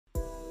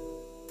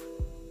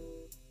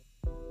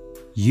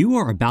You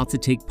are about to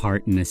take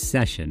part in a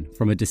session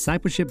from a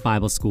discipleship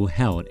Bible school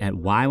held at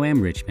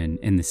YWAM Richmond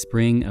in the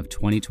spring of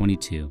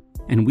 2022,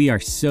 and we are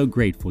so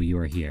grateful you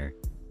are here.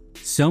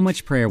 So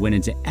much prayer went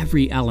into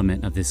every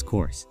element of this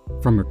course,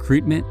 from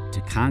recruitment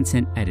to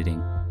content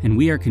editing, and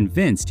we are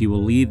convinced you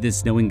will leave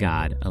this knowing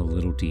God a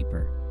little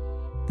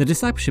deeper. The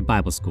Discipleship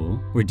Bible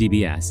School, or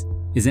DBS,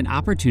 is an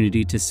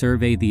opportunity to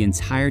survey the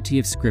entirety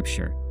of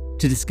Scripture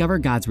to discover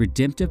God's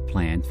redemptive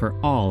plan for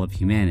all of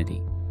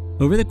humanity.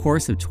 Over the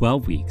course of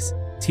 12 weeks,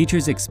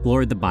 teachers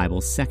explored the Bible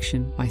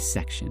section by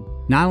section,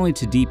 not only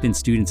to deepen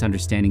students'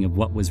 understanding of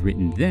what was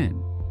written then,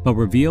 but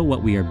reveal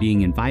what we are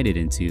being invited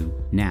into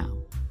now.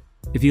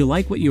 If you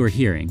like what you are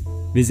hearing,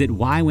 visit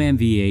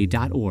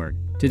ywamva.org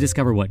to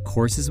discover what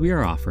courses we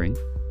are offering,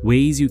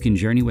 ways you can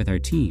journey with our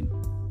team,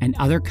 and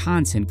other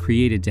content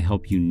created to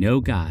help you know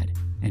God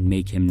and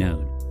make Him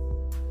known.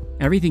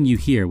 Everything you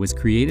hear was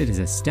created as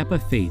a step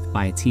of faith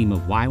by a team of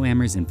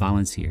YWAMers and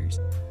volunteers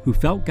who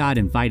felt God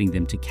inviting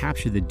them to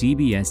capture the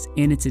DBS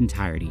in its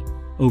entirety,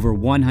 over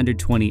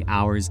 120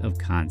 hours of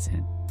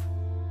content.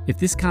 If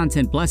this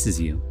content blesses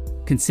you,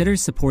 consider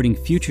supporting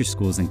future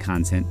schools and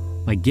content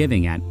by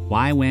giving at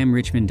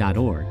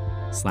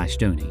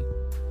ywamrichmond.org/donate.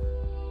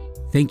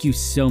 Thank you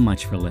so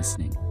much for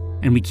listening,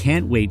 and we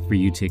can't wait for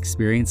you to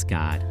experience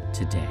God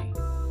today.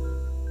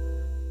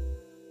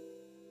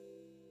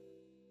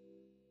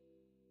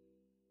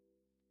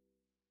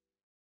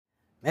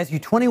 Matthew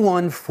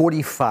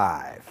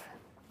 21:45.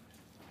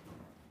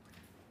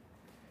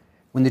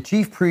 When the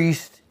chief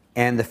priests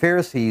and the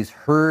Pharisees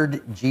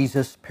heard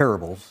Jesus'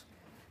 parables,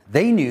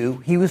 they knew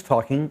he was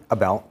talking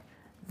about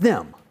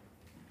them.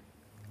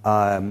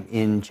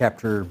 In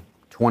chapter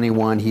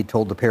 21, he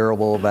told the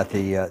parable about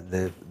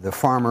the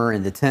farmer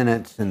and the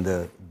tenants and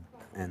the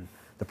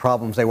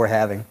problems they were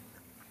having.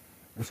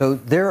 And so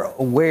they're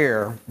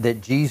aware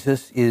that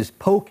Jesus is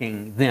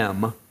poking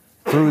them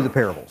through the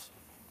parables.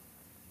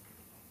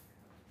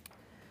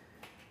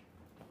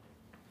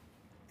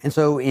 And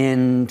so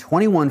in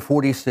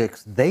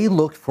 21:46, they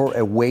looked for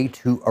a way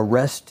to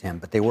arrest him,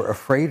 but they were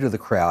afraid of the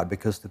crowd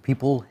because the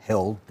people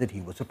held that he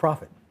was a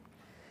prophet.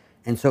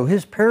 And so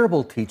his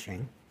parable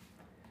teaching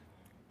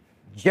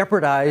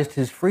jeopardized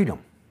his freedom.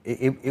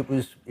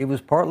 It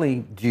was partly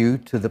due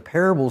to the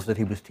parables that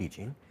he was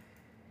teaching,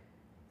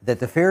 that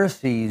the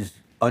Pharisees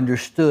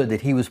understood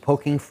that he was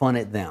poking fun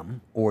at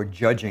them or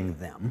judging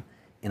them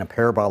in a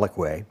parabolic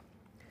way,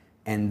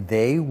 and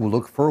they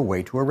looked for a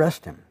way to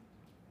arrest him.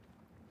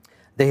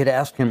 They had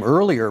asked him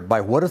earlier,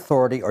 by what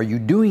authority are you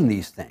doing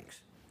these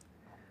things?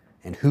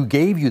 And who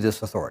gave you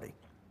this authority?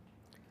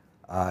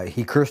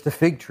 He cursed a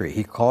fig tree.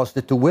 He caused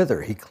it to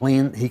wither. He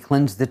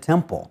cleansed the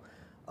temple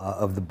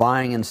of the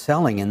buying and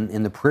selling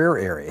in the prayer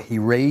area. He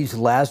raised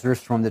Lazarus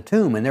from the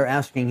tomb. And they're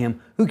asking him,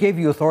 who gave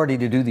you authority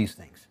to do these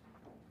things?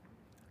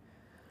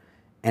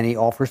 And he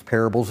offers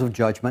parables of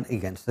judgment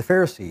against the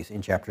Pharisees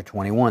in chapter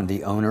 21.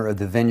 The owner of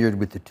the vineyard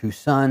with the two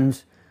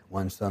sons.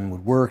 One son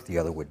would work, the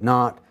other would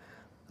not.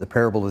 The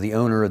parable of the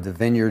owner of the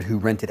vineyard who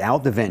rented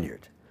out the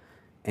vineyard.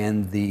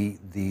 And the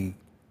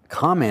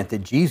comment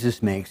that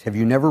Jesus makes, have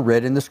you never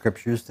read in the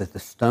scriptures that the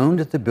stone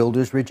that the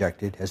builders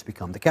rejected has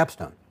become the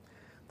capstone?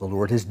 The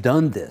Lord has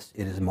done this.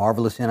 It is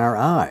marvelous in our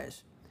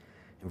eyes.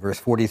 In verse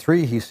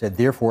 43, he said,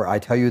 therefore I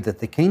tell you that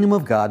the kingdom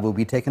of God will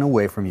be taken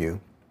away from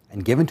you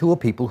and given to a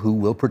people who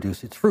will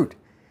produce its fruit.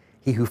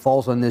 He who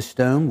falls on this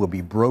stone will be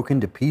broken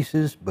to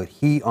pieces, but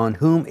he on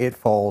whom it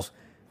falls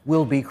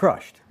will be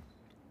crushed.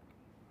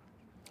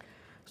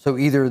 So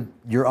either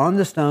you're on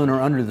the stone or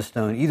under the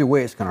stone. Either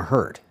way, it's going to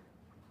hurt.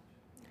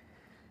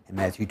 In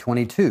Matthew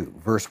 22,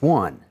 verse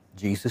 1,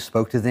 Jesus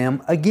spoke to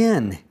them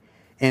again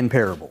in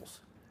parables,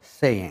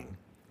 saying,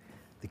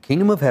 the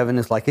kingdom of heaven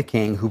is like a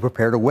king who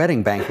prepared a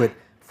wedding banquet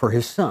for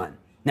his son.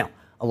 Now,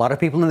 a lot of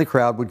people in the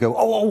crowd would go,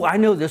 oh, I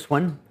know this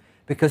one,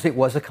 because it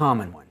was a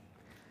common one.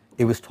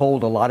 It was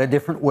told a lot of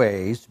different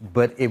ways,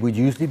 but it would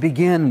usually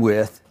begin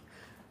with,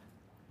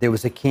 there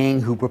was a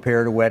king who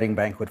prepared a wedding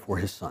banquet for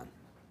his son.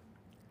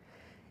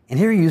 And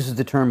here he uses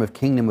the term of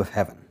kingdom of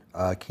heaven.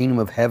 Kingdom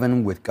of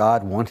heaven with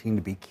God wanting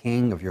to be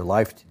king of your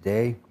life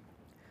today.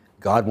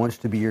 God wants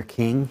to be your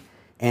king.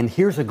 And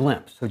here's a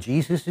glimpse. So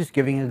Jesus is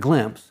giving a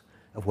glimpse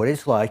of what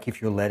it's like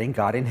if you're letting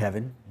God in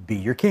heaven be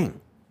your king.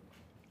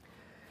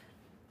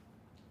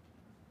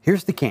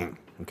 Here's the king.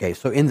 Okay,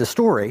 so in the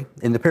story,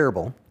 in the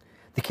parable,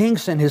 the king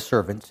sent his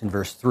servants, in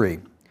verse 3,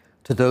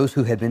 to those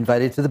who had been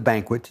invited to the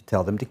banquet to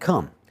tell them to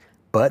come.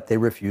 But they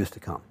refused to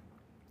come.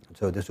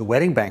 So there's a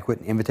wedding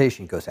banquet, an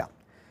invitation goes out.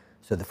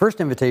 So the first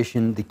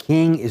invitation, the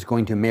king is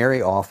going to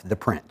marry off the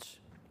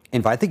prince.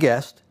 Invite the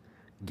guest,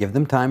 give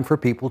them time for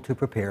people to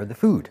prepare the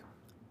food.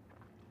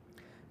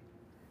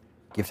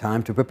 Give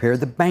time to prepare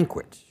the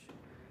banquets.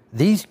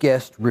 These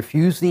guests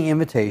refuse the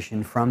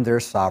invitation from their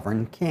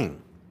sovereign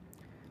king.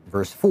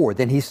 Verse 4,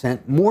 then he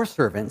sent more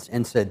servants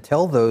and said,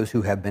 tell those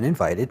who have been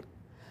invited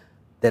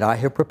that I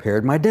have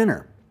prepared my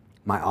dinner.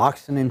 My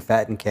oxen and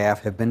fattened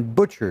calf have been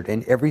butchered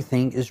and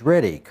everything is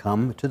ready.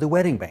 Come to the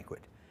wedding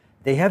banquet.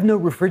 They have no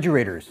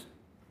refrigerators.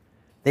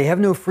 They have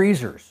no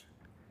freezers.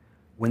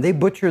 when they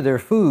butcher their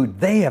food,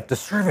 they have to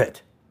serve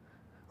it,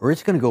 or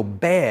it's going to go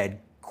bad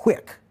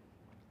quick.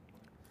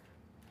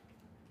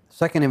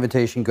 Second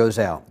invitation goes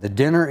out. The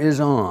dinner is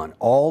on.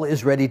 All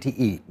is ready to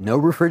eat. No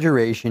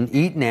refrigeration.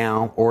 Eat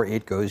now, or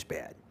it goes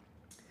bad.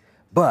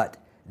 But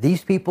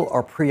these people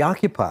are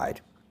preoccupied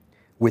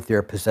with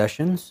their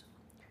possessions,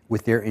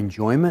 with their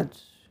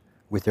enjoyments,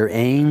 with their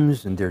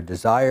aims and their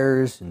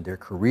desires and their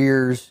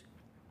careers.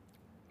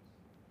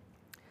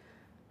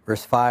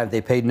 Verse 5,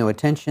 they paid no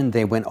attention.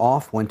 They went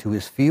off, one to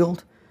his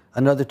field,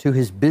 another to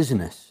his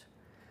business.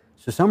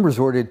 So some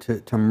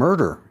resorted to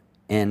murder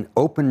and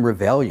open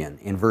rebellion.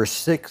 In verse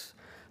 6,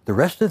 the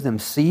rest of them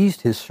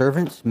seized his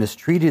servants,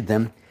 mistreated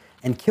them,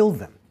 and killed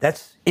them.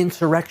 That's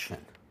insurrection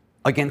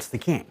against the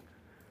king.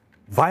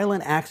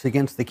 Violent acts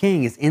against the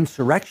king is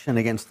insurrection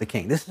against the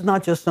king. This is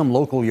not just some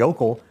local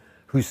yokel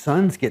whose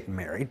son's getting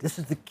married. This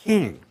is the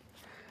king.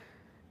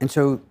 And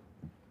so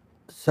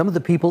some of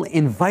the people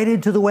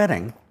invited to the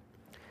wedding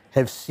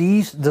have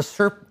seized the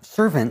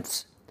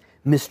servants,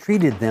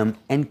 mistreated them,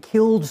 and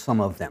killed some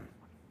of them.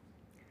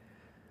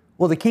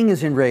 Well, the king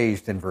is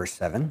enraged in verse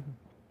 7.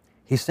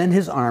 He sent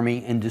his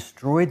army and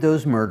destroyed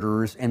those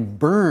murderers and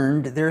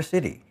burned their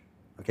city.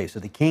 Okay, so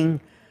the king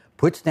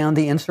puts down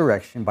the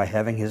insurrection by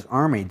having his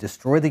army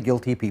destroy the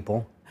guilty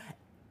people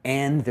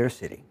and their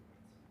city.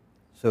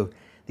 So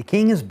the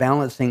king is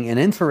balancing an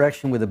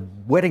insurrection with a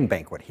wedding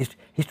banquet.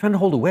 He's trying to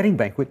hold a wedding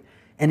banquet,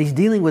 and he's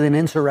dealing with an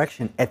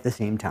insurrection at the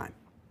same time.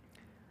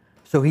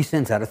 So he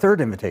sends out a third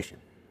invitation,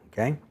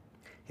 okay?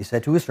 He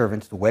said to his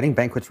servants, the wedding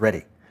banquet's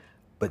ready,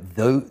 but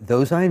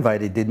those I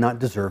invited did not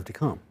deserve to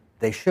come.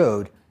 They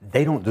showed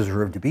they don't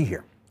deserve to be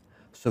here.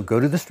 So go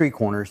to the street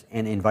corners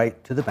and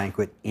invite to the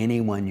banquet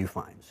anyone you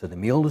find. So the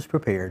meal is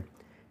prepared,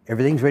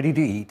 everything's ready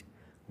to eat,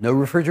 no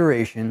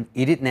refrigeration,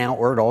 eat it now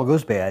or it all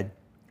goes bad.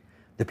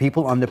 The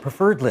people on the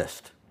preferred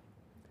list,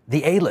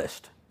 the A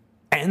list,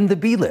 and the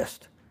B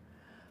list,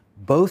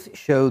 both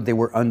showed they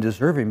were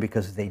undeserving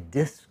because they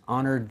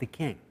dishonored the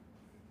king.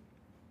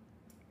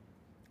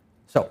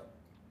 So,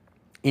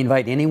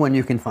 invite anyone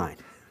you can find.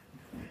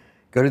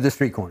 Go to the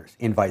street corners,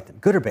 invite them,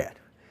 good or bad,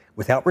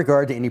 without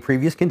regard to any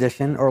previous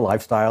condition or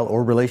lifestyle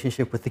or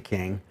relationship with the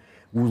king,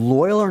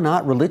 loyal or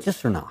not,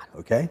 religious or not,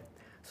 okay?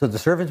 So the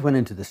servants went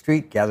into the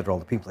street, gathered all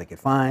the people they could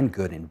find,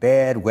 good and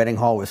bad. Wedding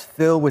hall was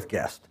filled with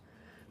guests.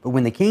 But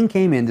when the king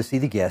came in to see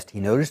the guest,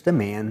 he noticed a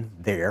man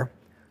there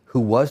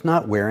who was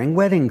not wearing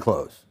wedding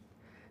clothes.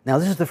 Now,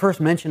 this is the first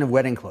mention of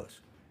wedding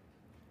clothes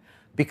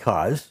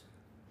because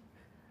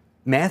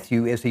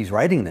Matthew, as he's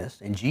writing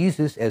this, and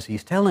Jesus, as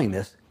he's telling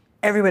this,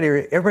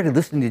 everybody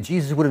listening to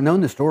Jesus would have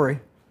known the story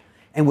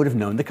and would have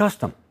known the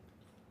custom.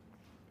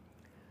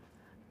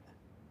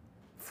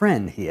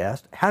 Friend, he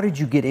asked, how did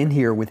you get in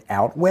here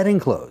without wedding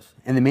clothes?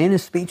 And the man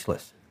is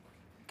speechless.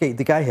 Okay,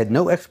 the guy had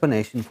no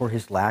explanation for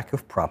his lack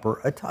of proper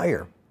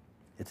attire.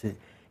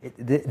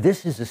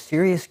 This is a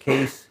serious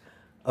case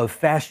of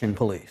fashion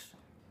police.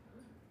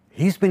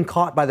 He's been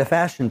caught by the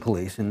fashion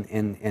police,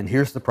 and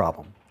here's the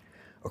problem.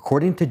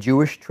 According to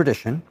Jewish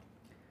tradition,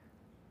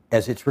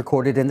 as it's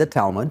recorded in the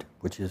Talmud,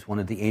 which is one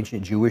of the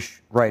ancient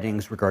Jewish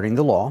writings regarding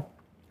the law,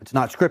 it's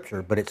not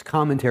scripture, but it's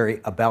commentary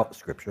about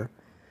scripture.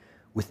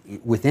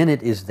 Within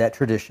it is that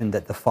tradition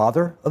that the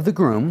father of the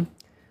groom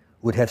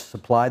would have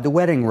supplied the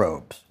wedding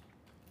robes.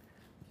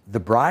 The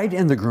bride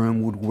and the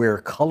groom would wear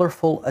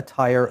colorful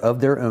attire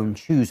of their own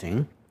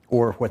choosing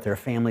or what their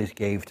families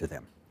gave to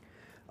them.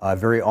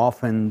 Very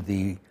often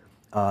the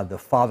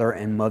father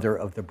and mother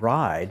of the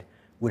bride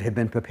would have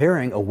been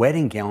preparing a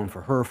wedding gown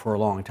for her for a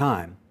long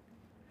time.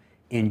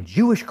 In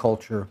Jewish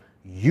culture,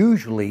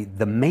 usually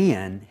the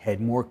man had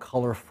more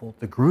colorful,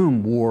 the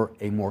groom wore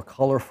a more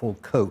colorful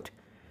coat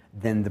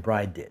than the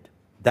bride did.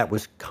 That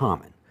was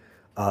common.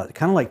 Kind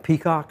of like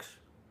peacocks.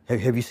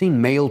 Have you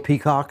seen male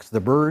peacocks, the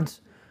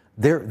birds?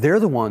 They're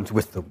the ones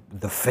with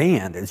the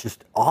fan. It's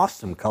just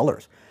awesome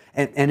colors.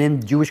 And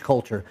in Jewish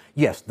culture,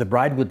 yes, the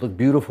bride would look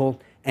beautiful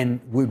and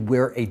would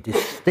wear a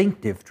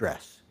distinctive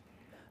dress.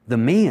 The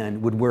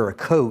man would wear a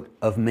coat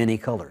of many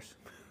colors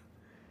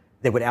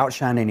that would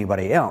outshine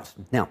anybody else.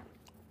 Now,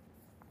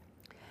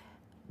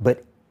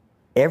 but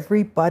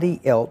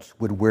everybody else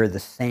would wear the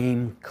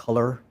same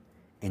color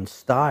and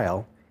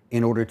style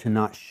in order to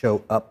not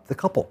show up the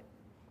couple.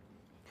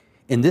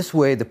 In this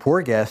way, the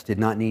poor guest did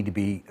not need to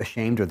be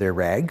ashamed of their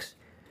rags,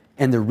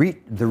 and the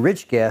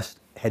rich guest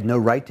had no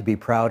right to be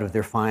proud of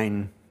their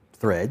fine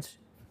threads.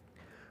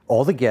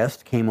 All the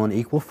guests came on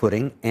equal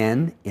footing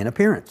and in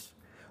appearance.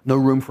 No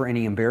room for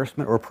any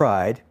embarrassment or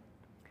pride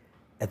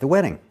at the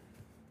wedding.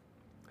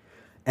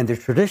 And the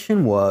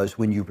tradition was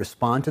when you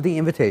respond to the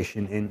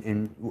invitation,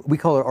 in we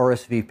call it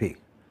RSVP,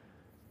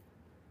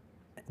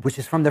 which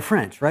is from the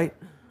French, right?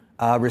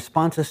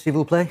 Responsa, s'il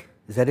vous plaît.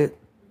 Is that it?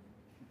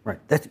 Right.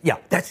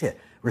 That's it.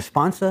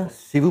 Responsa,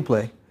 s'il vous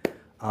plaît.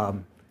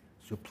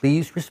 So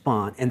please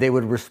respond. And they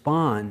would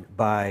respond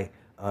by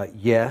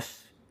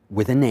yes,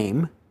 with a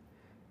name,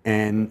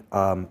 and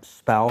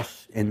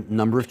spouse and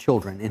number of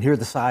children. And here are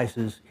the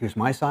sizes. Here's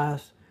my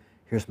size.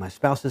 Here's my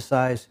spouse's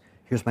size.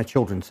 here's my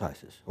children's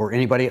sizes. Or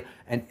anybody,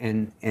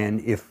 and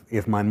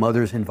if my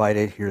mother's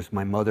invited, here's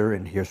my mother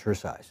and here's her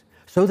size.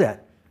 So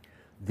that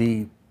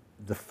the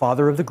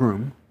father of the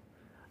groom,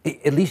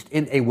 at least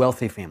in a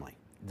wealthy family,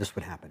 this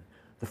would happen.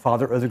 The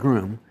father of the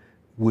groom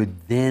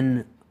would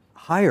then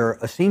hire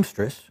a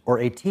seamstress or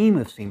a team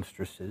of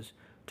seamstresses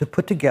to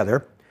put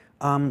together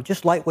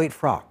just lightweight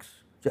frocks,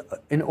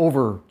 an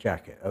over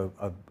jacket,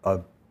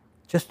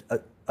 just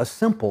a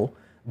simple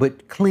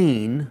but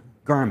clean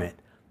garment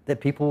that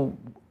people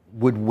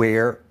would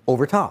wear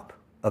over top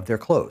of their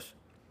clothes.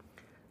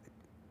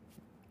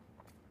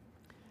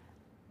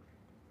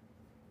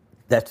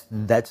 That's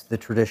the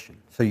tradition.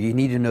 So you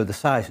need to know the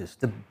sizes,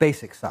 the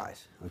basic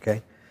size,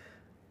 okay?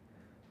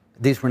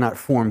 These were not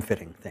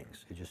form-fitting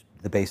things, just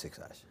the basic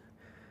size.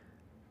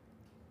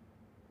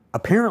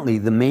 Apparently,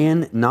 the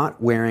man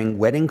not wearing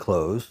wedding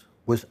clothes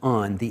was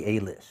on the A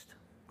list.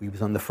 He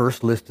was on the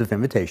first list of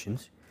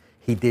invitations.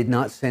 He did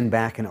not send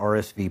back an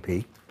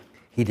RSVP.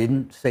 He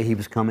didn't say he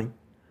was coming.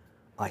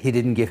 He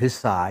didn't give his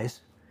size.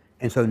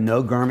 And so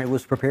no garment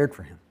was prepared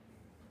for him.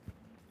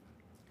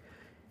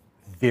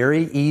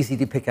 Very easy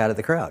to pick out of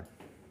the crowd.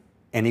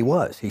 And he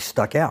was. He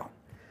stuck out.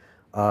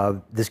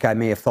 This guy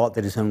may have thought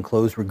that his own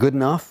clothes were good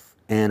enough.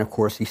 And of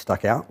course, he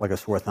stuck out like a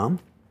sore thumb.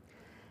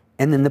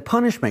 And then the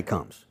punishment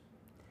comes.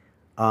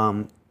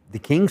 The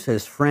king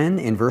says, "Friend,"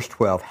 in verse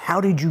 12, "how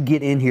did you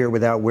get in here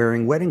without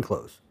wearing wedding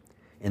clothes?"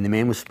 And the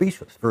man was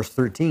speechless. Verse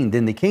 13,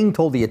 "Then the king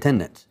told the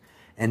attendants,"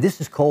 and this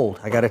is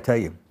cold, I got to tell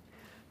you,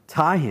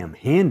 "tie him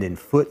hand and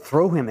foot,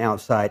 throw him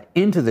outside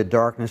into the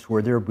darkness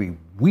where there will be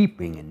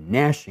weeping and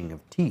gnashing of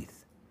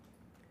teeth."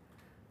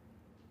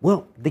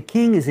 Well, the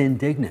king is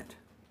indignant.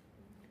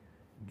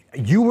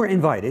 You were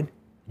invited.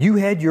 You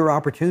had your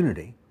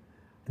opportunity.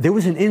 There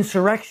was an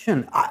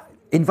insurrection.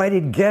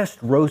 Invited guest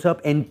rose up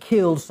and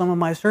killed some of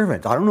my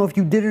servants. I don't know if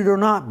you did it or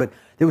not, but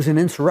there was an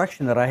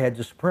insurrection that I had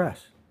to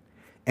suppress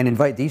and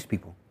invite these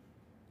people.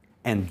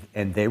 And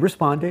they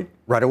responded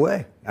right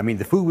away. I mean,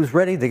 the food was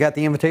ready. They got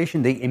the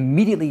invitation. They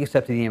immediately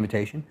accepted the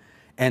invitation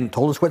and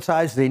told us what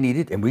size they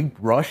needed. And we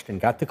rushed and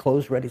got the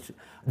clothes ready.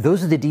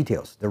 Those are the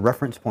details, the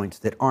reference points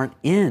that aren't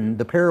in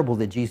the parable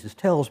that Jesus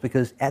tells,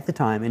 because at the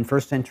time in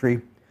first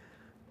century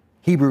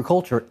Hebrew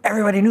culture,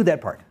 everybody knew that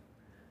part.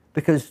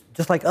 Because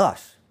just like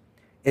us,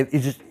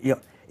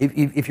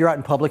 if you're out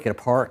in public at a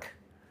park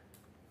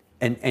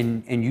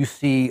and you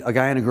see a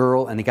guy and a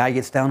girl and the guy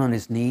gets down on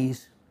his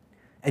knees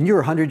and you're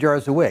 100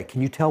 yards away,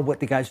 can you tell what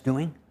the guy's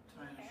doing?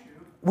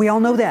 We all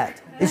know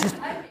that.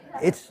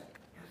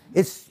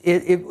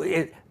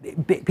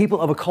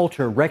 People of a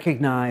culture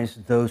recognize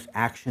those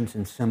actions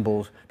and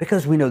symbols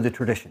because we know the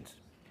traditions.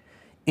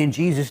 In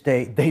Jesus'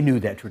 day, they knew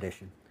that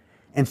tradition.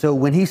 And so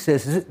when he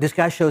says this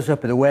guy shows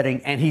up at the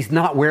wedding and he's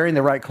not wearing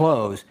the right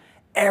clothes,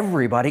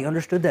 everybody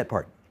understood that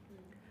part.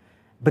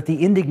 But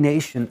the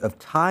indignation of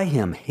tie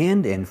him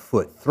hand and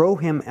foot, throw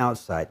him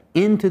outside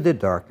into the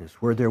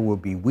darkness where there will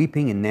be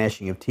weeping and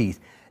gnashing of teeth,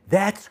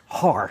 that's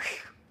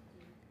harsh.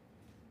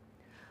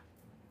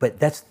 But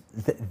that's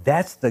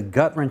the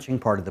gut-wrenching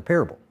part of the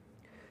parable.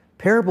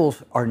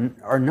 Parables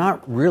are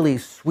not really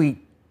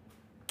sweet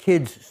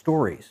kids'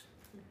 stories.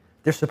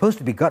 They're supposed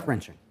to be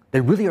gut-wrenching.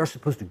 They really are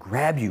supposed to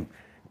grab you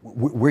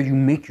where you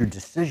make your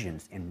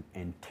decisions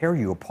and tear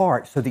you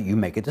apart so that you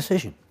make a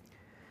decision.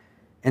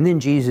 And then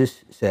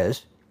Jesus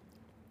says,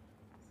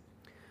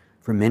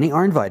 "For many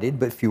are invited,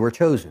 but few are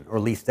chosen." Or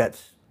at least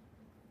that's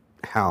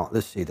how,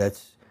 let's see,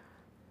 that's,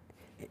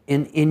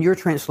 in your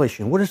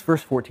translation, what does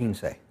verse 14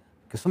 say?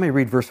 Could somebody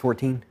read verse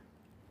 14?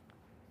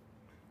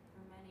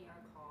 Many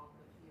are called,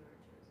 but few are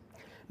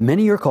chosen.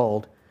 Many are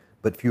called,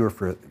 but few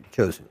are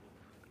chosen.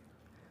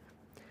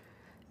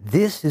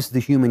 This is the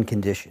human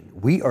condition.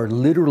 We are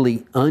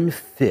literally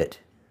unfit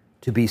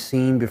to be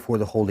seen before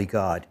the holy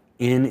God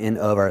in and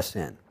of our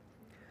sin,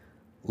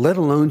 let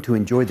alone to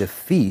enjoy the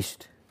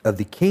feast of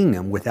the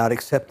kingdom without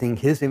accepting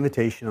his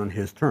invitation on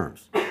his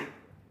terms.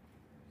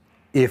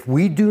 If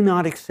we do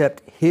not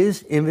accept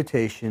his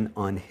invitation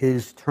on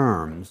his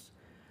terms,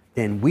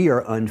 then we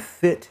are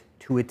unfit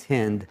to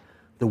attend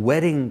the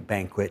wedding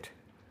banquet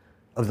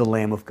of the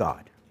Lamb of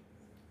God.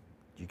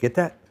 Did you get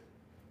that?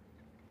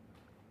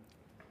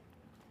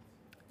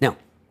 Now,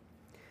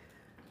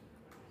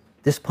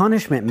 this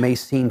punishment may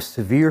seem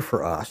severe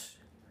for us,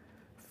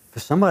 for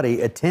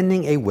somebody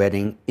attending a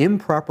wedding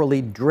improperly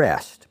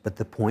dressed, but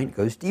the point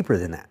goes deeper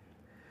than that.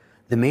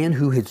 The man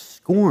who had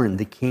scorned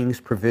the king's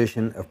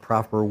provision of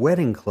proper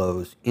wedding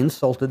clothes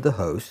insulted the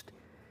host,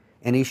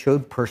 and he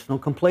showed personal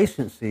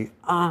complacency.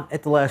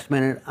 At the last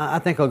minute, I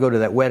think I'll go to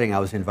that wedding I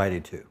was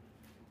invited to.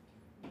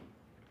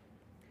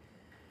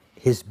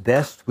 His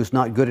best was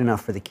not good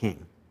enough for the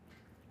king.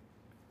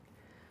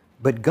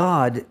 But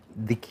God,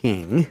 the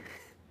king,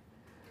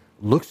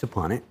 looks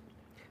upon it.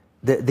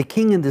 The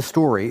king in the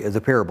story of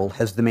the parable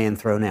has the man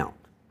thrown out.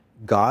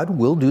 God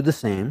will do the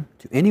same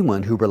to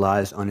anyone who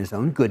relies on his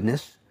own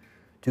goodness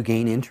to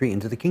gain entry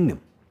into the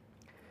kingdom.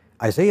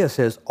 Isaiah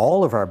says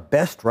all of our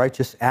best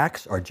righteous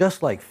acts are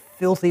just like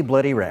filthy,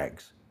 bloody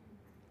rags.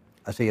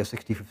 Isaiah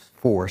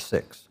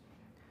 64:6.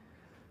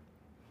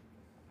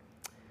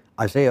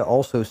 Isaiah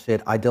also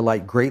said, I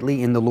delight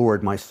greatly in the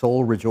Lord. My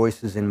soul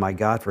rejoices in my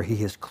God, for he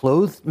has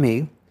clothed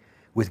me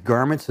with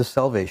garments of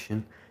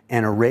salvation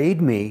and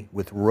arrayed me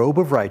with robe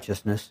of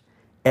righteousness,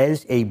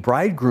 as a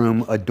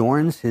bridegroom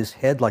adorns his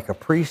head like a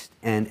priest,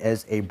 and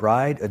as a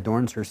bride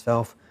adorns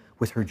herself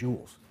with her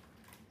jewels.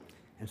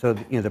 And so,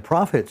 the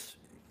prophets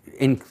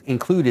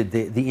included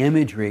the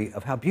imagery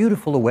of how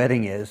beautiful a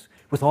wedding is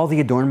with all the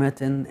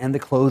adornment and the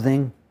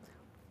clothing.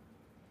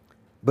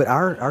 But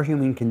our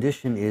human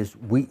condition is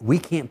we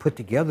can't put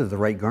together the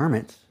right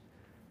garments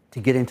to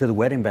get into the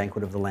wedding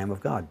banquet of the Lamb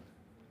of God.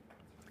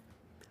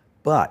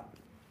 But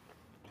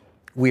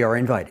we are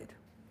invited.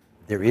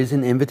 There is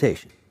an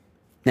invitation.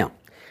 Now,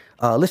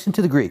 listen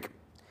to the Greek.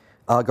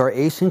 Gar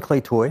eisen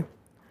kleitoi,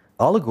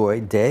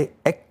 oligoi de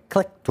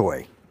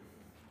eklektoi.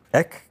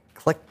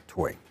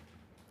 Eklektoi.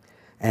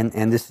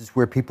 And this is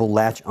where people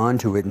latch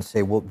onto it and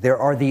say, well, there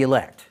are the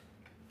elect.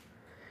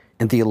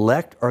 And the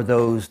elect are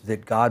those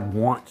that God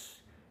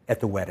wants at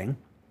the wedding.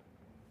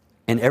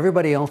 And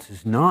everybody else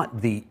is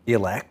not the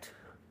elect.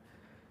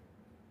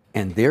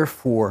 And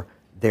therefore,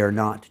 they're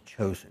not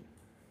chosen.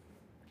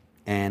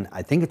 And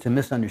I think it's a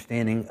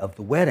misunderstanding of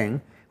the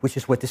wedding, which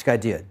is what this guy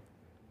did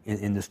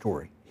in the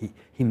story.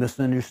 He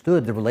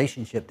misunderstood the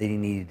relationship that he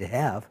needed to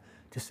have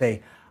to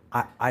say,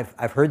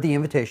 I've heard the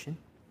invitation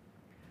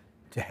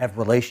to have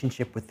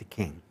relationship with the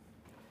king.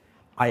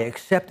 I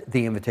accept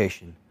the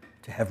invitation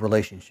to have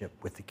relationship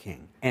with the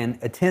king and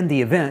attend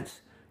the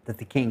events that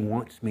the king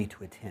wants me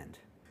to attend.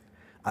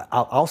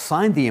 I'll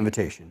sign the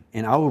invitation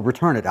and I will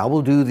return it. I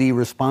will do the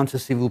response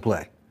s'il vous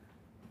plaît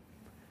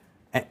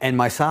and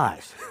my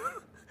size.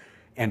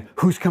 And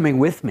who's coming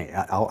with me?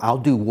 I'll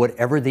do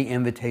whatever the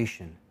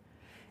invitation.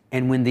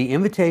 And when the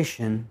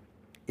invitation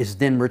is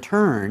then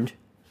returned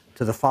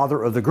to the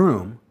father of the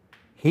groom,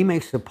 he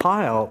makes a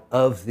pile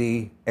of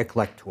the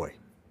eklektoi,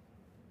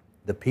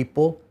 the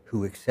people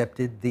who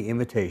accepted the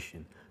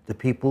invitation, the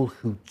people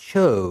who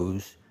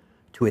chose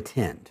to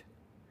attend.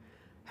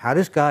 How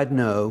does God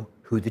know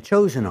who the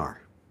chosen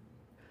are?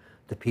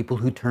 The people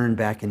who turned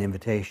back an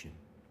invitation,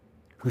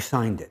 who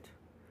signed it,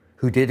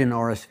 who did an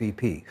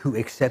RSVP, who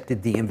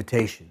accepted the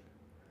invitation.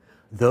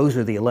 Those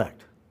are the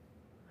elect.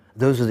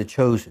 Those are the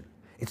chosen.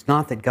 It's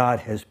not that God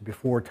has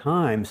before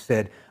time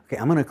said, okay,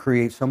 I'm going to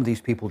create some of these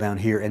people down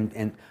here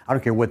and I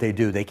don't care what they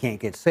do, they can't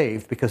get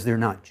saved because they're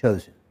not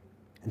chosen.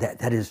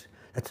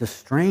 That's a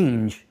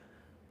strange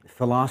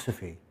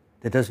philosophy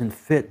that doesn't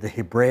fit the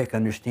Hebraic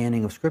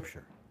understanding of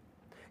Scripture.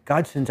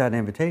 God sends out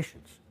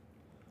invitations,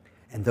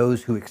 and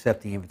those who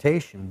accept the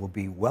invitation will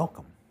be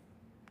welcome.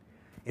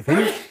 If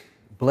any,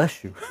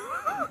 bless you.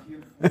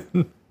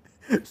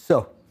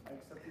 So, I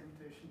accept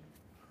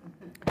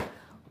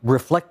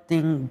the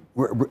invitation.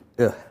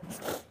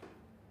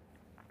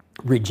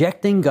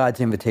 Rejecting God's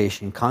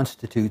invitation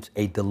constitutes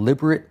a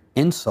deliberate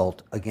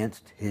insult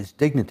against his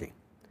dignity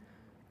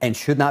and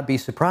should not be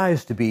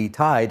surprised to be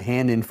tied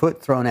hand and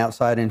foot, thrown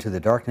outside into the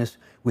darkness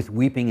with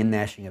weeping and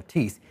gnashing of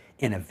teeth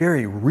in a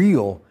very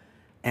real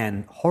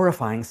and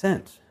horrifying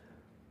sense.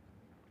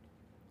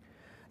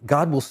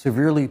 God will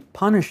severely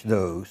punish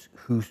those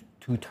who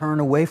turn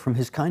away from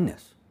his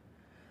kindness.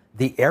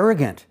 The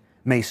arrogant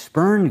may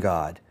spurn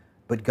God,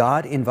 but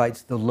God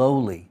invites the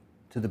lowly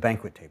to the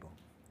banquet table.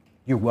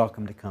 You're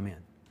welcome to come in.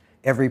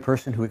 Every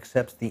person who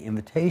accepts the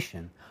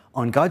invitation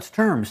on God's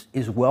terms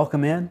is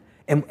welcome in,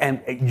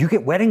 and you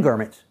get wedding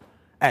garments,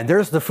 and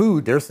there's the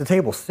food, there's the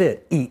table,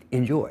 sit, eat,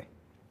 enjoy.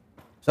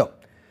 So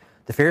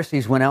the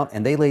Pharisees went out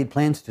and they laid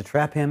plans to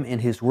trap him in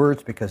his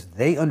words because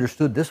they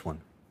understood this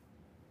one.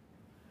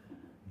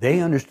 They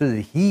understood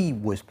that he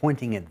was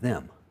pointing at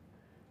them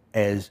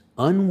as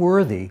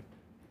unworthy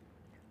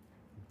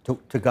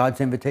to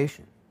God's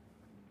invitation.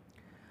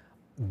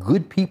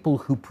 Good people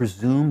who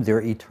presume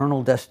their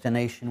eternal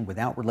destination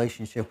without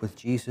relationship with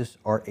Jesus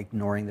are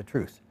ignoring the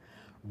truth.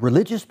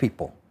 Religious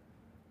people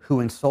who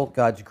insult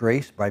God's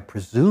grace by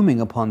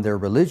presuming upon their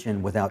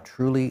religion without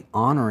truly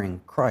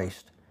honoring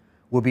Christ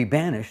will be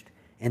banished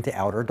into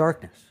outer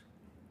darkness.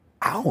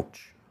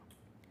 Ouch!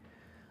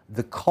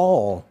 The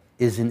call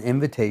is an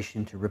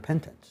invitation to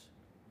repentance.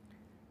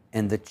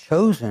 And the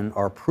chosen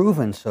are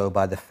proven so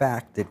by the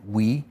fact that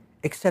we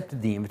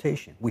accepted the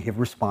invitation. We have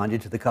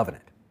responded to the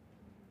covenant.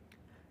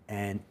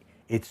 And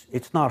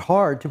it's not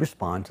hard to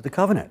respond to the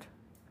covenant.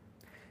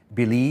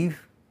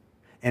 Believe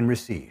and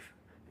receive.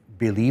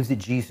 Believe that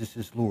Jesus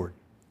is Lord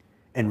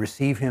and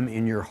receive him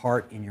in your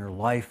heart, in your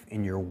life,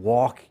 in your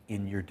walk,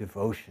 in your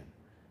devotion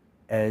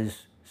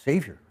as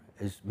Savior,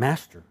 as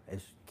Master,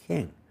 as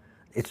King.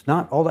 It's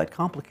not all that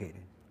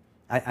complicated.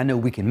 I know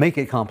we can make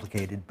it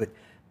complicated, but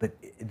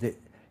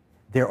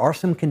there are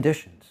some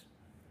conditions.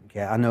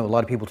 Okay, I know a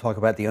lot of people talk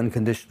about the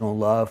unconditional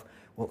love.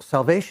 Well,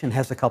 salvation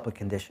has a couple of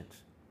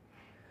conditions.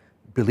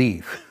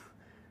 Believe,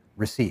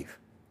 receive,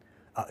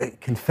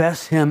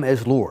 confess him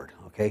as Lord.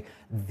 Okay,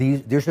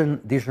 these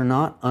are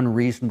not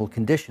unreasonable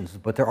conditions,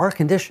 but there are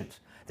conditions.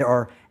 There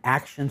are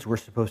actions we're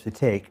supposed to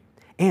take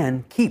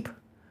and keep.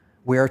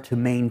 We are to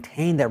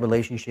maintain that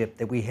relationship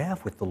that we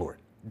have with the Lord.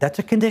 That's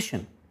a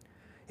condition.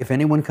 If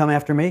anyone come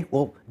after me,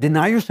 well,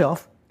 deny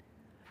yourself,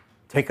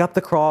 take up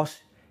the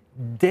cross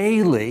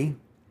daily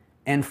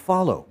and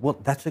follow. Well,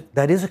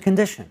 that is a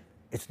condition.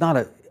 It's not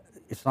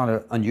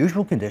an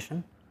unusual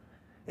condition.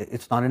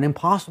 It's not an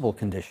impossible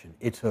condition.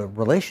 It's a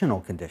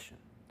relational condition.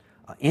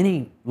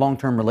 Any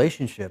long-term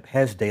relationship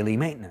has daily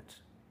maintenance.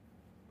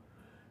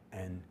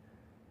 And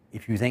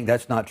if you think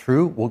that's not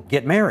true, well,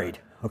 get married,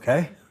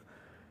 okay?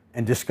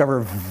 And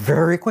discover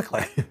very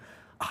quickly,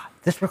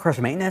 this requires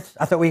maintenance?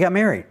 I thought we got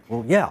married.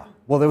 Well, yeah.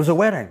 Well, there was a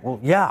wedding. Well,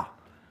 yeah.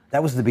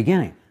 That was the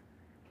beginning.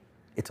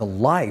 It's a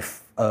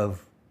life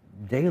of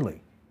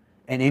daily.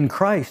 And in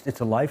Christ, it's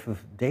a life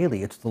of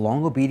daily. It's the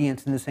long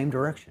obedience in the same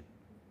direction.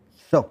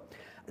 So,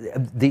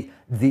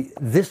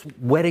 this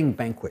wedding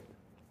banquet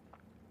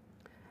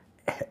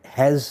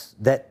has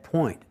that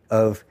point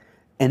of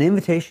an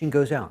invitation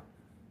goes out.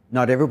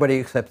 Not everybody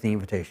accepts the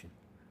invitation.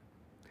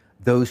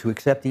 Those who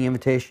accept the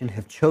invitation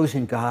have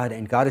chosen God,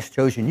 and God has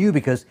chosen you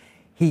because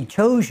He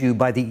chose you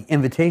by the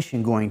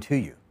invitation going to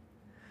you.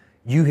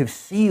 You have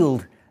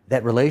sealed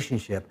that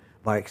relationship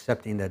by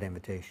accepting that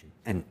invitation.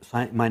 And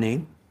my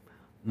name,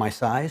 my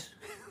size,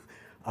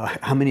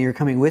 how many are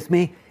coming with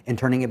me, and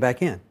turning it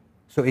back in.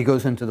 So it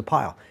goes into the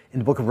pile. In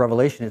the book of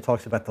Revelation, it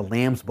talks about the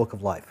Lamb's Book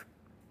of Life.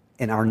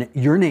 And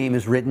your name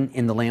is written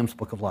in the Lamb's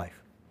Book of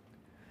Life.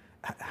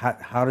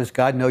 How does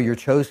God know you're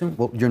chosen?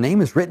 Well, your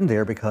name is written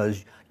there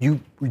because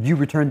you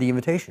returned the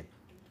invitation.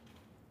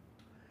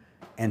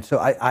 And so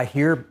I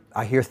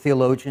hear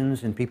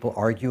theologians and people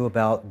argue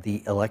about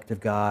the elect of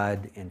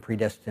God and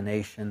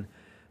predestination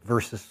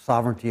versus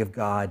sovereignty of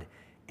God,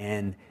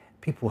 and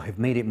people have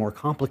made it more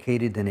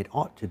complicated than it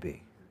ought to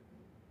be.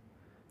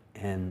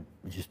 And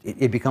just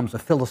it becomes a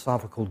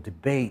philosophical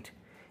debate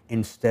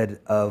instead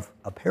of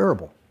a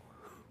parable.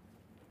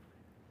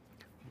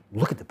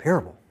 Look at the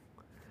parable.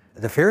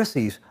 The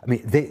Pharisees, I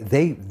mean,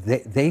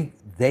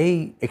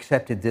 they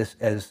accepted this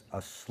as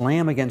a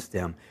slam against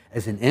them,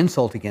 as an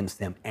insult against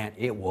them, and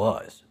it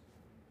was.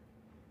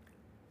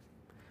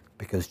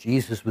 Because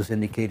Jesus was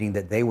indicating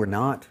that they were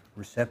not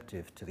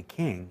receptive to the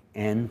king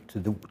and to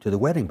the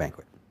wedding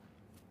banquet.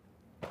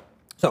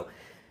 So,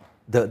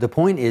 the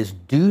point is,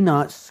 do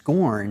not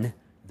scorn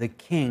the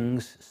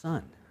king's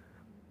son.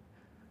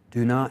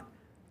 Do not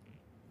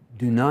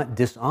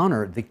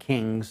dishonor the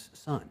king's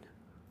son.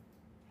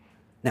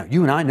 Now,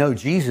 you and I know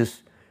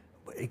Jesus,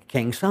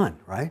 king's son,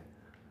 right?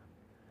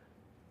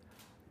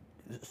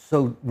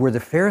 So were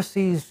the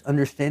Pharisees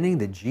understanding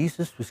that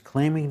Jesus was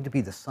claiming to be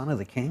the son of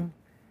the king?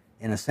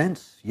 In a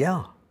sense,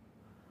 yeah.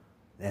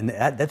 And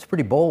that's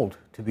pretty bold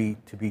to be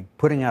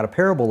putting out a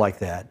parable like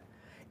that.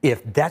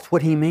 If that's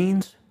what he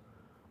means,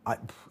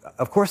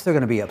 of course they're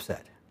going to be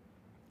upset.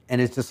 And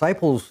his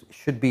disciples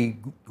should be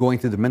going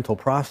through the mental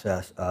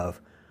process of,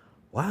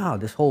 wow,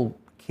 this whole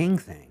king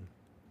thing.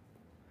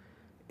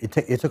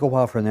 It took a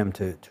while for them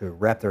to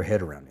wrap their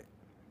head around it.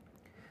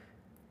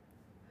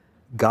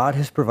 God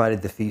has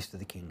provided the feast of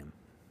the kingdom.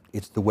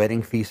 It's the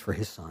wedding feast for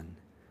his son.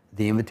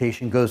 The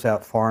invitation goes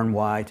out far and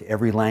wide to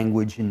every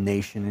language and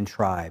nation and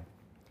tribe.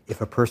 If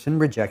a person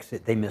rejects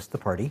it, they miss the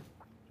party.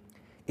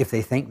 If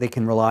they think they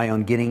can rely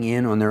on getting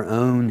in on their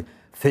own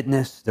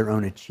fitness, their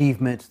own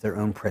achievements, their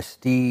own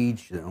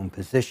prestige, their own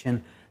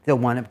position, they'll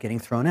wind up getting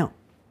thrown out.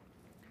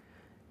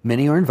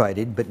 Many are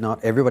invited, but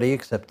not everybody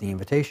accepts the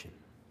invitation.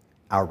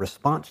 Our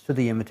response to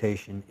the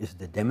invitation is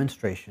the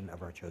demonstration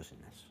of our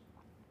chosenness.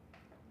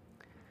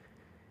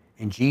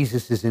 And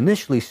Jesus is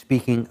initially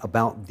speaking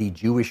about the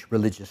Jewish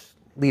religious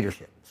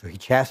leadership. So he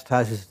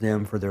chastises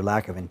them for their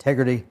lack of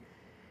integrity.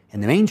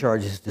 And the main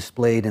charge is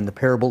displayed in the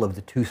parable of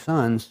the two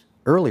sons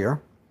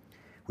earlier,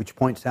 which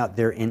points out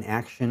their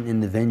inaction in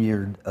the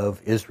vineyard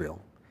of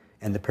Israel.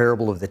 And the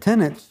parable of the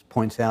tenants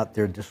points out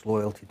their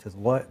disloyalty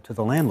to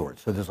the landlord.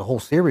 So there's a whole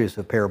series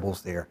of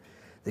parables there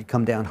that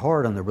come down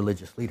hard on the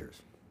religious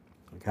leaders.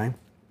 Okay?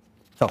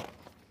 So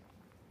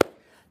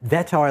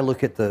that's how I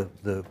look at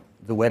the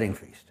wedding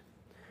feast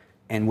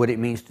and what it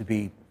means to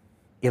be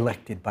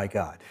elected by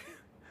God,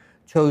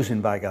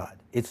 chosen by God.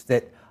 It's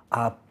that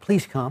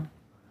please come,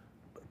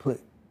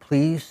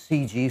 please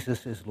see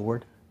Jesus as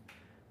Lord,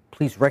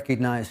 please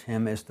recognize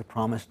him as the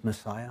promised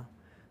Messiah.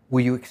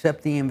 Will you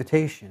accept the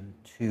invitation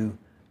to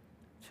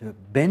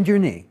bend your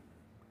knee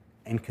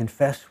and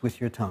confess with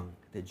your tongue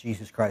that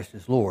Jesus Christ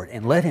is Lord,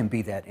 and let him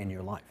be that in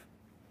your life?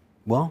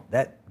 Well,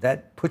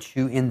 that puts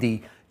you in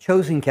the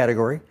chosen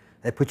category.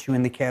 That puts you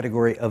in the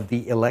category of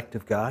the elect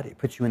of God. It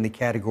puts you in the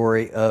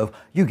category of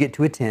you get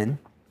to attend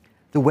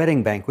the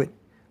wedding banquet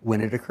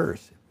when it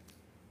occurs.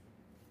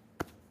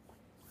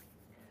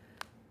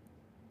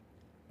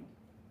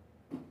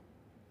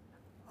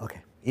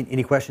 Okay.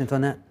 Any questions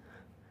on that?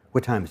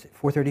 What time is it?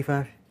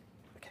 4:35?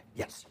 Okay.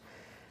 Yes.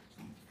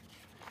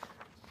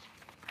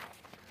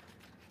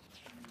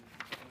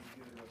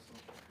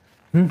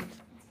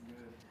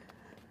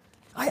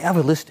 I have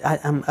a list.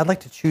 I'd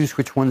like to choose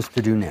which ones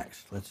to do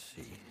next. Let's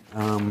see.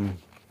 Let's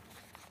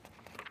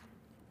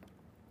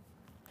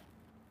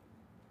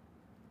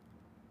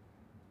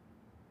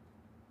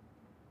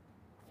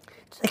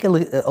take a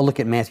look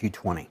at Matthew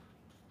 20.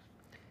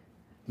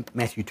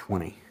 Matthew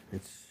 20.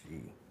 Let's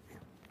see.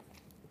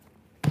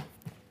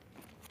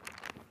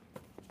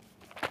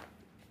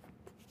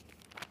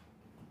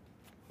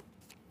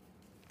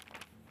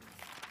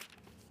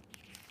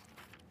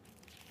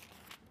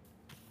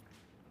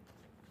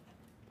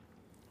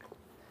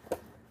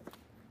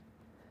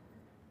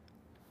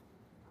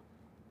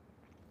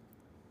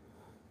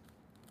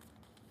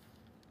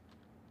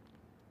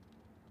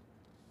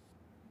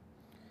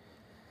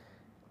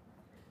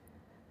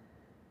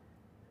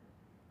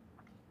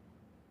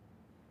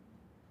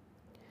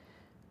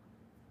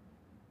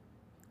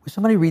 Will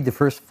somebody read the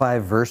first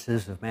 5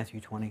 verses of Matthew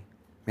 20?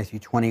 Matthew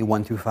 20,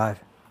 1 through 5.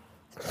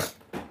 For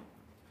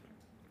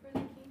the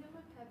kingdom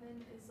of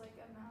heaven is like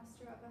a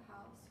master of a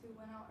house who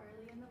went out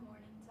early in the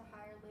morning to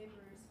hire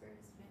laborers for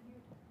his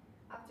vineyard.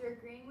 After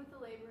agreeing with the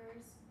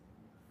laborers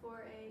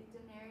for a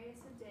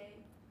denarius a day,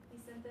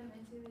 he sent them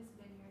into his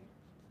vineyard.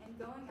 And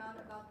going out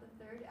about the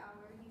 3rd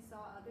hour, he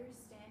saw others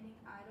standing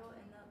idle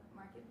in the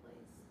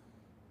marketplace.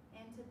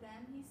 And to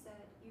them he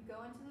said, "You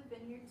go into the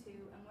vineyard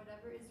too, and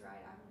whatever is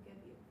right I will give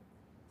you."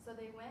 So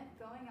they went,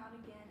 going out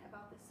again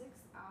about the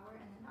 6th hour,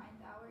 and the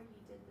 9th hour he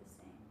did the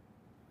same.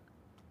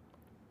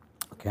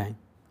 Okay.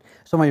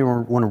 Somebody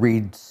want to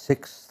read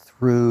 6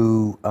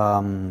 through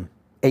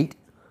 8?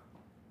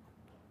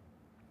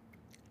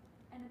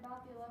 And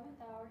about the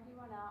 11th hour he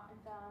went out and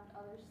found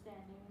others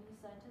standing, and he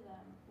said to them,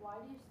 "Why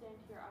do you stand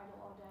here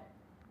idle all day?"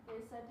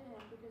 They said to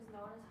him, "Because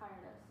no one has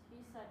hired us."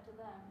 He said to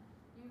them,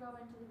 "You go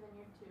into the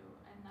vineyard too."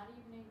 And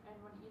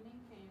when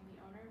evening came,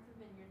 the owner of the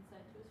vineyard said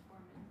to his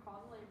foreman,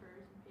 "Call the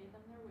laborers and pay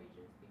them their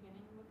wages,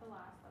 beginning with the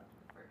last up to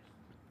the first."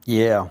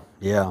 Yeah.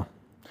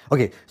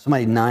 Okay,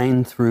 somebody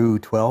 9 through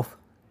 12.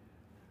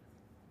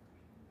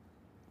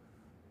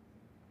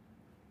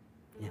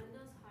 And when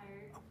those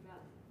hired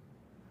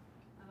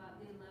about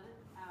the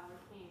 11th hour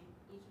came,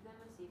 each of them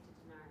received a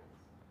denarius.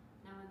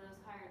 Now when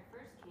those hired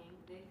first came,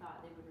 they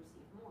thought they would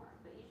receive more,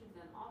 but each of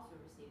them also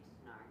received a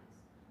denarius.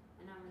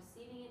 And on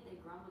receiving it, they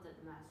grumbled at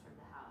the master of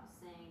the house,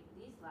 saying,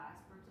 "These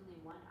last worked only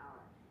 1 hour,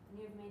 and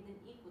you have made them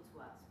equal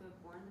to us, who have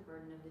borne the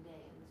burden of the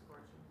day and the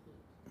scorching heat."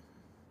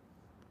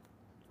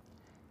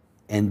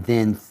 And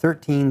then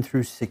 13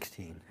 through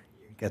 16.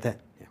 You got that?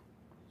 Yeah.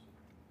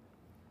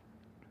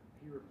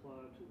 He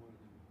replied to one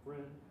of them,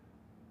 "Friend,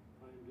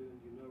 I am doing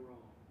you no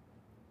wrong.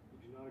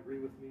 Did you not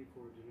agree with me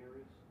for a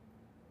denarius?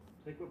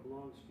 Take what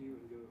belongs to you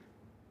and go.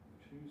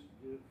 Choose to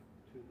give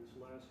to this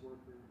last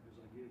worker as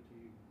I give to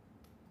you.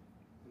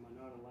 Am I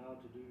not allowed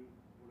to do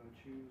what I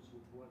choose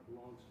with what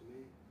belongs to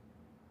me?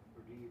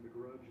 Or do you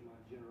begrudge my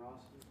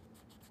generosity?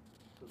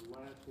 So the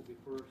last will be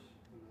first,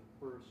 and the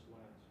first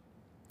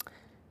last."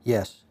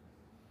 Yes.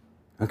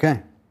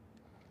 Okay.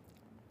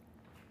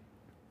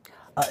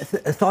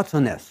 Thoughts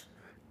on this?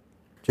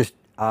 Just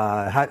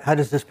how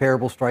does this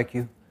parable strike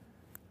you?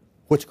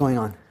 What's going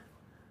on?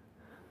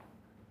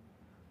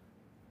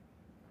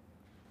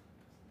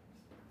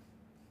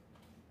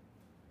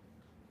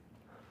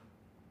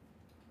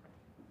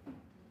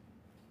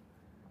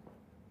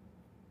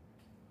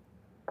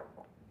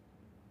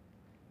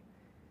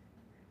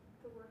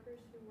 The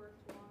workers who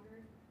worked longer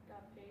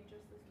got paid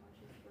just as much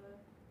as the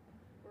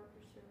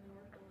workers who only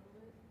worked a little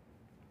bit.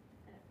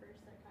 And at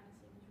first that kind of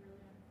seems really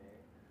unfair.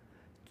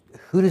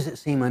 Who does it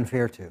seem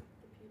unfair to? The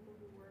people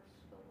who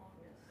worked the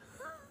longest.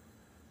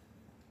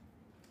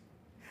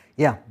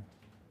 Yeah.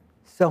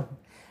 So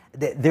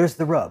there's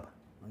the rub.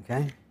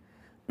 Okay.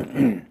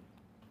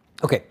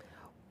 Okay.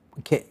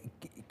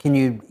 Can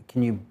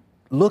you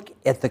look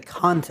at the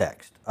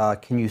context?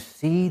 Can you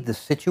see the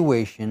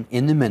situation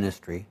in the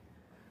ministry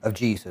of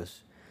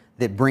Jesus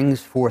that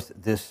brings forth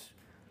this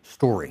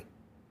story?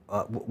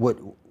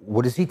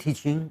 What is he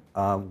teaching?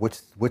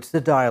 What's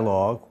the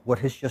dialogue? What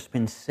has just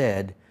been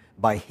said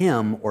by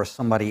him or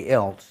somebody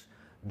else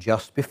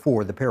just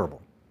before the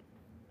parable?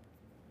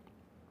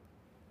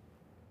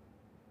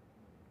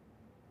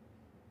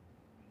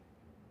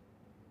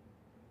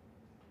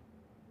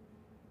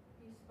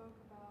 He spoke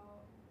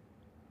about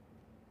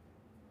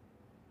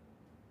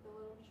the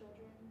little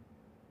children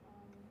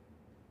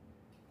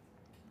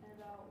and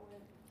about what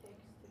it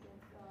takes to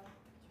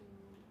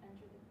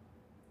enter the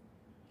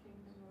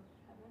kingdom of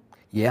heaven.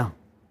 Yeah.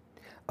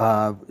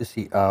 Let's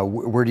see.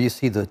 Where do you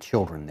see the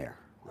children there?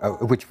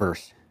 Which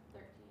verse?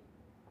 13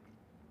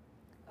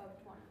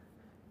 of 20.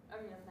 Oh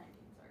yeah,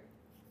 19. Sorry,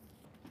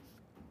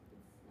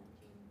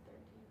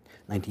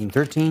 it's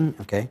 19:13.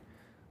 19:13. Okay.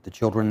 The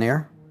children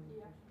there.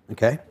 Yeah.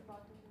 Okay. The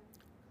baptism.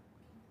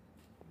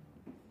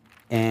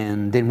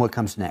 And then what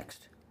comes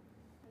next?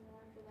 And then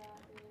after that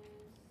is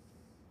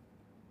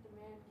the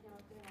man came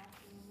up to him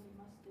asking him what he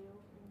must do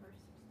in verse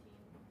 16.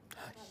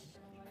 Have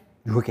eternal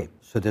life. Okay.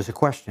 So there's a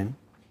question,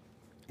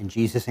 and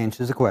Jesus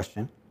answers the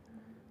question.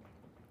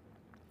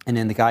 And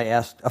then the guy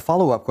asked a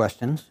follow-up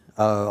questions.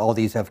 All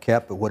these I've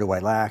kept, but what do I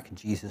lack? And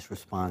Jesus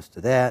responds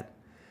to that.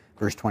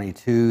 Verse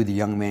 22, the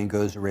young man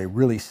goes away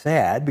really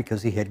sad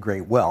because he had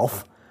great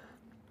wealth.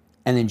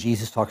 And then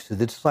Jesus talks to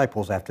the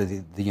disciples after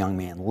the young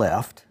man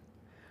left.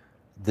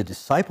 The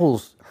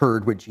disciples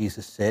heard what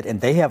Jesus said, and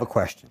they have a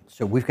question.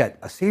 So we've got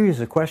a series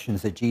of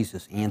questions that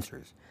Jesus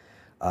answers.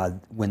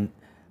 When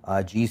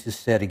Jesus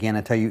said, again,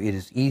 I tell you, it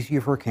is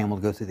easier for a camel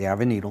to go through the eye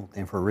of a needle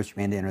than for a rich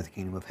man to enter the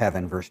kingdom of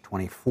heaven, verse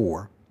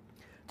 24.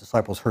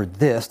 Disciples heard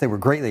this. They were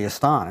greatly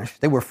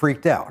astonished. They were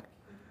freaked out.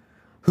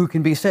 Who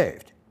can be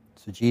saved?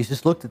 So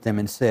Jesus looked at them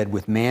and said,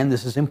 with man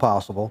this is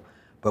impossible,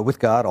 but with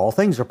God all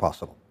things are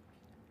possible.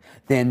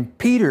 Then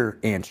Peter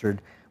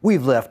answered,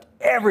 we've left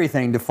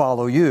everything to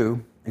follow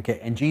you. Okay,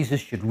 and Jesus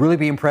should really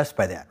be impressed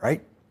by that,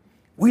 right?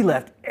 We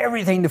left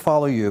everything to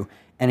follow you.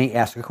 And he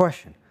asked a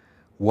question.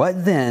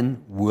 What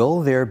then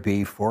will there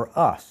be for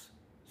us?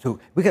 So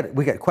we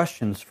got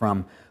questions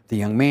from the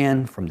young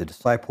man, from the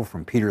disciple,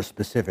 from Peter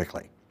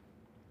specifically,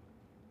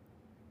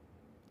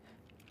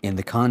 in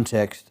the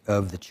context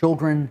of the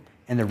children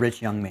and the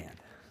rich young man.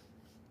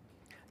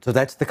 So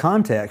that's the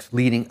context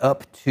leading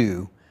up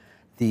to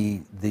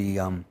the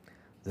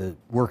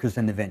workers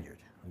in the vineyard.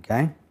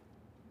 Okay.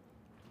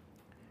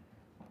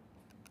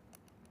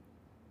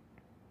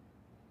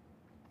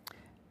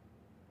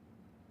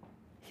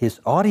 His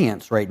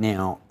audience right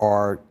now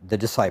are the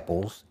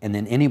disciples and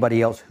then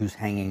anybody else who's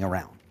hanging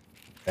around.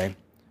 Okay.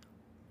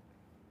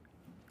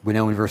 We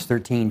know in verse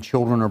 13,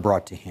 children are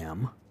brought to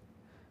him.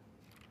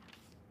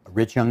 A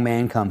rich young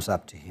man comes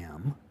up to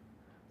him.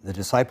 The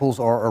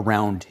disciples are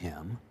around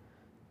him.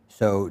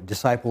 So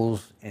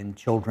disciples and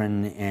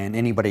children and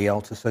anybody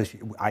else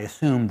associated, I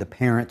assume the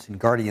parents and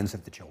guardians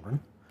of the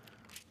children.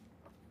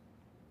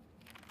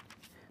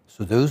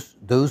 So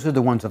those are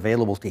the ones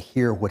available to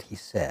hear what he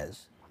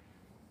says.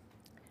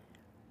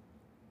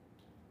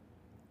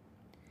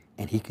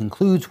 And he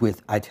concludes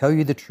with, I tell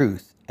you the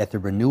truth, at the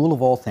renewal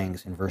of all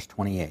things, in verse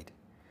 28.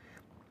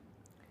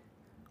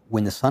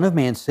 When the Son of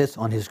Man sits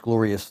on his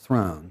glorious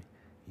throne,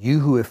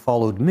 you who have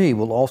followed me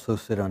will also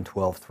sit on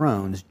 12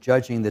 thrones,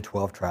 judging the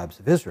 12 tribes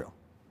of Israel.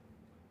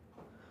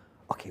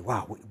 Okay,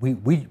 wow,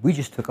 we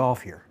just took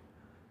off here.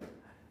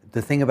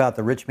 The thing about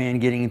the rich man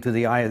getting into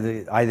the eye of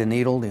the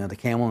needle, the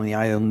camel and the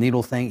eye of the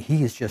needle thing,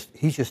 he's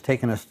just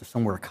taken us to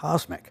somewhere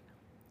cosmic.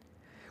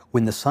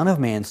 When the Son of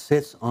Man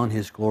sits on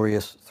his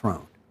glorious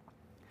throne,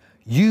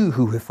 you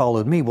who have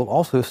followed me will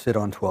also sit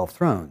on 12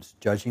 thrones,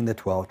 judging the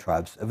 12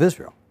 tribes of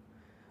Israel.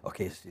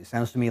 Okay, it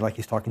sounds to me like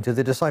he's talking to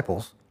the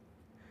disciples.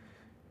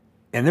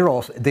 And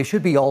they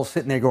should be all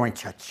sitting there going,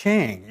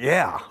 cha-ching,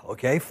 yeah,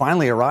 okay,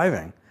 finally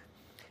arriving.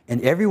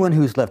 And everyone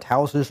who's left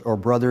houses or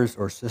brothers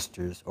or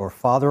sisters or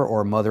father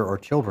or mother or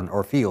children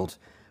or fields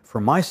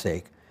for my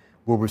sake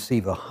will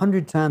receive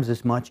 100 times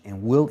as much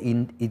and will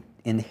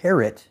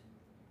inherit.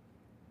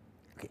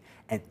 Okay.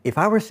 And if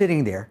I were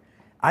sitting there,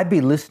 I'd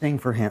be listening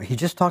for him. He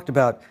just talked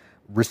about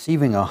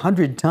receiving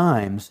 100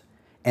 times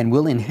and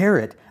will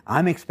inherit.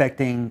 I'm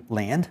expecting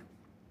land,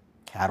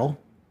 cattle,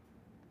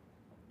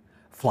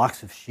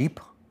 flocks of sheep,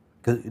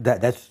 because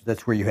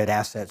that's where you had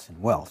assets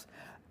and wealth.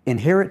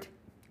 Inherit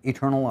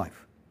eternal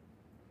life.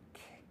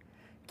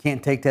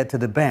 Can't take that to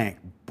the bank,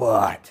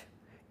 but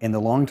in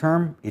the long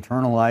term,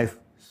 eternal life,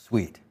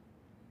 sweet.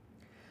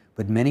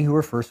 But many who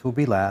are first will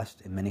be last,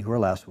 and many who are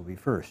last will be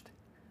first.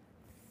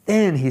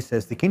 Then he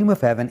says, the kingdom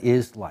of heaven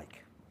is like.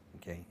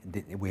 Okay,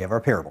 we have our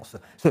parable.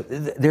 So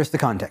there's the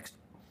context.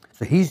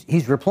 So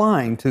he's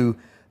replying to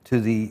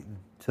the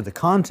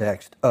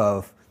context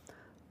of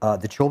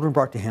the children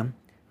brought to him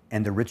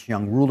and the rich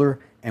young ruler,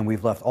 and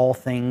we've left all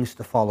things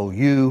to follow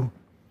you.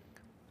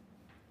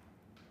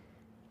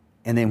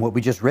 And then what we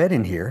just read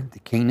in here, the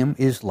kingdom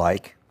is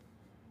like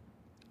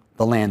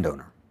the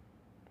landowner.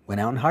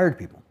 Went out and hired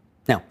people.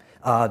 Now,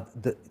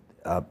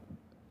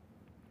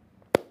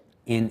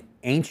 in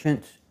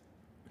ancient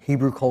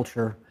Hebrew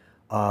culture,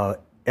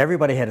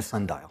 everybody had a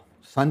sundial.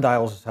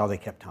 Sundials is how they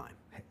kept time.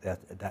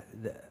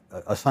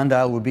 A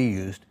sundial would be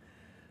used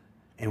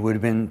and would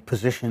have been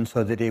positioned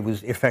so that it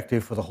was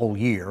effective for the whole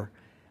year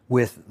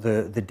with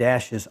the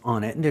dashes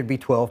on it, and there'd be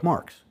 12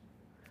 marks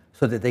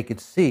so that they could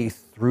see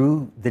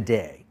through the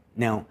day.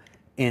 Now,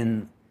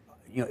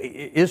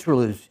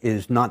 Israel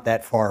is not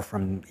that far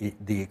from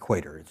the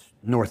equator. It's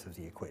north of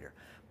the equator.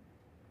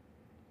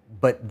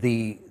 But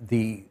the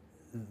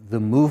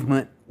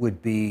movement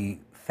would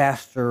be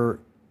faster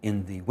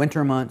in the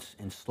winter months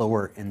and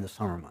slower in the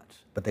summer months.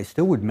 But they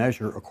still would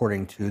measure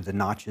according to the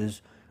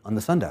notches on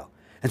the sundial.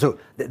 And so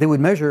they would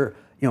measure,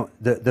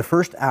 the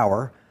first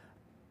hour,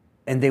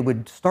 and they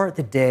would start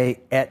the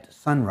day at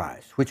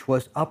sunrise, which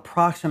was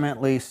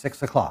approximately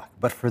 6 o'clock.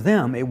 But for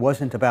them, it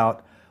wasn't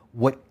about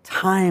what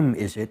time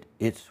is it,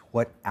 it's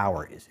what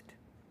hour is it.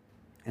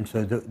 And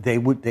so they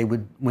would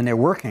when they're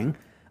working,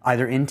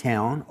 either in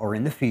town or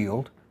in the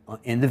field,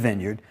 in the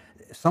vineyard,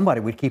 somebody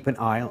would keep an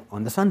eye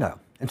on the sundial.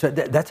 And so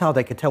that's how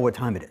they could tell what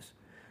time it is.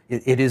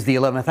 It is the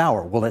 11th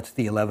hour. Well, that's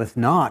the 11th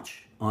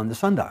notch on the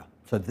sundial.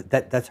 So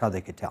that's how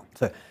they could tell.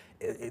 So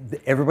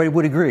everybody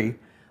would agree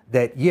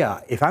that, yeah,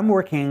 if I'm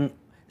working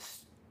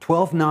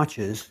 12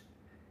 notches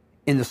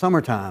in the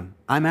summertime,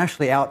 I'm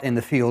actually out in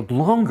the field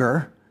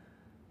longer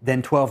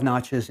than 12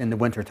 notches in the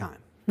wintertime.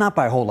 Not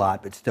by a whole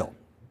lot, but still.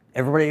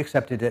 Everybody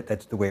accepted it.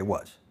 That's the way it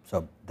was.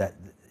 So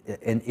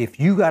and if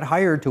you got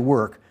hired to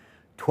work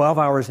 12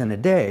 hours in a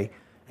day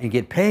and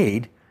get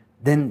paid,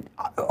 then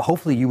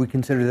hopefully you would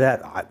consider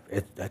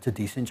that's a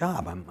decent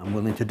job. I'm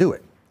willing to do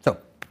it. So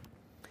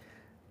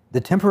the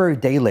temporary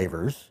day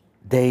laborers,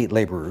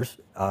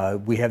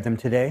 we have them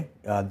today.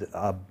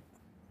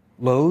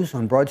 Lowe's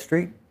on Broad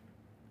Street.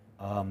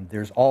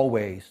 There's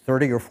always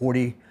 30 or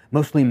 40,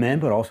 mostly men,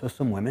 but also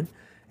some women.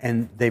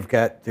 And they've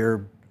got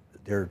their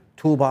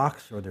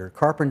toolbox or their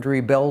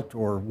carpentry belt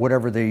or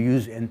whatever they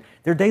use, and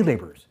they're day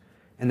laborers.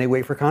 And they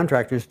wait for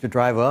contractors to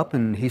drive up,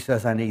 and he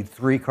says, I need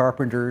 3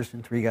 carpenters,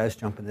 and 3 guys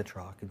jump in the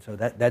truck. And so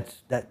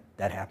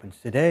that happens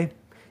today.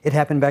 It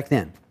happened back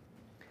then.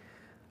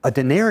 A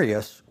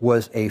denarius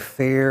was a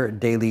fair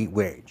daily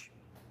wage.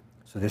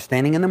 So they're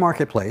standing in the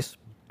marketplace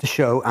to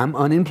show I'm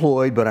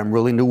unemployed, but I'm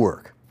willing to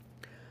work.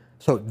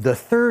 So the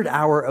third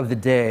hour of the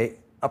day,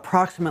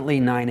 approximately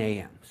 9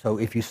 a.m. So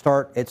if you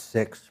start at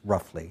 6,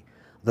 roughly,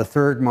 the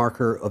third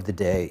marker of the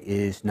day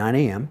is 9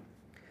 a.m.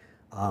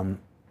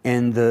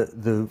 And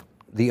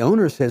the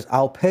owner says,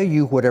 I'll pay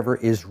you whatever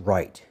is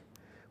right,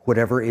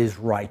 whatever is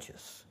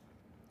righteous.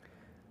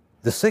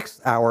 The 6th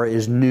hour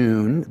is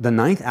noon. The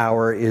 9th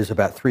hour is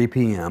about 3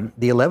 p.m.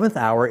 The 11th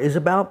hour is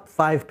about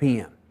 5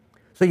 p.m.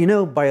 So you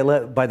know by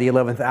the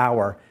 11th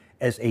hour,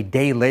 as a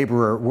day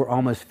laborer, we're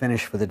almost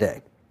finished for the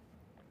day.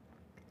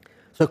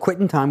 So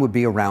quitting time would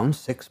be around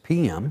 6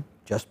 p.m.,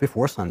 just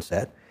before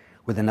sunset,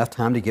 with enough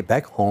time to get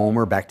back home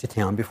or back to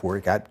town before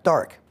it got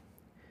dark.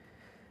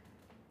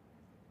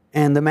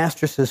 And the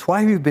master says,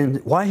 why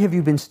have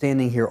you been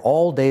standing here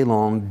all day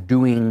long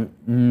doing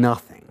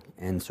nothing?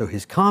 And so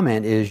his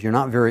comment is, you're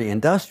not very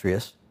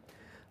industrious,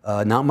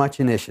 not much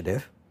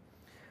initiative.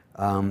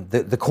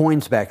 The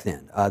coins back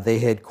then, they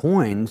had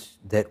coins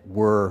that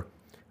were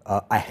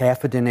a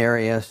half a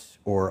denarius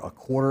or a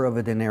quarter of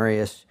a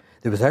denarius.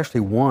 There was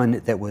actually one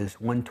that was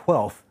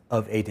 1/12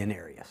 of a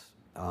denarius,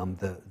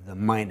 the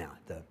mina.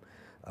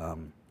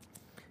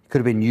 Could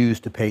have been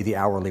used to pay the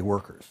hourly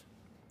workers.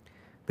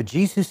 But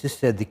Jesus has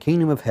said the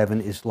kingdom of heaven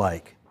is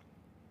like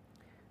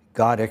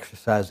God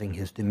exercising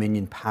his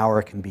dominion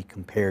power can be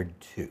compared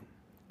to.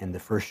 And the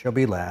first shall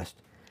be last,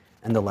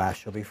 and the last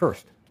shall be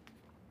first.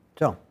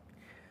 So,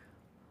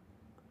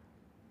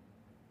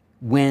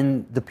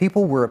 when the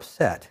people were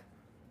upset,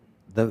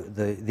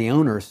 the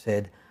owner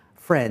said,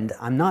 friend,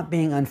 I'm not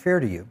being unfair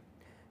to you.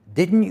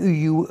 Didn't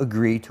you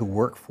agree to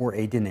work for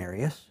a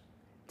denarius?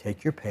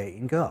 Take your pay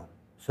and go.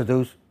 So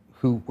those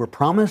who were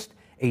promised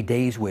a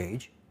day's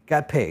wage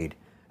got paid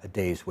a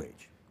day's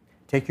wage.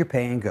 Take your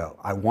pay and go.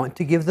 I want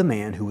to give the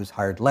man who was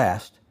hired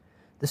last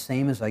the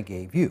same as I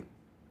gave you.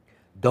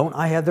 Don't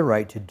I have the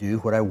right to do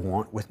what I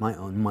want with my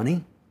own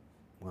money?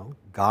 Well,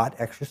 God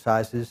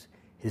exercises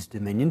his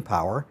dominion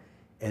power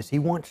as he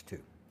wants to.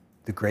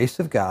 The grace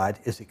of God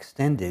is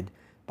extended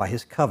by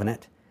his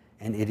covenant,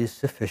 and it is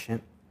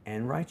sufficient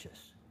and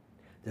righteous.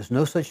 There's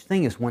no such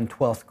thing as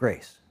 1/12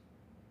 grace.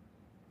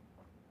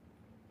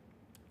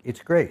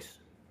 It's grace.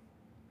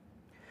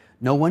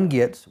 No one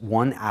gets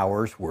 1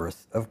 hour's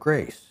worth of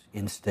grace.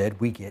 Instead,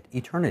 we get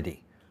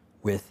eternity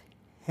with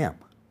him.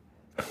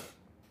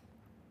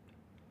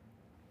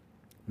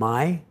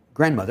 My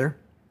grandmother,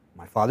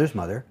 my father's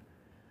mother,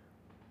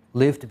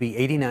 lived to be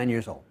 89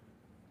 years old.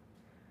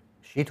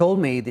 She told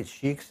me that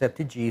she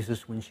accepted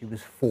Jesus when she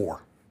was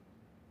 4.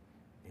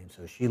 And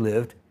so she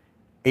lived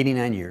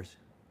 89 years.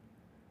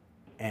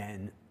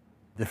 And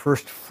the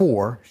first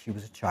 4, she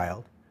was a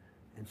child.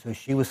 And so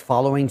she was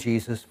following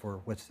Jesus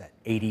for,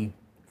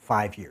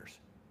 85 years.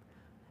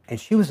 And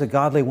she was a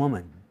godly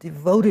woman,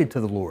 devoted to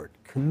the Lord,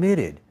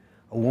 committed,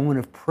 a woman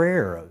of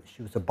prayer.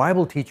 She was a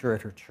Bible teacher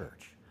at her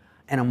church,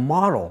 and a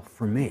model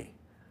for me,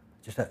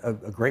 just a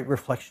great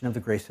reflection of the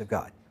grace of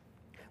God.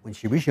 When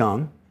she was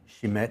young,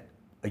 she met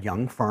a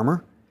young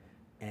farmer,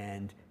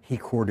 and he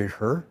courted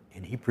her,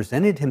 and he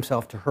presented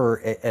himself to her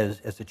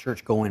as a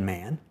church-going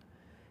man,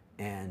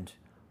 and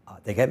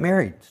they got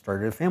married,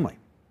 started a family.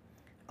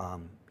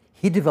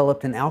 He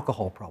developed an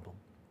alcohol problem,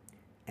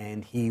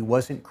 and he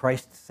wasn't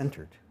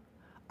Christ-centered.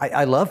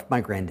 I loved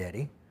my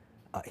granddaddy.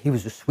 He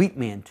was a sweet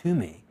man to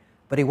me,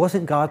 but he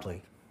wasn't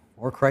godly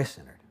or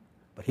Christ-centered.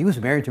 But he was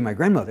married to my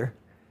grandmother,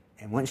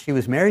 and once she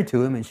was married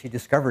to him and she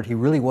discovered he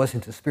really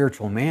wasn't a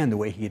spiritual man the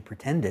way he had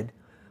pretended,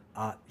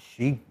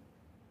 she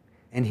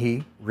and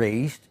he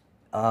raised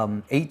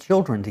 8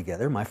 children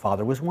together. My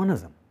father was one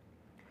of them.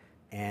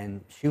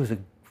 And she was a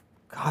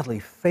godly,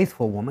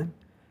 faithful woman,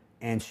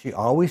 and she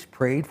always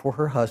prayed for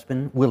her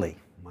husband, Willie,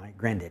 my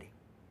granddaddy.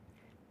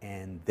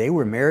 And they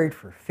were married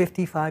for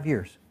 55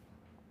 years.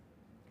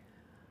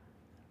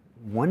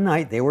 One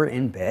night they were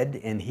in bed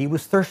and he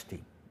was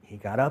thirsty. He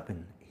got up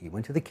and he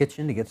went to the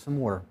kitchen to get some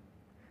water.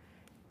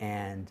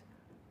 And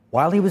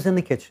while he was in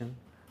the kitchen,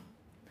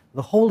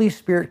 the Holy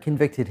Spirit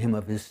convicted him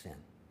of his sin.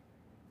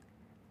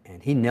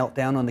 And he knelt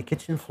down on the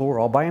kitchen floor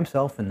all by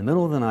himself in the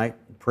middle of the night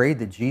and prayed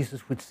that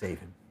Jesus would save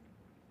him.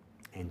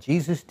 And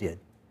Jesus did.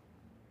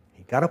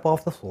 He got up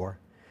off the floor,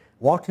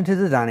 walked into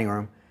the dining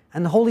room,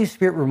 and the Holy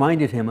Spirit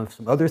reminded him of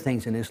some other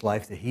things in his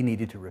life that he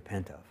needed to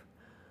repent of.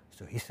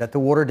 So he set the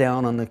water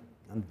down on the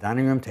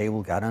dining room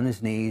table, got on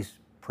his knees,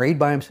 prayed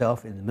by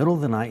himself in the middle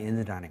of the night in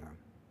the dining room,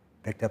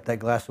 picked up that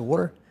glass of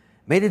water,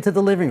 made it to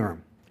the living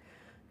room,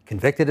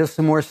 convicted of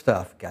some more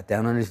stuff, got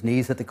down on his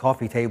knees at the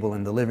coffee table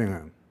in the living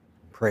room,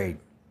 prayed.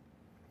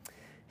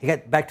 He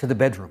got back to the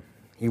bedroom.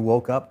 He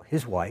woke up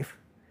his wife.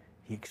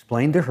 He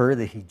explained to her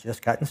that he'd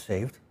just gotten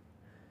saved,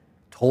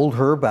 told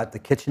her about the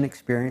kitchen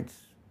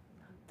experience,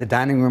 the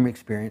dining room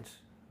experience,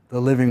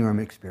 the living room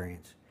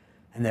experience,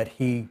 and that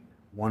he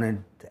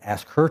wanted to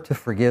ask her to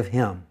forgive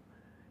him.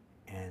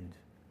 And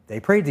they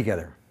prayed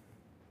together.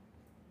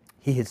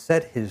 He had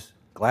set his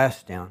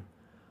glass down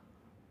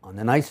on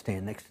the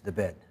nightstand next to the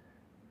bed.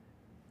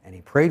 And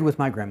he prayed with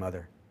my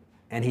grandmother,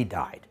 and he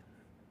died.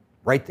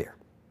 Right there.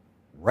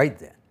 Right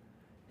then.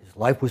 His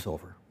life was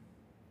over.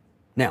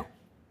 Now,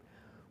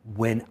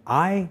 when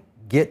I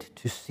get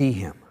to see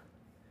him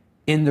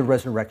in the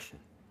resurrection,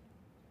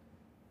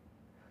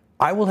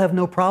 I will have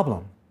no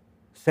problem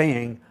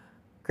saying,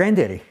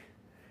 Granddaddy,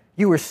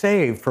 you were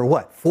saved for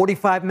what,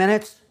 45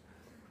 minutes?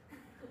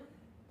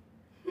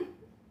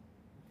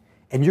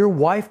 And your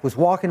wife was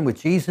walking with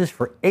Jesus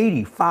for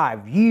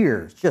 85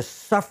 years, just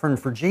suffering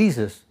for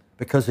Jesus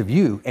because of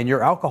you and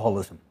your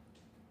alcoholism.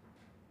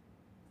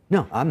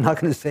 No, I'm not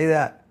going to say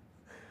that.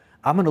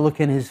 I'm going to look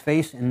in his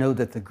face and know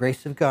that the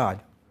grace of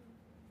God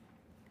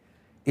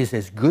is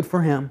as good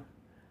for him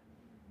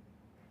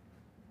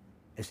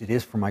as it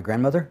is for my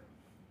grandmother,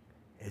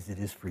 as it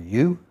is for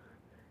you,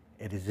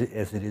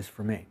 as it is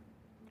for me.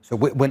 So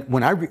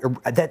when I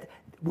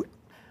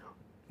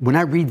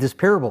read this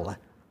parable,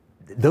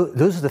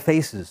 those are the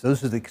faces,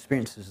 those are the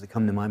experiences that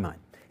come to my mind.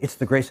 It's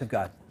the grace of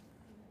God.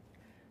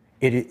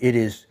 It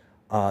is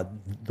the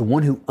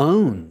one who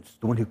owns,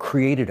 the one who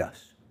created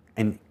us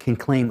and can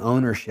claim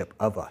ownership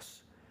of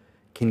us,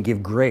 can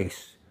give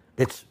grace.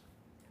 It's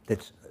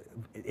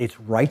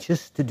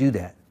righteous to do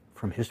that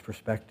from his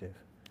perspective.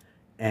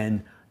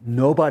 And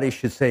nobody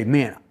should say,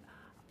 man,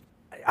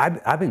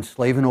 I've been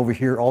slaving over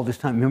here all this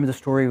time. Remember the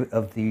story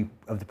of the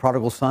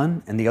prodigal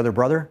son and the other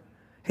brother?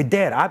 Hey,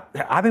 Dad,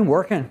 I've been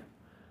working.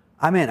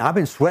 I've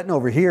been sweating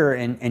over here,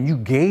 and you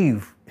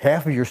gave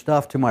half of your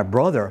stuff to my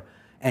brother,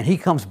 and he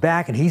comes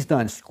back and he's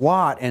done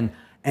squat, and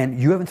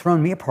you haven't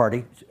thrown me a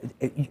party.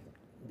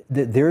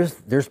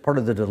 There's part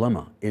of the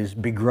dilemma, is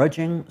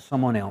begrudging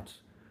someone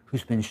else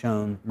who's been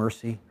shown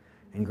mercy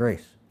and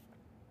grace.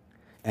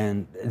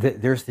 And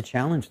there's the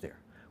challenge there.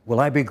 Will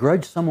I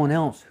begrudge someone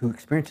else who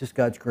experiences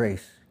God's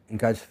grace and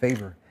God's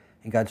favor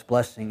and God's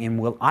blessing? And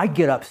will I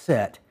get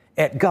upset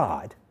at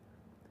God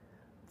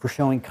for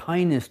showing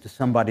kindness to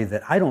somebody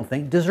that I don't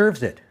think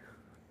deserves it?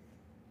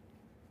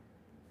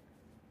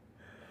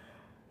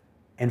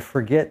 And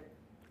forget,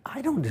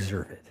 I don't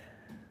deserve it.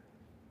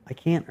 I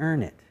can't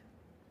earn it.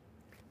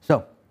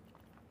 So,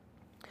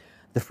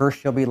 the first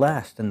shall be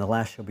last, and the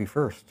last shall be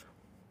first.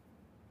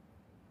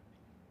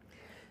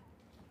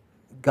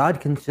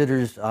 God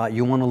considers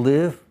you want to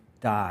live,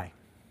 die.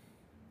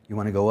 You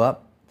want to go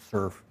up,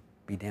 serve,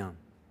 be down.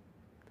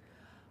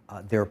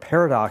 There are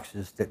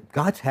paradoxes that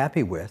God's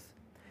happy with,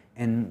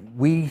 and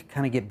we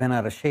kind of get bent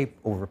out of shape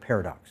over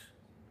paradox.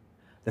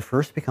 The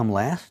first become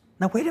last?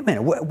 Now, wait a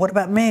minute. What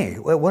about me?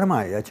 What am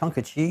I, a chunk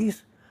of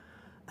cheese?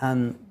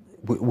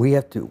 We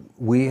have to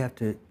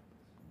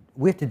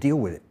deal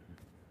with it.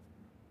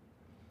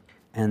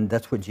 And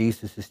that's what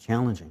Jesus is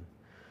challenging.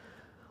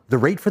 The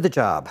rate for the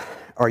job.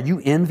 Are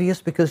you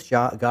envious because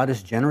God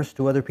is generous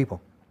to other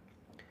people?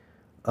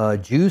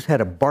 Jews had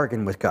a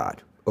bargain with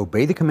God.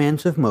 Obey the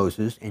commands of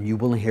Moses and you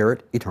will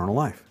inherit eternal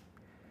life.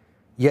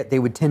 Yet they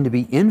would tend to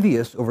be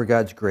envious over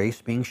God's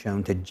grace being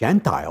shown to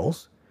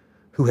Gentiles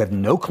who have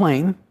no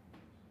claim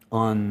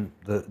on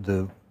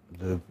the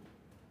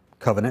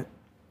covenant.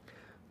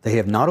 They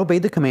have not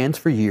obeyed the commands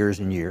for years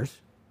and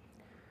years.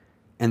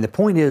 And the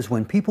point is,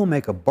 when people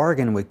make a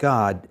bargain with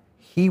God,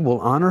 he will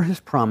honor his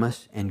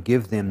promise and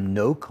give them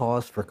no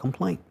cause for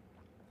complaint.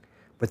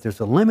 But there's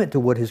a limit to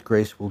what his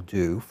grace will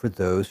do for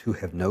those who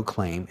have no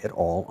claim at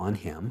all on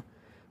him,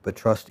 but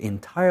trust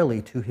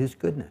entirely to his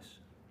goodness.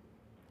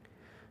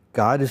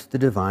 God is the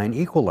divine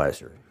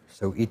equalizer,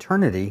 so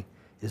eternity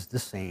is the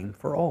same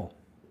for all.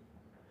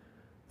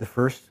 The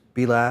first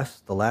be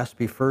last, the last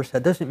be first.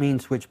 That doesn't mean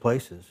switch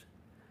places.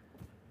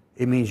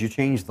 It means you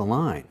change the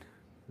line.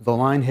 The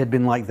line had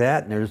been like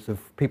that, and there's the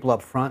people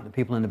up front, the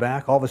people in the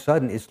back. All of a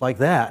sudden, it's like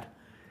that,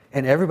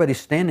 and everybody's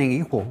standing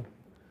equal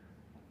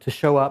to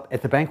show up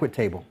at the banquet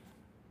table.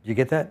 Do you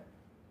get that?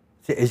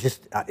 It's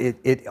just,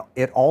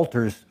 it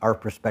alters our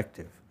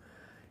perspective.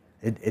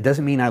 It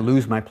doesn't mean I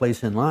lose my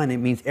place in line. It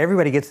means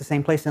everybody gets the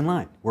same place in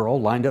line. We're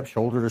all lined up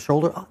shoulder to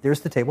shoulder. Oh,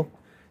 there's the table.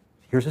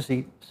 Here's a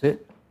seat.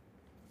 Sit.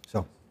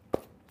 So,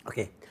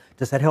 okay.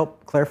 Does that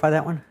help clarify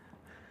that one?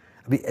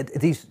 I mean,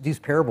 these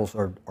parables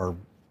are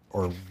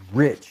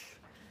rich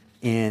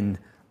in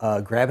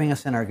grabbing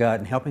us in our gut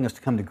and helping us to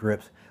come to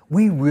grips.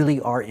 We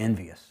really are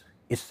envious.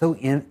 It's so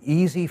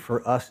easy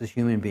for us as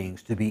human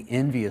beings to be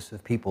envious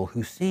of people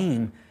who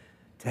seem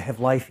to have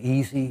life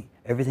easy,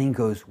 everything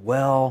goes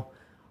well,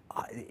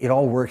 it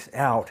all works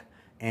out,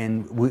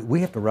 and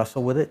we have to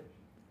wrestle with it,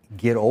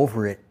 get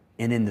over it,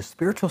 and in the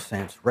spiritual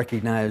sense,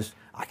 recognize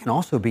I can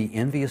also be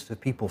envious of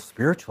people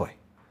spiritually.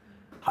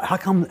 How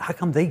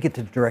come they get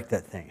to direct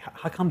that thing?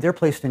 How come they're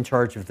placed in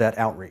charge of that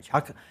outreach?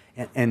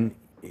 And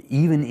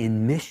even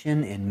in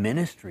mission and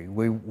ministry,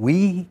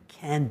 we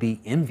can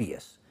be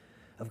envious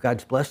of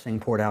God's blessing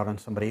poured out on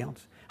somebody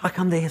else. How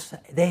come they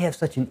have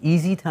such an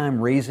easy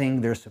time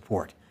raising their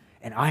support,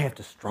 and I have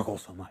to struggle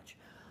so much?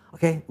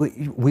 Okay,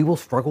 we will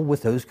struggle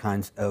with those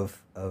kinds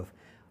of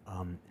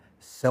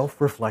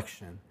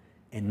self-reflection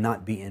and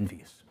not be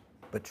envious,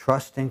 but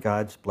trust in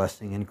God's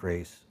blessing and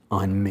grace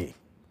on me.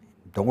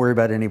 Don't worry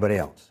about anybody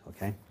else,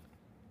 okay?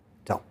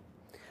 So,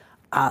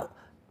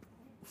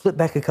 Flip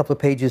back a couple of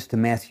pages to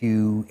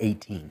Matthew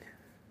 18.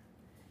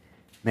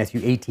 Matthew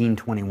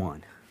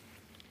 18:21.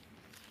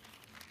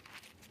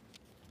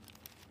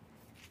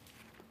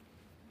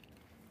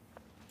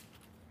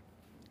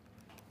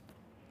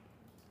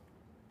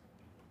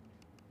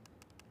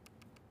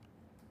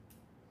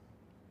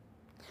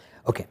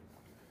 Okay.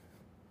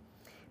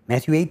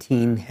 Matthew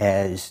 18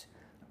 has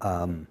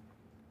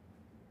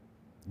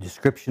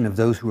description of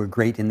those who are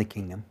great in the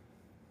kingdom,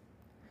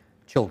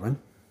 children,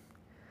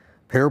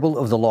 parable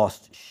of the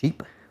lost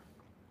sheep.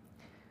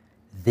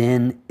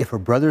 Then, if a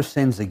brother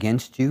sins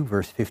against you,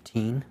 verse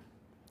 15.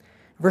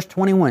 Verse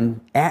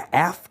 21,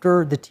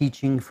 after the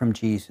teaching from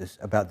Jesus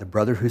about the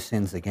brother who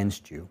sins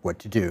against you, what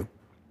to do,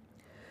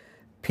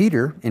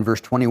 Peter, in verse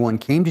 21,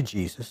 came to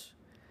Jesus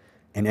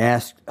and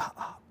asked,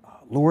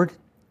 Lord,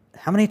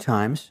 how many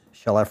times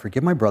shall I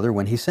forgive my brother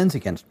when he sins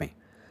against me?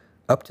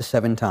 Up to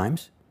 7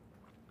 times?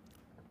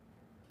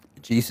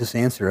 Jesus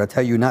answered, I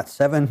tell you, not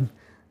 7,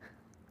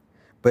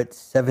 but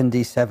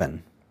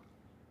 77.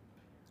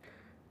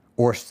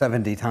 Or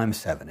 70 times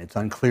 7. It's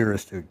unclear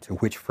as to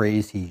which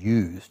phrase he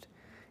used.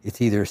 It's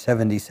either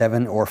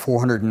 77 or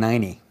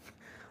 490.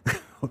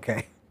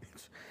 Okay?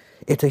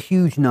 It's a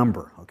huge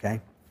number, okay?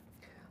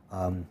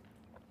 And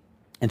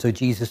so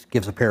Jesus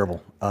gives a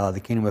parable. The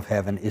kingdom of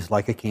heaven is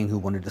like a king who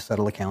wanted to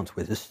settle accounts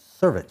with his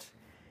servants.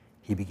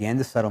 He began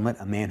the settlement.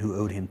 A man who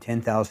owed him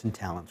 10,000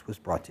 talents was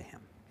brought to him.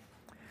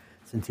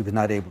 Since he was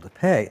not able to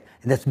pay,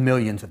 and that's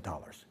millions of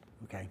dollars,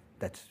 okay?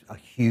 That's a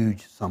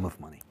huge sum of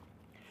money.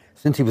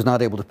 Since he was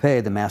not able to pay,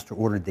 the master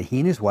ordered that he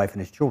and his wife and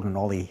his children,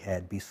 all he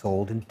had, be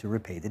sold and to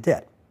repay the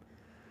debt.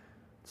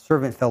 The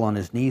servant fell on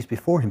his knees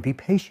before him. Be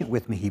patient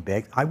with me, he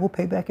begged. I will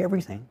pay back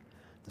everything.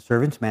 The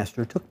servant's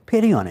master took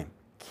pity on him,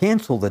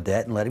 canceled the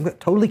debt, and let him go.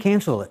 Totally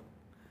cancel it.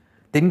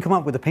 Didn't come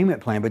up with a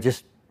payment plan, but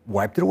just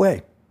wiped it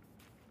away.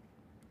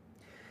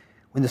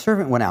 When the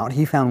servant went out,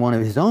 he found one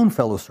of his own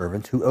fellow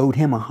servants who owed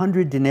him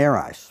 100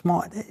 denarii,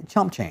 small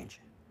chump change.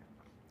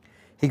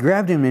 He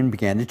grabbed him and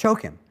began to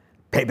choke him.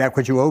 Pay back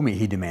what you owe me,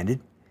 he demanded.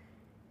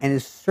 And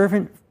his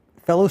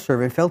fellow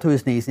servant fell to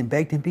his knees and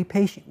begged him, be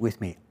patient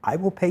with me. I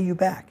will pay you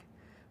back.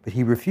 But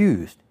he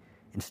refused.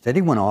 Instead,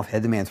 he went off,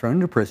 had the man thrown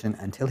into prison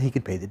until he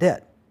could pay the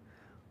debt.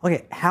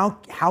 Okay,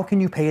 how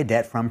can you pay a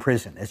debt from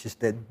prison? It's just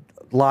that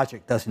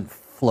logic doesn't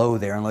flow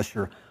there unless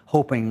you're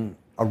hoping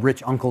a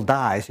rich uncle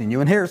dies and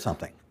you inherit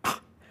something.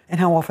 And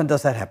how often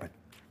does that happen?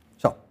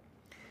 So,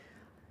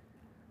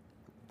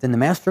 then the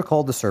master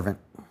called the servant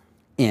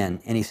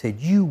in and he said,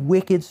 you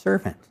wicked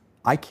servant,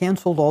 I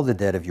canceled all the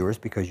debt of yours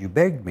because you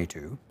begged me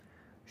to.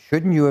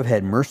 Shouldn't you have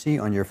had mercy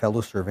on your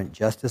fellow servant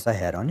just as I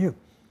had on you?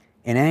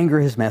 In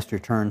anger, his master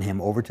turned him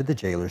over to the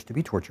jailers to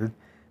be tortured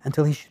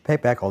until he should pay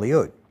back all he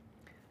owed.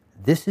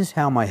 This is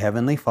how my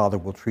heavenly Father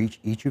will treat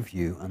each of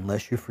you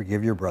unless you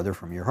forgive your brother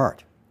from your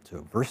heart.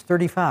 So verse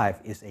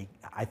 35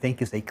 I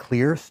think is a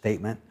clear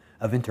statement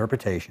of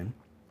interpretation.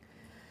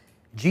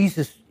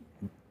 Jesus,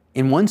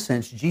 in one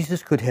sense,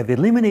 Jesus could have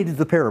eliminated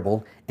the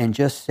parable and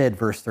just said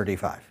verse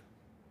 35.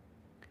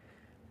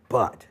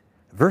 But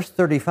verse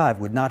 35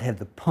 would not have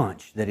the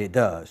punch that it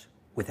does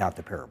without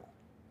the parable.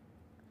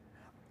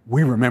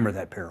 We remember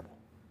that parable.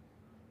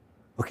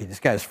 Okay, this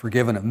guy's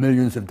forgiven of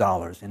millions of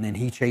dollars, and then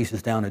he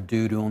chases down a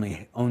dude who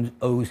only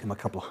owes him a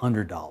couple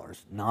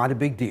 $100. Not a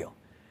big deal.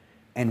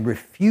 And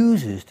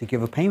refuses to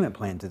give a payment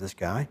plan to this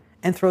guy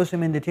and throws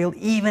him into jail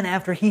even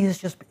after he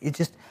has the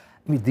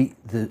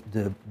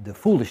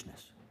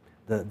foolishness,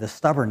 the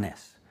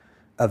stubbornness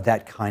of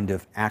that kind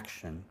of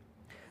action.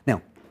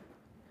 Now,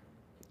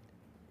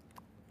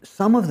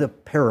 some of the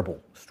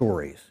parable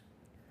stories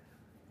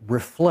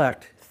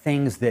reflect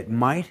things that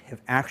might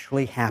have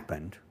actually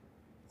happened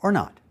or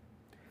not.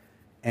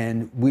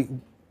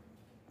 And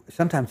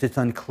sometimes it's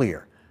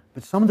unclear,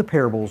 but some of the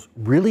parables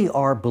really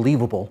are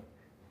believable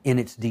in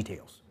its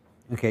details.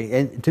 Okay,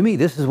 and to me,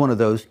 this is one of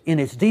those, in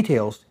its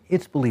details,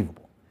 it's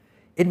believable.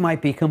 It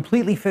might be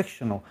completely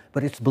fictional,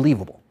 but it's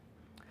believable.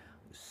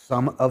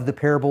 Some of the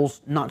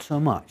parables, not so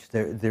much.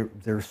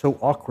 They're so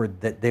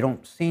awkward that they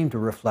don't seem to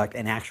reflect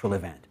an actual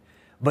event,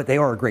 but they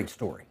are a great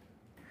story.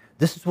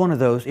 This is one of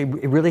those, it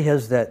really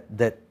has that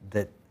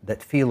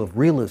feel of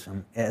realism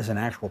as an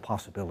actual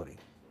possibility.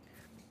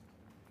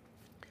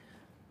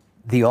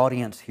 The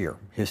audience here,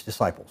 his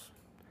disciples,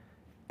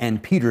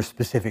 and Peter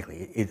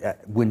specifically,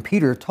 when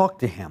Peter talked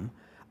to him,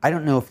 I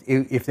don't know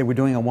if they were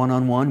doing a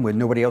one-on-one where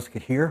nobody else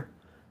could hear,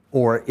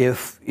 or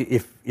if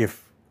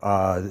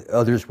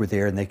others were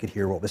there and they could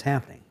hear what was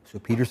happening. So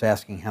Peter's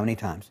asking how many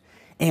times.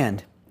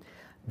 And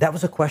that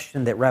was a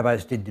question that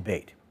rabbis did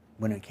debate.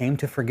 When it came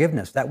to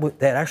forgiveness,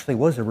 that actually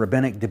was a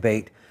rabbinic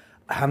debate.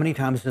 How many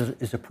times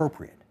is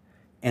appropriate?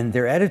 And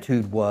their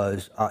attitude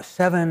was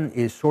 7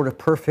 is sort of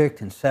perfect,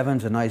 and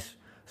 7's a nice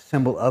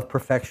symbol of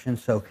perfection.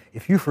 So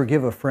if you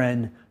forgive a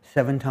friend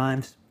 7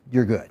 times,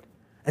 you're good.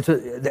 And so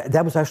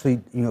that was actually,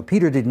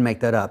 Peter didn't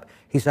make that up.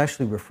 He's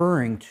actually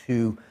referring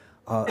to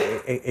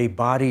a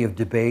body of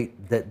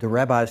debate that the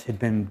rabbis had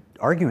been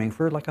arguing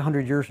for like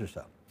 100 years or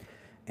so.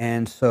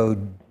 And so,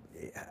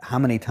 how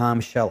many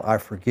times shall I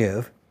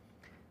forgive?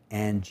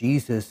 And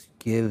Jesus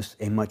gives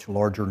a much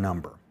larger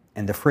number.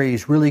 And the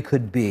phrase really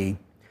could be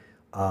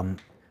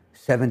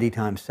 70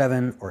 times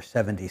 7 or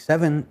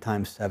 77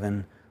 times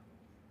 7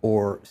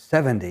 or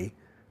 70,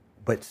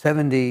 but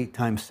 70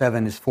 times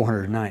 7 is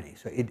 490.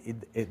 So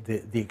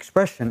the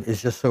expression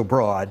is just so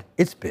broad,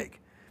 it's big.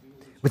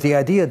 With the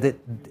idea that...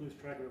 You lose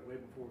track of it way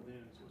before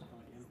then, so it's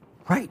kind of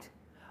influence. Right.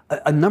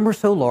 A number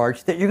so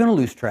large that you're going to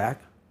lose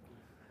track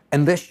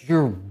unless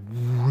you're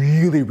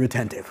really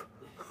retentive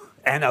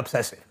and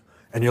obsessive.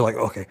 And you're like,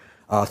 okay,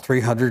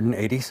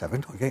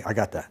 387, okay, I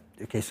got that.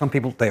 Okay, some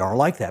people, they are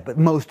like that, but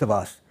most of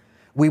us,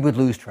 we would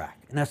lose track.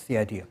 And that's the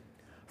idea.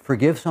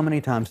 Forgive so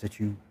many times that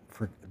you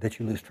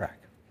lose track.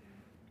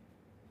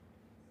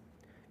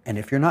 And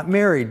if you're not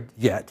married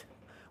yet,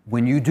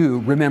 when you do,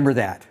 remember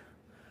that.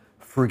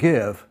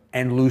 Forgive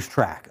and lose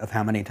track of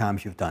how many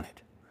times you've done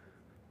it.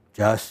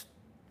 Just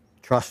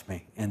trust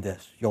me in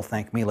this. You'll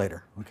thank me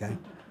later, okay?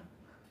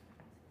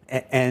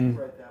 And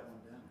Write that one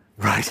down.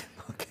 right,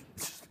 okay.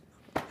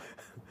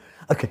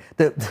 Okay,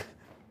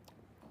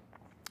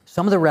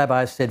 some of the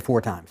rabbis said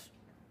 4 times.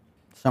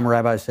 Some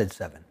rabbis said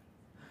 7.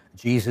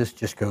 Jesus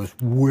just goes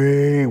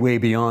way, way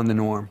beyond the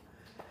norm.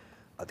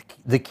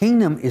 The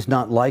kingdom is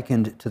not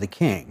likened to the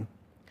king,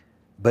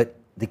 but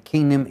the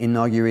kingdom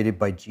inaugurated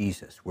by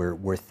Jesus,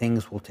 where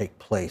things will take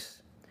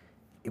place,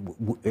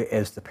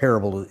 as the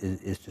parable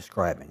is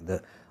describing.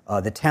 The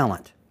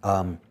talent,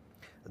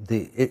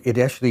 it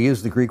actually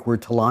is the Greek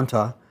word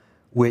talanta,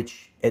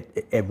 which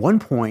at one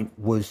point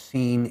was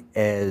seen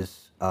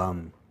as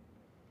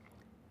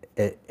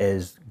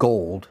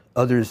gold.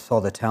 Others saw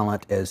the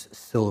talent as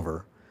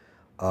silver.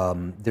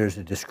 There's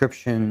a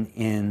description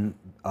in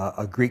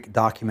a Greek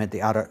document,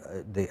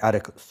 the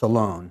Attic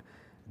Salon,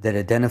 that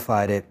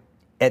identified it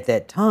at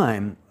that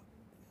time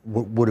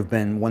would have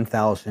been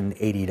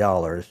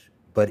 $1,080,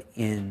 but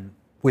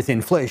with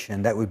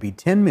inflation that would be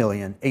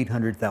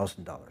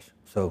 $10,800,000.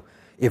 So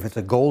if it's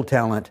a gold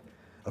talent,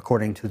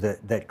 according to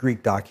that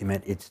Greek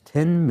document, it's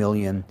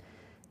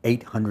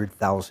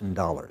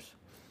 $10,800,000.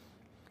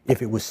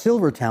 If it was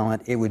silver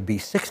talent, it would be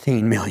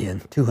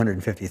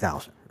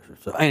 $16,250,000.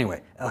 So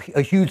anyway,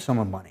 a huge sum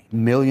of money,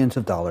 millions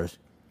of dollars,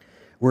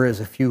 whereas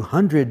a few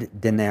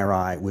hundred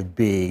denarii would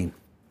be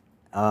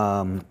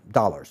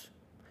dollars,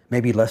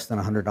 maybe less than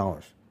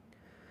 $100.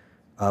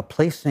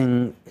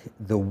 Placing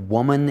the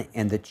woman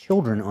and the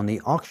children on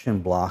the auction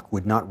block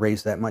would not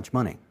raise that much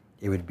money.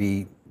 It would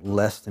be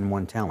less than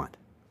 1 talent.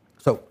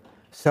 So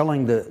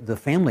selling the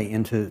family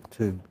into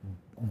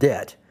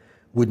debt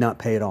would not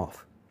pay it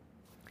off.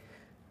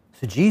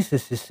 So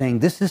Jesus is saying,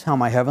 this is how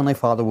my heavenly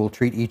Father will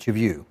treat each of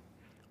you,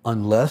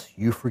 unless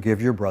you forgive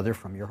your brother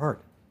from your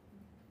heart.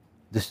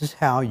 This is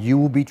how you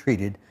will be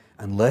treated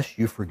unless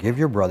you forgive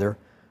your brother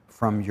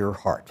from your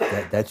heart.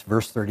 That's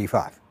verse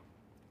 35.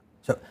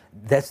 So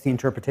that's the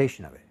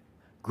interpretation of it.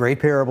 Great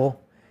parable.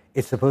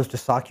 It's supposed to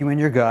sock you in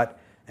your gut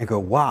and go,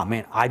 wow,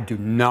 man, I do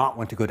not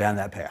want to go down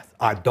that path.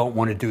 I don't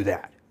want to do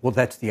that. Well,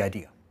 that's the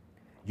idea.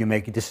 You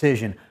make a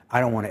decision. I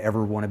don't want to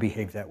ever want to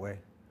behave that way.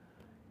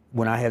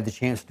 When I have the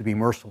chance to be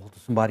merciful to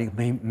somebody,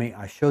 may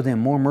I show them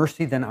more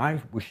mercy than I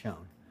was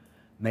shown.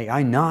 May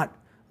I not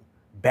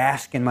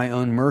bask in my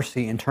own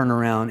mercy and turn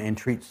around and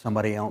treat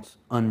somebody else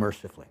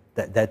unmercifully.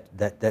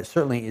 That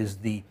certainly is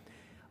the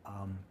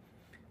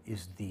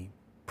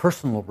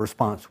personal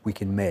response we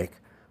can make,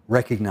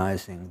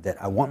 recognizing that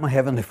I want my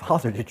Heavenly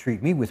Father to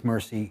treat me with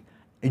mercy.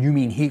 And you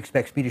mean He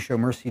expects me to show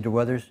mercy to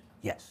others?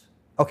 Yes.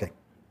 Okay,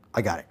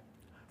 I got it.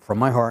 From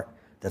my heart,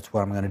 that's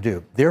what I'm going to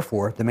do.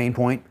 Therefore, the main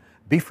point,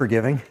 be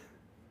forgiving,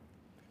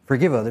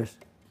 forgive others,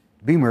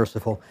 be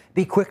merciful,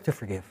 be quick to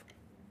forgive,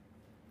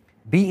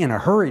 be in a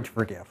hurry to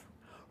forgive,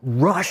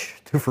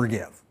 rush to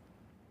forgive.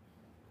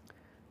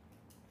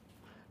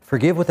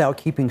 Forgive without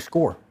keeping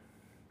score.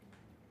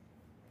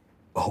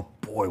 Oh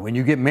boy, when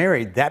you get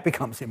married, that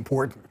becomes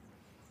important.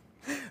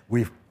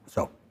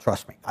 So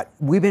trust me,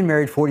 we've been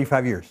married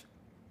 45 years.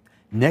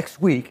 Next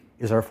week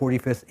is our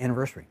 45th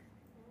anniversary.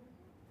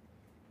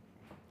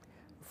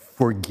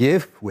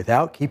 Forgive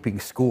without keeping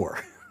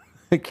score.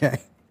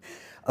 Okay?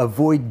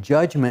 Avoid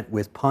judgment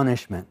with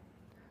punishment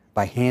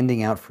by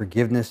handing out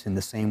forgiveness in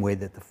the same way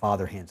that the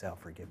Father hands out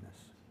forgiveness.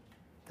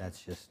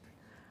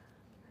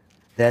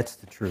 That's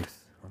the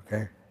truth.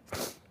 Okay?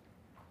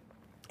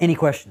 Any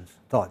questions,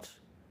 thoughts?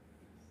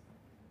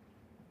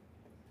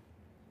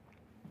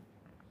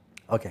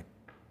 Okay.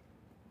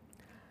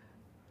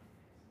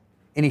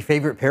 Any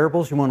favorite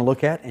parables you want to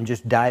look at and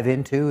just dive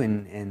into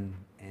and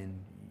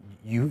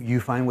you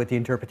find what the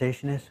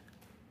interpretation is?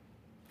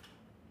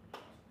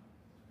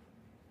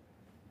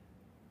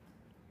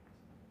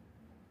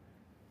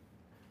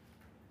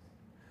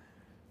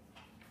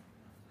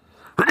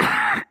 The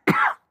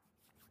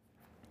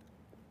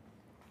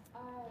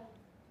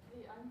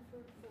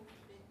unfruitful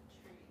fig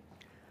tree.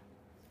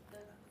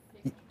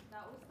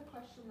 That was the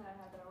question that I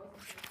had that I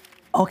wasn't sure if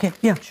you were- Okay,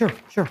 yeah, sure.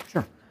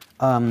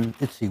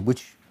 Let's see,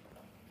 which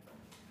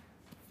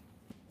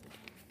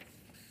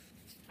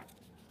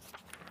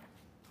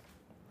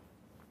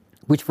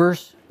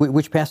verse,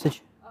 which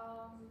passage?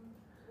 Well,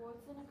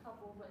 it's in a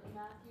couple, but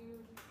Matthew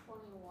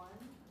 21,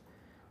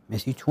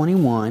 Matthew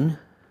 21.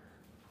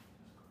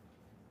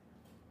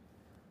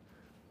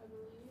 I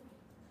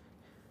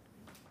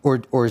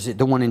believe. Or is it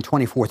the one in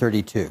 24:32?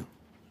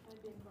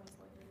 Might be in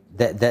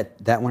 24.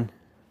 That one?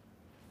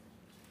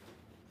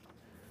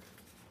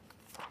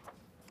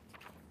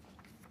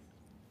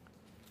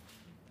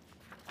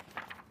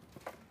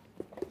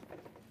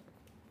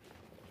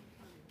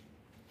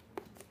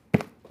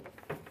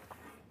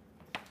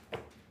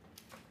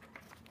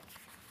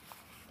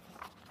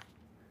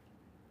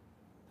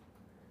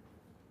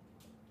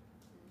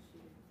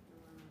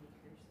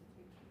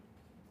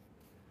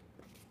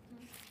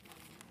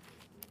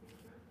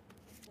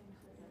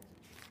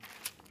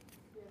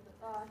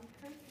 He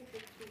cursed the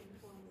fig tree in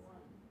 21.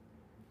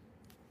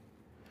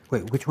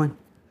 Wait, which one?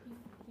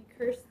 He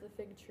cursed the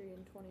fig tree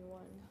in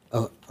 21.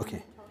 Oh, okay.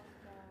 He talked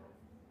about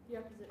the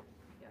opposite.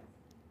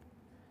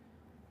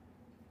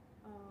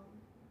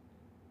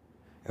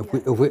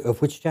 Yeah.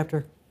 Of which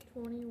chapter?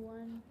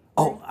 21.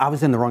 Oh, I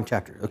was in the wrong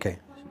chapter. Okay.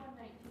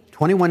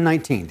 21:19.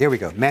 21:19. There we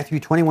go. Matthew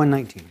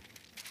 21:19.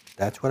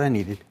 That's what I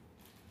needed.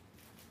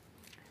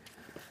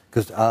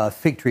 Because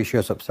fig tree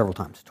shows up several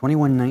times.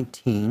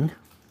 21:19.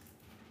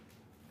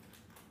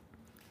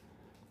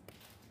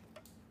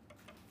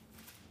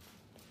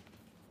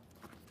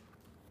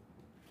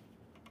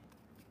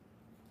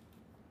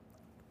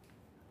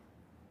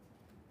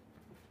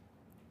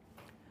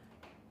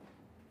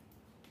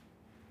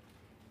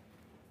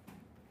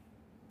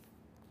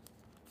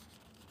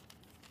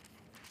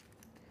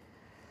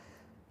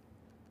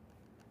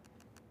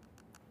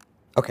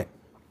 Okay,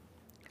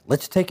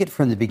 let's take it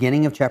from the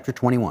beginning of chapter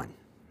 21.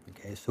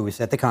 Okay, so we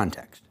set the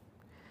context.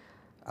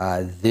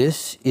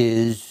 This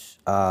is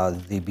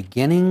the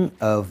beginning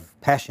of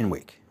Passion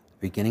Week,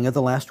 beginning of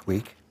the last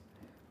week.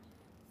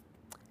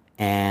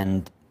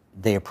 And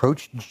they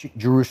approached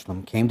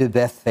Jerusalem, came to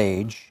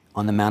Bethphage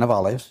on the Mount of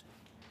Olives.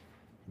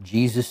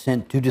 Jesus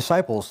sent 2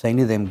 disciples, saying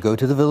to them, "Go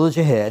to the village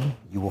ahead.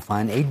 You will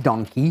find a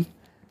donkey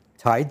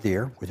tied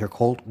there with her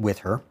colt with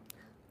her.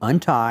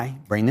 Untie,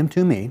 bring them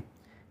to me.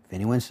 If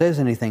anyone says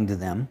anything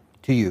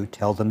to you,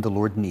 tell them the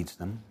Lord needs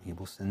them. He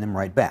will send them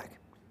right back."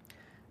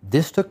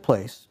 This took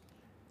place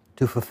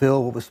to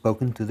fulfill what was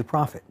spoken through the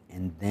prophet.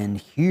 And then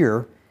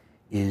here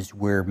is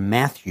where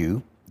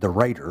Matthew, the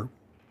writer,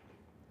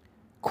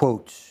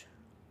 quotes,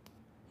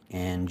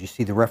 and you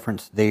see the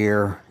reference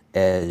there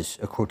as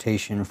a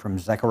quotation from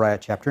Zechariah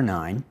chapter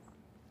 9.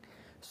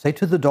 "Say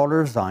to the daughter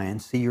of Zion,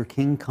 see, your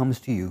king comes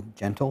to you,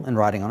 gentle and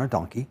riding on a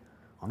donkey,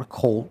 on a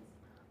colt,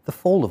 the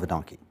foal of a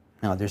donkey."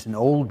 Now, there's an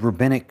old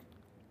rabbinic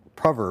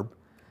proverb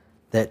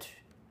that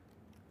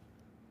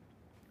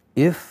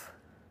if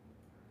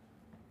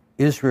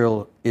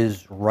Israel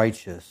is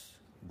righteous,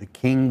 the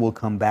king will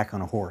come back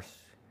on a horse.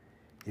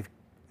 If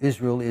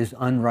Israel is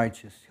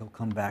unrighteous, he'll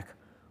come back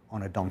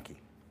on a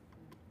donkey.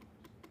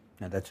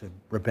 Now, that's a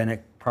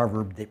rabbinic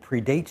proverb that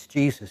predates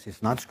Jesus.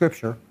 It's not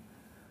scripture,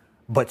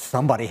 but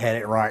somebody had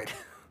it right.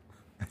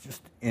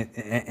 Just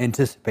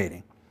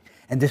anticipating.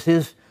 And this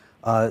is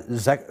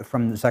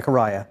from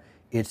Zechariah.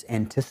 It's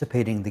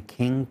anticipating the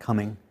king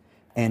coming.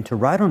 And to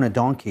ride on a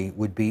donkey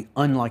would be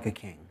unlike a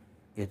king.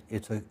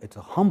 It's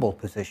a humble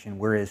position,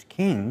 whereas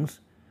kings,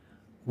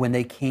 when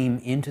they came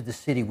into the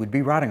city, would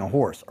be riding a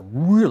horse, a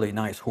really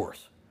nice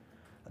horse,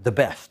 the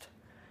best.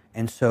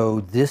 And so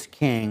this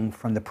king,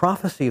 from the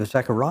prophecy of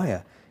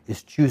Zechariah,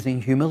 is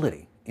choosing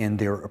humility in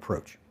their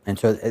approach. And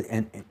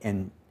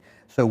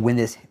so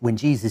when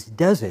Jesus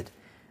does it,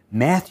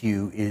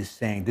 Matthew is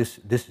saying this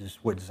is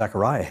what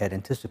Zechariah had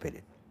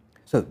anticipated.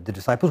 So the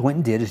disciples went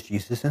and did as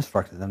Jesus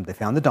instructed them. They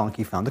found the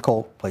donkey, found the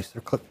colt, placed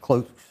their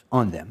cloaks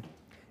on them.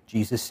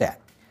 Jesus sat.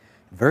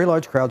 A very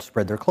large crowd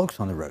spread their cloaks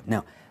on the road.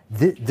 Now,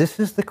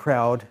 this is the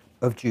crowd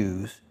of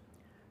Jews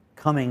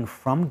coming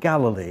from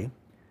Galilee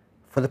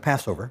for the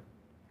Passover.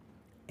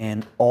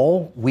 And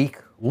all week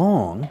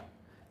long,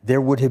 there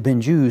would have been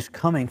Jews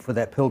coming for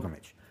that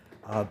pilgrimage.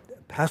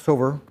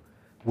 Passover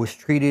was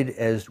treated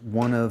as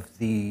one of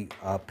the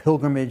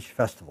pilgrimage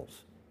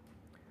festivals.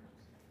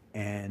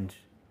 And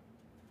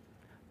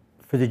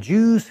for the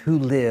Jews who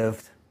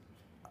lived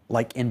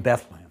like in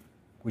Bethlehem,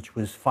 which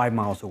was 5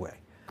 miles away,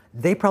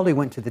 they probably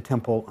went to the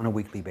temple on a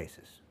weekly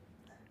basis.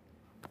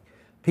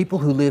 People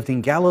who lived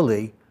in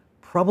Galilee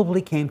probably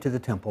came to the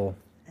temple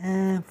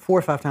 4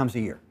 or 5 times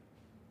a year.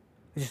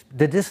 Just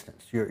the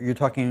distance. You're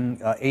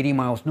talking 80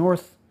 miles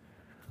north,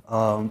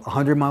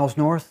 100 miles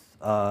north,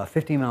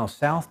 50 miles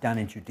south, down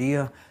in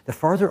Judea. The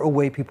farther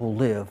away people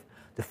live,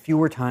 the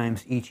fewer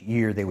times each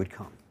year they would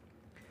come.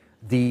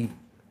 The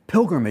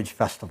pilgrimage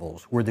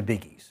festivals were the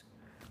biggies.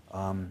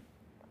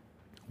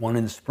 One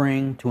in the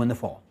spring, 2 in the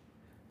fall.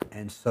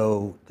 And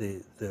so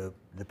the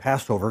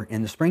Passover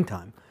in the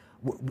springtime,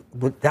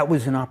 that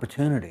was an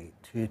opportunity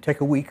to take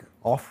a week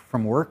off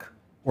from work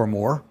or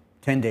more,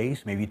 10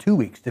 days, maybe 2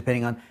 weeks,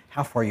 depending on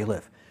how far you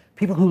live.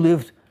 People who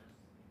lived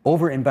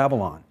over in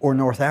Babylon or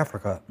North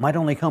Africa might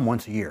only come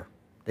once a year.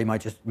 They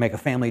might just make a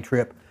family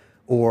trip,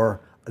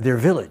 or their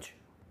village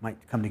might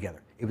come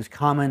together. It was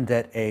common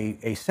that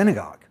a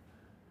synagogue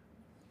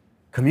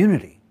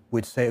community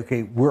would say,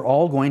 okay, we're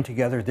all going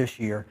together this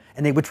year,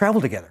 and they would travel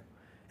together.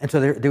 And so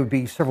there would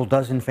be several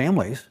dozen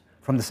families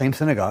from the same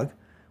synagogue,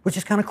 which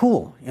is kind of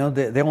cool. You know,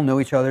 they all know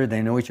each other,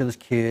 they know each other's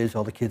kids,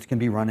 all the kids can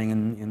be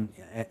running,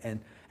 and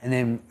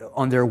then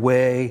on their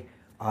way,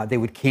 they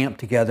would camp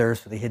together,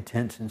 so they had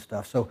tents and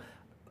stuff. So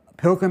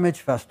pilgrimage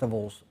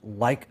festivals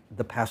like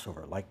the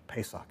Passover, like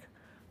Pesach,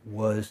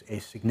 was a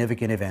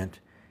significant event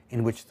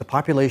in which the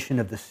population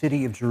of the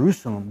city of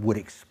Jerusalem would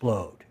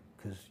explode,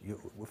 because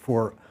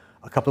for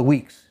a couple of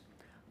weeks,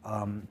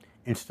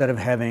 instead of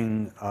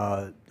having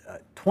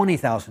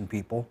 20,000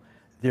 people,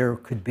 there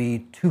could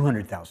be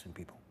 200,000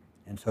 people.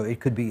 And so it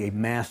could be a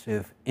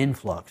massive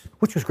influx,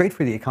 which was great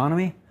for the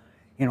economy.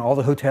 You know, all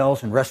the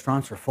hotels and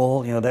restaurants are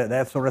full, you know,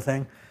 that sort of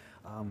thing.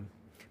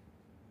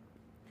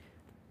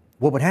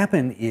 What would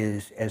happen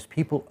is, as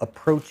people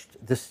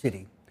approached the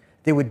city,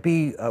 there would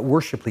be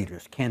worship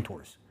leaders,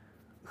 cantors,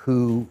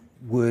 who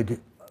would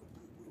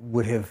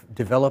have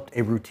developed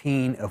a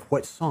routine of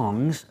what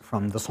songs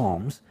from the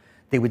Psalms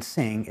they would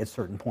sing at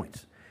certain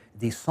points.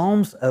 The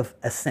Psalms of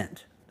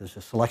Ascent, there's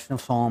a selection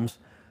of Psalms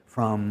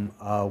from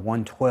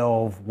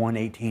 112,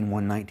 118,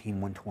 119,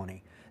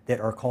 120, that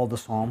are called the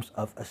Psalms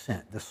of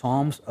Ascent, the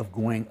Psalms of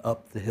going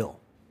up the hill.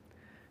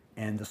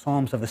 And the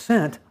Psalms of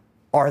Ascent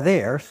are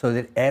there so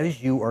that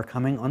as you are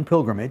coming on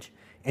pilgrimage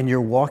and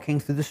you're walking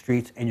through the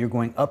streets and you're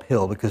going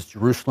uphill, because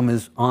Jerusalem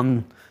is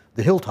on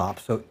the hilltop,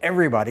 so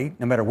everybody,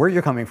 no matter where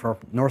you're coming from,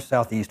 north,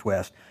 south, east,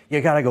 west, you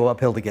got to go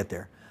uphill to get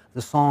there.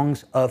 The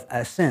songs of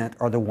ascent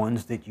are the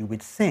ones that you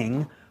would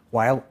sing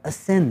while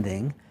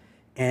ascending,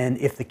 and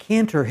if the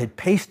cantor had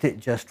paced it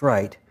just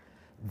right,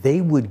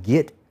 they would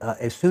get,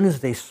 as soon as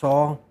they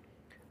saw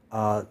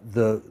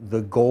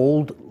the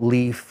gold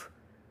leaf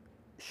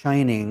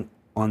shining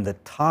on the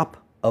top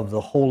of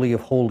the Holy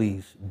of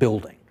Holies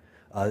building.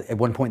 At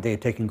one point they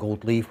had taken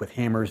gold leaf with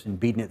hammers and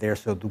beaten it there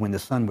so that when the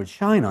sun would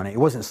shine on it, it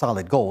wasn't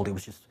solid gold, it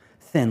was just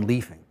thin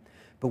leafing.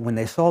 But when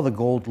they saw the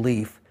gold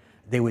leaf,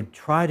 they would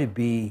try to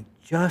be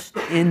just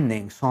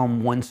ending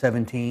Psalm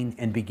 117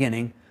 and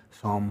beginning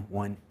Psalm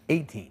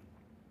 118,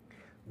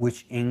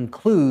 which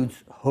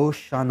includes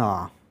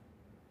Hosanna,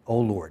 O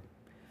Lord,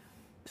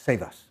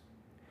 save us.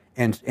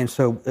 And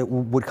so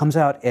what comes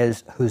out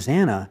as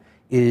Hosanna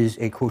is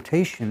a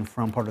quotation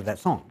from part of that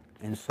song.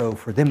 And so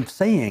for them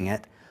saying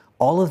it,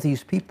 all of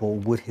these people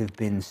would have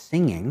been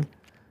singing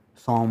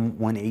Psalm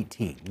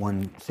 118,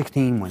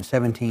 116,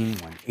 117,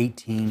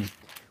 118,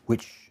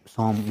 which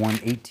Psalm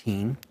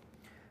 118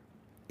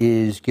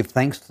 is, give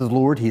thanks to the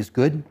Lord, he is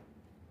good,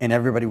 and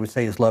everybody would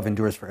say his love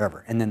endures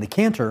forever. And then the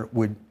cantor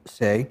would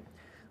say,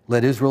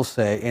 let Israel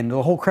say, and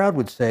the whole crowd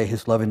would say,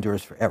 his love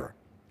endures forever.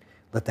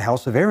 Let the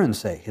house of Aaron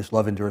say, his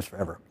love endures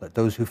forever. Let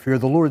those who fear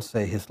the Lord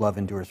say, his love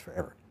endures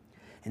forever.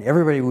 And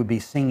everybody would be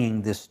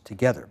singing this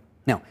together.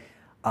 Now,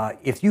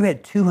 if you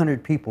had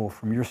 200 people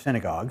from your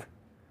synagogue,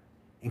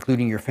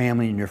 including your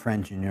family and your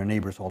friends and your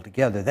neighbors all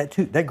together,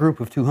 that group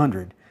of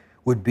 200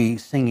 would be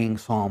singing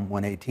Psalm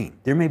 118.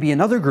 There may be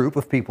another group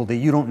of people that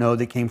you don't know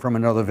that came from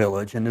another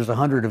village, and there's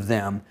 100 of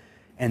them,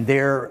 and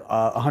they're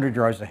 100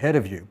 yards ahead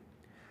of you.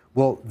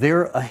 Well,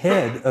 they're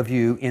ahead of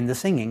you in the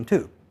singing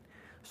too.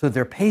 So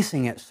they're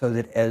pacing it so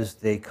that as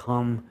they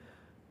come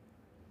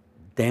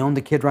down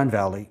the Kidron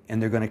Valley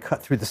and they're going to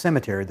cut through the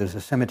cemetery, there's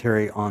a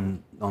cemetery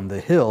on the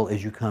hill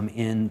as you come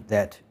in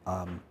that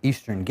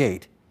eastern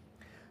gate,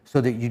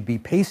 so that you'd be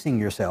pacing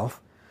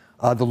yourself.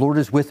 The Lord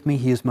is with me,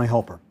 he is my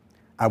helper.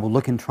 I will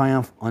look in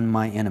triumph on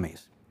my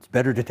enemies. It's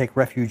better to take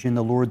refuge in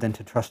the Lord than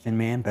to trust in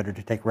man, better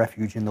to take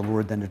refuge in the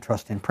Lord than to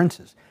trust in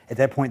princes. At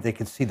that point they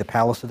could see the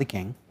palace of the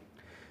king.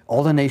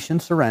 All the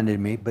nations surrounded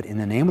me, but in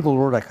the name of the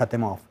Lord I cut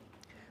them off.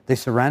 They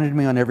surrounded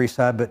me on every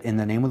side, but in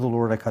the name of the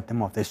Lord I cut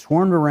them off. They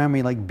swarmed around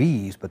me like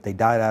bees, but they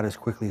died out as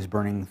quickly as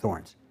burning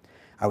thorns.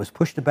 I was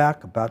pushed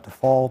back, about to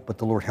fall, but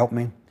the Lord helped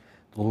me.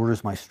 The Lord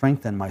is my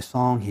strength and my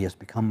song. He has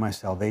become my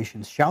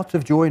salvation. Shouts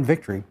of joy and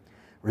victory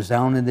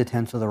resound in the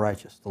tents of the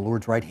righteous. The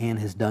Lord's right hand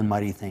has done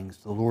mighty things.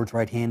 The Lord's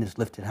right hand is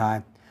lifted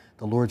high.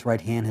 The Lord's right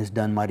hand has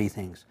done mighty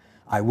things.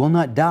 I will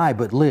not die,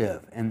 but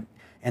live. And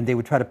they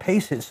would try to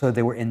pace it so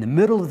they were in the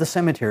middle of the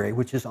cemetery,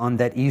 which is on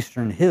that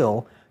eastern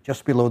hill,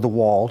 just below the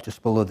wall,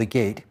 just below the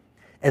gate,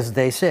 as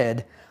they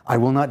said, I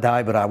will not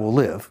die, but I will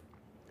live.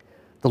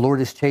 The Lord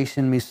has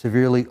chastened me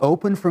severely.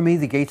 Open for me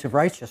the gates of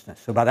righteousness.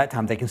 So by that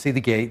time, they can see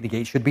the gate. The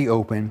gate should be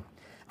open.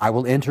 I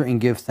will enter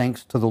and give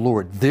thanks to the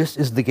Lord. This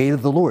is the gate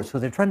of the Lord. So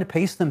they're trying to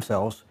pace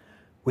themselves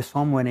with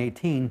Psalm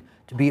 118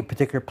 to be at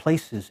particular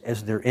places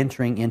as they're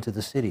entering into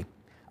the city.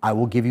 I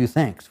will give you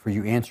thanks, for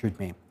you answered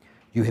me.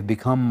 You have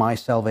become my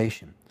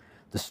salvation.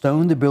 The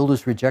stone the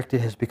builders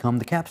rejected has become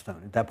the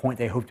capstone. At that point,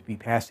 they hope to be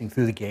passing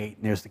through the gate,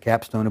 and there's the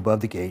capstone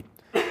above the gate.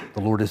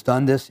 The Lord has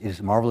done this. It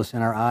is marvelous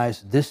in our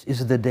eyes. This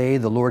is the day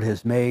the Lord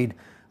has made.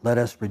 Let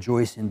us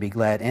rejoice and be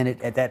glad. And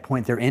at that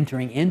point, they're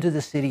entering into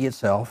the city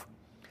itself.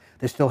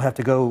 They still have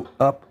to go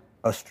up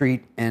a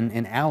street and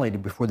an alley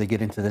before they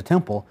get into the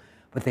temple,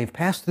 but they've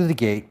passed through the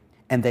gate,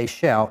 and they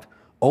shout,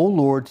 O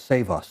Lord,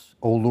 save us.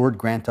 O Lord,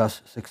 grant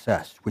us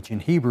success, which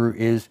in Hebrew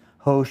is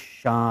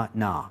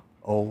Hoshana.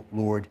 O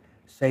Lord,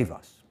 save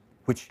us.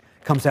 which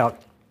comes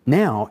out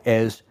now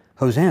as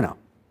Hosanna.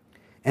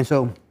 And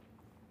so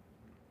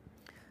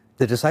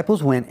the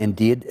disciples went and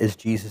did as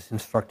Jesus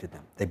instructed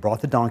them. They brought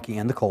the donkey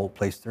and the colt,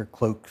 placed their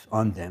cloaks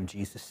on them.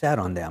 Jesus sat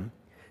on them.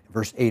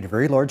 Verse 8, a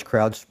very large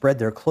crowd spread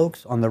their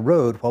cloaks on the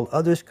road, while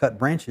others cut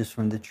branches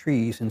from the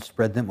trees and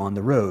spread them on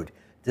the road.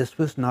 This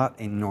was not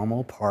a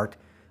normal part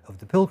of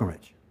the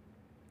pilgrimage.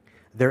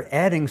 They're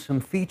adding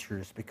some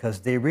features because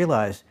they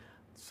realize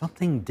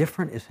something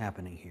different is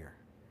happening here.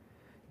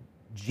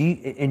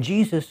 And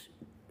Jesus,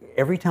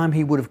 every time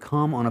he would have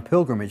come on a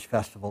pilgrimage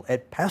festival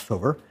at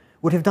Passover,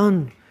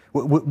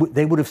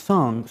 they would have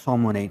sung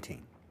Psalm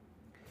 118.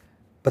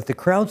 But the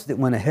crowds that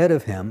went ahead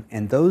of him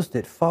and those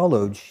that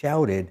followed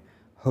shouted,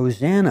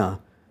 Hosanna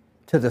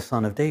to the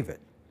Son of David.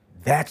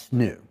 That's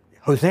new.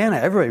 Hosanna,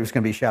 everybody was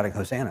going to be shouting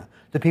Hosanna.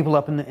 The people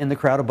up in the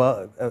crowd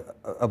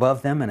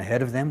above them and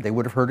ahead of them, they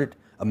would have heard it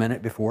a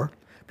minute before.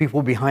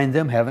 People behind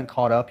them haven't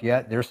caught up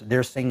yet.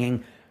 They're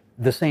singing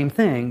the same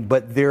thing,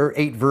 but they're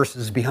 8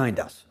 verses behind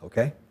us,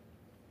 okay?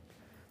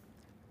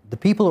 The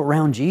people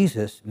around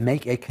Jesus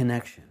make a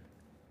connection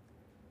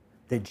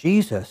that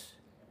Jesus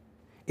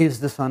is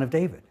the Son of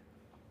David.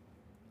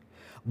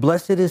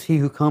 Blessed is he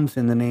who comes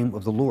in the name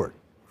of the Lord,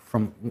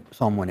 from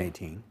Psalm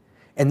 118.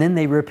 And then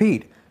they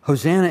repeat,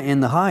 Hosanna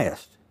in the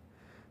highest.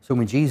 So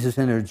when Jesus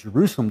entered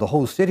Jerusalem, the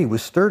whole city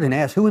was stirred and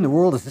asked, who in the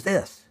world is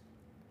this?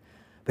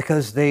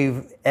 Because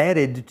they've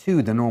added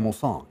to the normal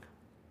song.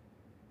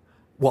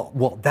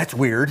 Well, that's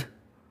weird.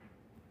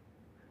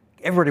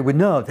 Everybody would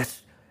know,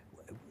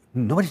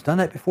 nobody's done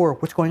that before.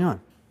 What's going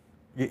on?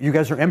 You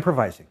guys are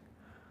improvising.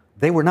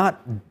 They were not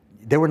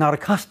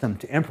accustomed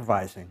to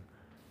improvising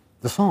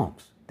the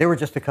Psalms. They were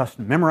just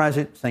accustomed, memorize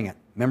it, sing it,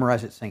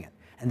 memorize it, sing it.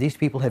 And these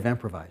people have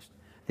improvised.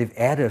 They've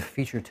added a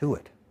feature to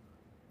it.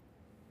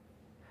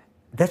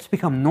 That's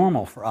become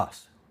normal for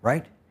us,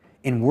 right?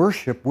 In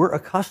worship, we're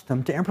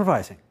accustomed to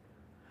improvising.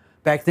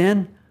 Back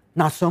then,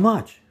 not so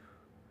much.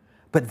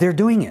 But they're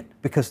doing it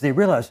because they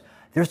realize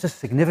there's a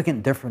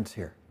significant difference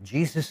here.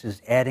 Jesus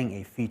is adding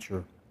a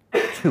feature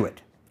to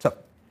it. So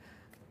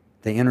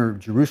they enter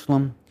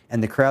Jerusalem,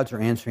 and the crowds are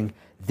answering,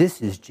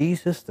 this is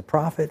Jesus, the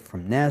prophet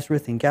from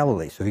Nazareth in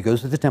Galilee. So he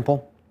goes to the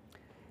temple,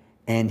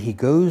 and he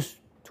goes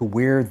to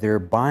where they're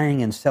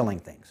buying and selling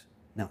things.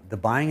 Now, the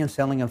buying and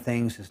selling of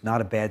things is not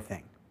a bad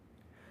thing.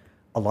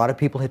 A lot of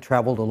people had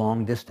traveled a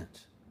long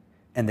distance,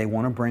 and they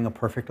want to bring a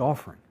perfect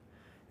offering.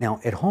 Now,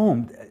 at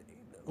home,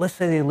 let's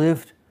say they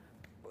lived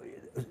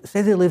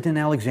in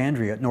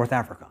Alexandria, North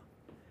Africa,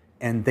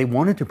 and they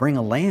wanted to bring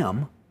a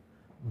lamb,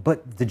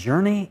 but the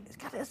journey,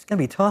 it's going to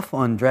be tough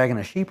on dragging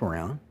a sheep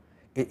around.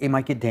 It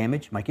might get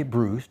damaged, might get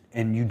bruised,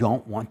 and you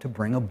don't want to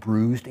bring a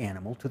bruised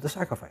animal to the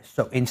sacrifice.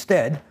 So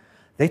instead,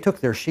 they took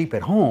their sheep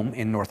at home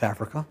in North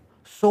Africa,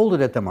 sold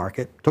it at the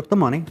market, took the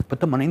money, put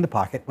the money in the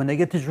pocket. When they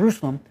get to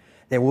Jerusalem,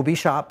 there will be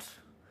shops,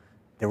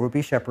 there will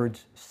be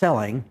shepherds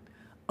selling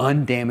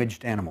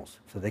undamaged animals,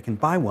 so they can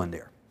buy one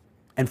there.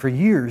 And for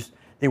years,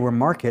 there were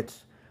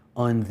markets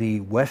on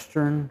the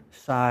western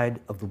side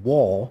of the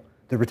wall,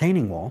 the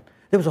retaining wall.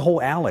 There was a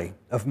whole alley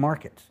of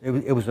markets.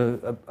 It was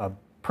a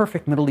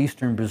perfect Middle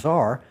Eastern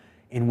bazaar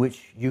in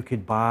which you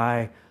could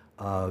buy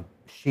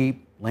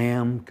sheep,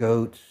 lamb,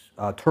 goats,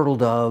 turtle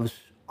doves,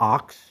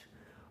 ox,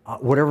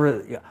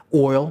 whatever,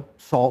 oil,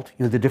 salt,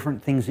 the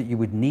different things that you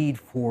would need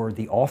for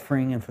the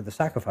offering and for the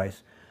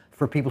sacrifice.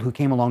 For people who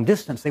came a long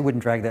distance, they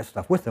wouldn't drag that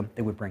stuff with them.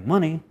 They would bring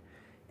money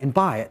and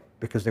buy it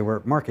because there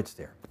were markets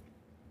there.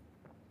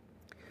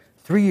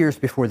 3 years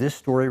before this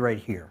story right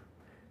here,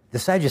 the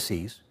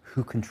Sadducees,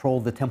 who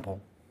controlled the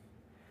temple,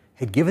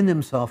 had given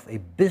themselves a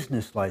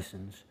business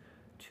license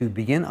to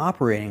begin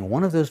operating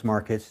one of those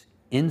markets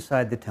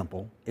inside the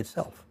temple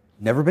itself.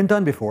 Never been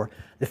done before.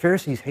 The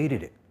Pharisees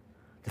hated it.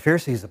 The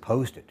Pharisees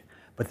opposed it.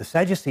 But the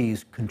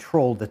Sadducees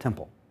controlled the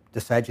temple.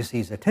 The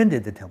Sadducees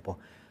attended the temple.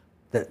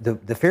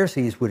 The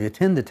Pharisees would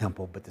attend the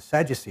temple, but the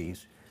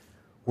Sadducees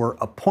were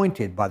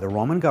appointed by the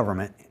Roman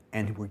government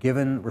and were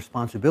given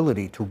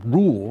responsibility to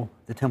rule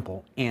the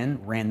temple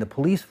and ran the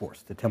police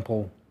force, the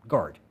temple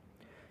guard.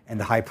 And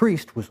the high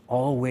priest was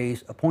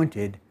always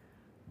appointed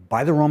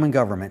by the Roman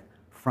government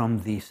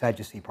from the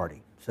Sadducee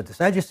party. So the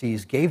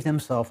Sadducees gave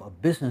themselves a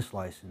business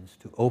license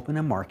to open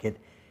a market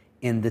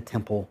in the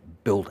temple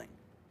building.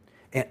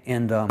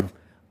 And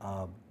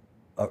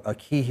a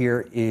key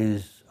here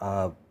is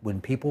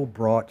when people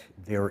brought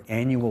their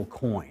annual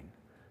coin,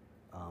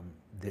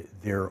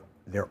 their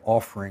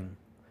offering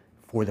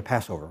for the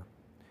Passover,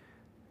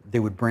 they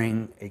would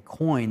bring a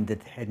coin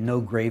that had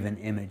no graven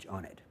image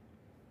on it.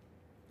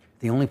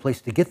 The only place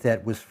to get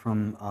that was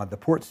from the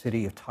port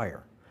city of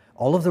Tyre.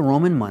 All of the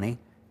Roman money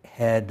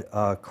had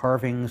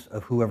carvings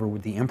of whoever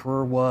the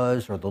emperor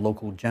was or the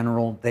local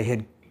general. They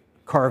had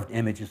carved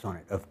images on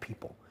it of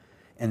people.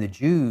 And the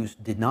Jews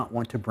did not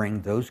want to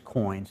bring those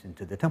coins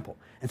into the temple.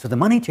 And so the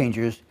money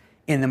changers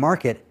in the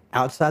market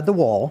outside the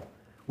wall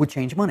would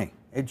change money.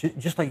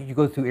 Just like you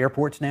go through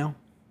airports now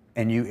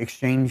and you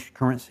exchange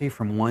currency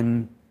from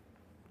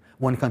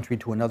one country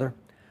to another.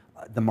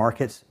 The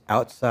markets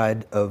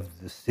outside of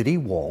the city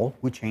wall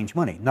would change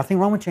money. Nothing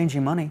wrong with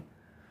changing money,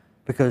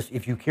 because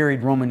if you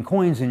carried Roman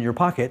coins in your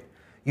pocket,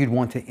 you'd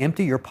want to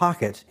empty your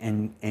pockets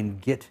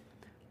and get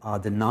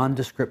the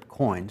nondescript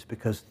coins,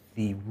 because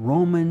the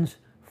Romans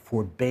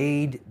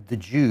forbade the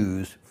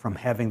Jews from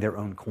having their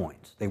own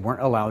coins. They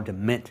weren't allowed to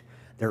mint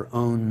their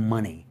own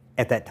money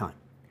at that time.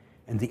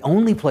 And the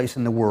only place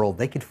in the world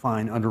they could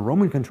find under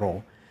Roman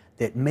control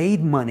that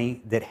made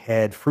money that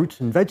had fruits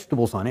and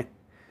vegetables on it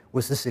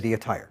was the city of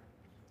Tyre.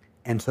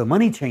 And so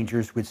money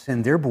changers would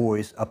send their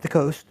boys up the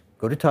coast,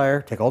 go to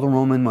Tyre, take all the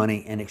Roman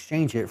money and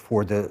exchange it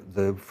for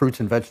the fruits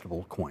and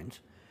vegetable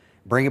coins,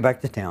 bring it back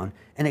to town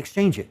and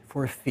exchange it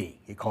for a fee.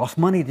 It costs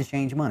money to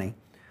change money,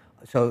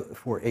 so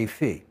for a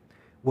fee.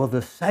 Well,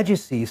 the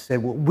Sadducees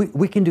said, well,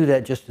 we can do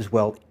that just as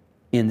well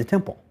in the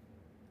temple,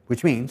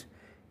 which means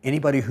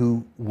anybody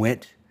who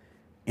went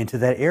into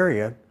that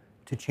area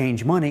to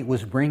change money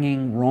was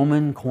bringing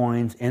Roman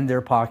coins in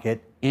their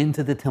pocket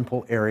into the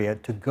temple area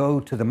to go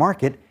to the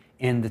market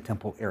in the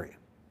temple area.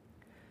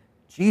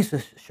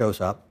 Jesus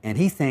shows up and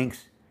he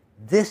thinks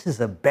this is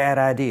a bad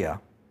idea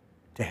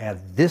to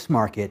have this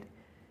market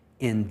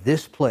in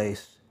this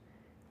place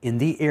in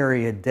the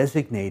area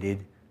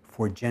designated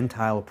for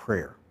Gentile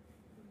prayer.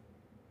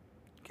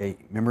 Okay,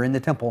 remember in the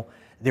temple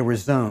there were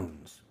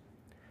zones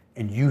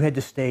and you had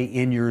to stay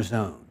in your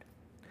zone.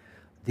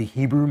 The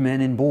Hebrew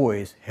men and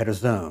boys had a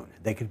zone.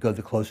 They could go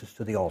the closest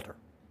to the altar.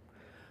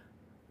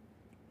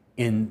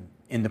 In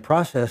the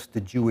process, the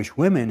Jewish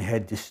women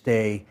had to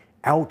stay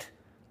out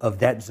of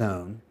that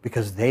zone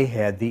because they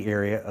had the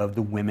area of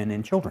the women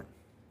and children.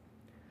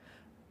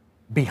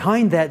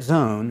 Behind that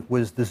zone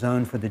was the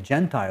zone for the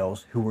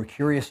Gentiles who were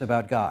curious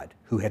about God,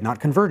 who had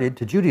not converted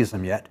to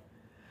Judaism yet,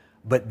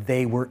 but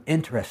they were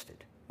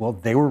interested. Well,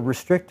 they were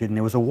restricted, and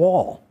there was a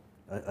wall,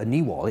 a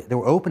knee wall. There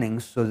were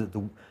openings so that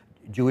the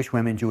Jewish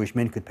women, Jewish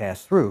men could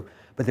pass through,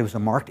 but there was a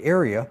marked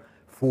area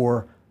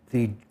for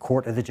the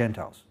court of the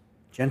Gentiles.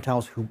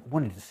 Gentiles who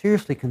wanted to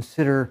seriously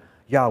consider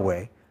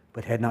Yahweh,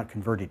 but had not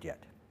converted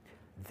yet.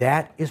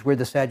 That is where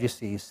the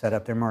Sadducees set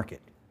up their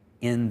market,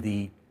 in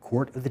the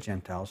court of the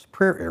Gentiles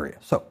prayer area.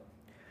 So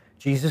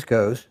Jesus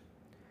goes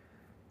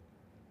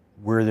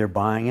where they're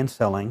buying and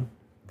selling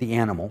the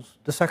animals,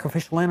 the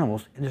sacrificial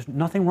animals, and there's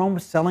nothing wrong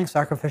with selling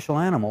sacrificial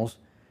animals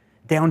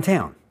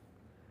downtown,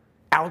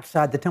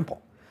 outside the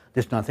temple.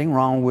 There's nothing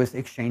wrong with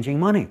exchanging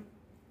money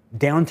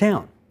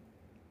downtown,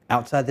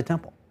 outside the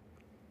temple.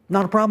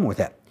 Not a problem with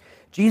that.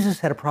 Jesus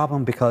had a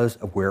problem because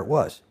of where it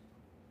was.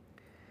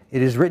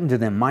 It is written to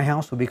them, my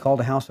house will be called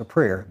a house of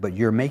prayer, but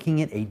you're making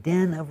it a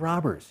den of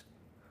robbers.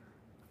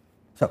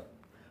 So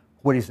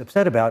what he's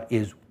upset about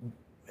is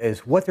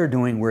what they're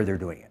doing, where they're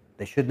doing it.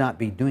 They should not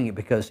be doing it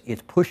because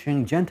it's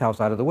pushing Gentiles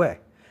out of the way.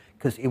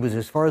 Because it was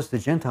as far as the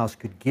Gentiles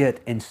could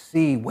get and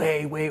see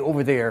way, way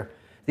over there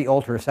the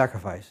altar of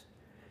sacrifice.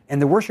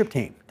 And the worship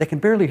team, they can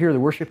barely hear the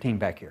worship team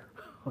back here,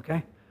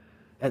 okay?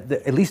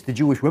 At least the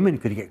Jewish women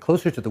could get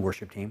closer to the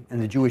worship team,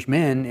 and the Jewish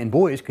men and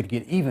boys could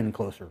get even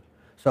closer.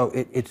 So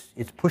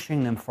it's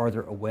pushing them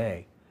farther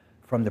away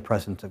from the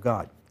presence of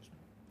God.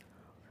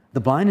 The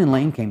blind and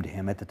lame came to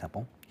him at the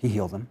temple. He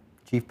healed them.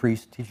 Chief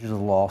priests, teachers of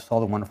the law saw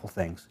the wonderful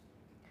things.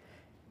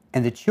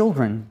 And the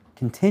children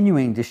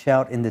continuing to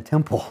shout in the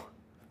temple,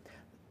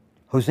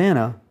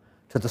 Hosanna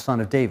to the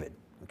Son of David.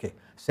 Okay,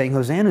 saying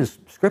Hosanna is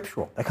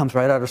scriptural. That comes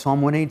right out of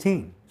Psalm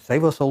 118.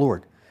 Save us, O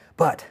Lord.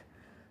 But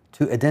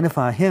to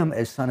identify him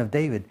as Son of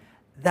David,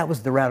 that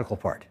was the radical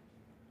part.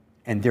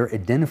 And they're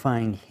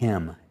identifying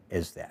him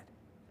as that.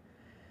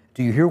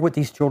 Do you hear what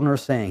these children are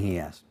saying, he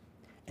asked.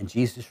 And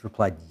Jesus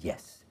replied,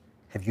 yes.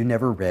 Have you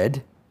never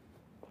read?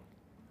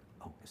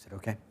 Oh, is it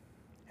okay?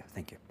 Yeah,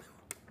 thank you.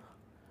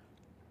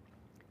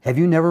 Have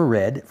you never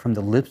read, from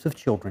the lips of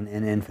children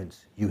and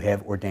infants, you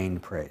have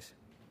ordained praise?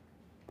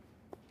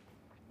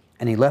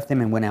 And he left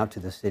them and went out to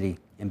the city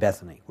in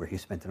Bethany, where he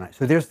spent the night.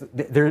 So there's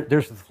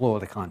the flow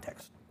of the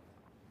context.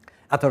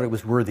 I thought it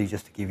was worthy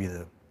just to give you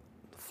the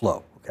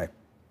flow, okay?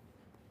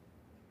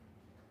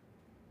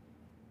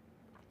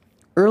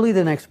 Early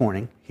the next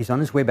morning, he's on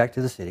his way back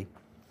to the city.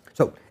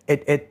 So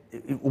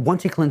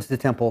once he cleansed the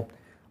temple,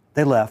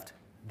 they left.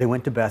 They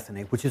went to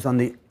Bethany, which is on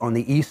the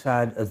east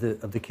side of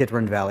the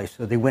Kidron Valley.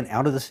 So they went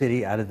out of the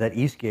city, out of that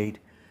east gate,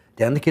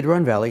 down the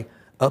Kidron Valley,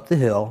 up the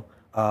hill,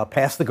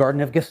 past the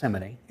Garden of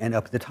Gethsemane, and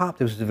up at the top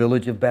there was the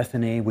village of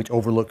Bethany, which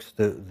overlooks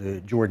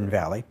the Jordan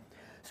Valley.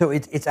 So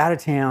it's out of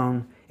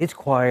town. It's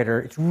quieter.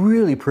 It's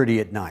really pretty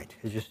at night.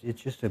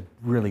 It's just a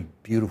really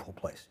beautiful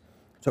place.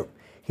 So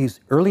he's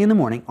early in the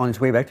morning on his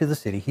way back to the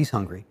city. He's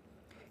hungry,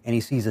 and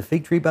he sees a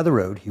fig tree by the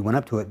road. He went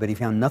up to it, but he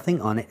found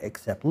nothing on it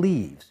except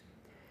leaves.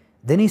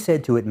 Then he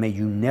said to it, may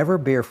you never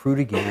bear fruit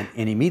again,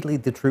 and immediately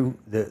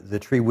the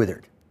tree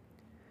withered.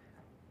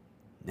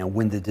 Now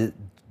when the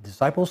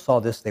disciples saw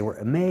this, they were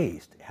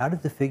amazed. How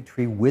did the fig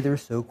tree wither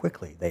so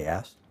quickly, they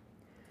asked.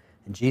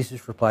 And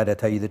Jesus replied, I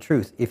tell you the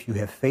truth, if you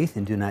have faith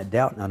and do not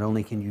doubt, not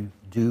only can you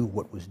do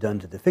what was done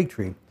to the fig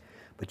tree,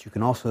 but you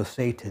can also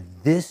say to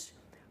this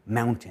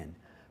mountain,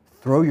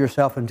 throw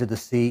yourself into the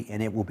sea,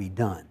 and it will be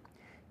done.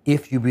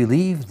 If you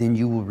believe, then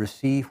you will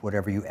receive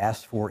whatever you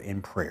ask for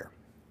in prayer.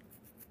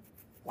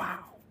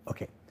 Wow.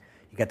 Okay.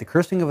 You got the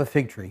cursing of a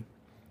fig tree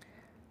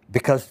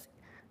because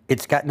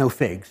it's got no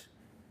figs.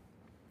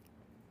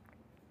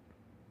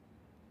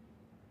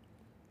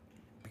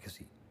 Because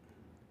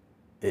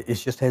it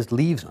just has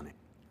leaves on it.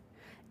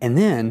 And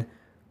then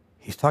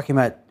he's talking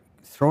about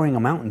throwing a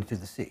mountain into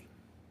the sea.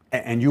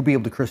 And you'll be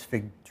able to curse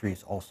fig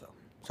trees also.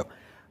 So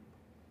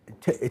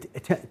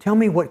tell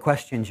me what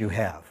questions you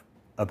have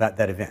about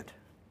that event.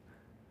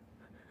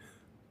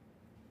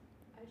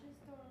 I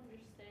just don't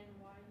understand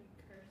why he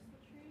cursed the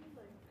tree.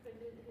 Like, could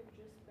it have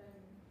just been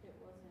it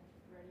wasn't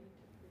ready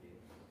to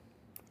produce?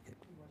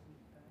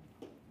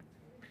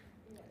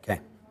 Okay.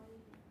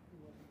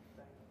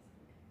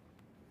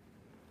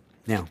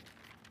 Now,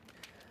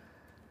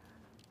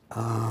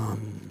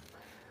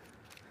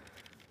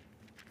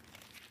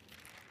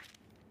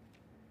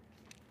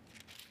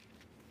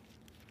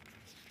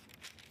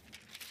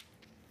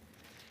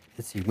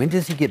 let's see, when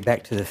does he get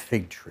back to the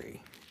fig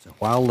tree? It's a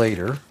while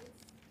later. I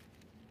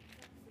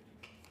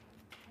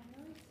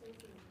know he says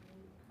it in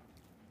Luke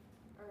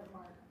or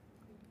Mark.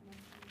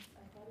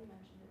 I thought he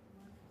mentioned it in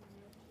Mark.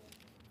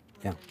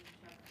 Yeah. In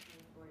chapter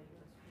 24, he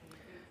goes from the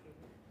fig tree to the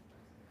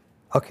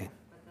first. Okay.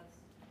 But that's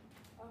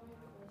I'll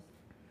make a list.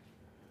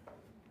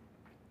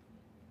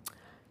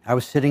 I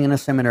was sitting in a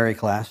seminary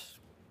class.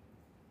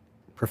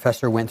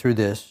 Professor went through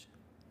this,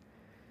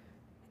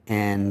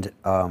 and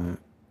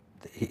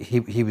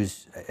he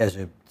was, as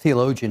a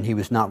theologian, he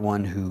was not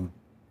one who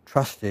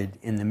trusted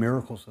in the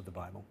miracles of the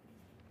Bible.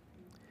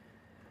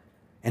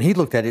 And he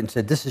looked at it and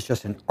said, this is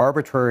just an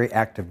arbitrary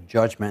act of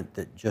judgment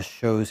that just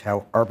shows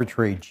how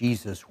arbitrary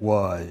Jesus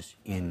was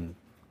in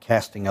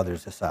casting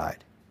others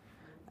aside.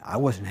 I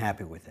wasn't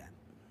happy with that.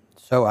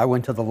 So I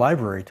went to the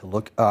library to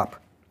look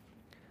up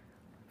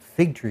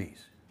fig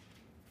trees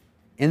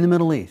in the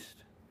Middle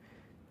East.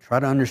 Try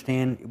to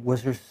understand,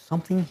 was there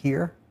something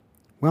here?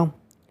 Well,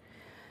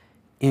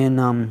 in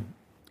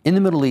the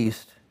Middle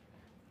East,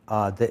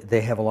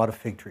 they have a lot of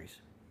fig trees.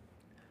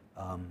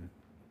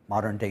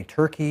 Modern day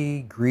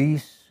Turkey,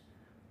 Greece,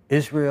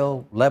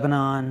 Israel,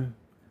 Lebanon,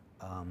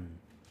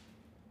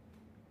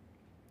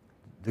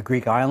 the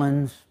Greek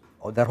islands,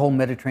 that whole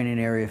Mediterranean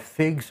area,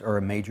 figs are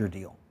a major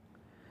deal.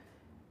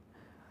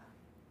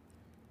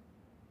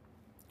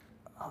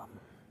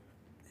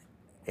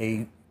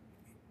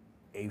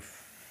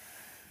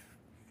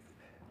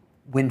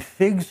 When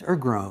figs are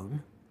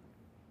grown,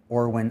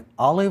 or when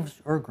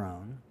olives are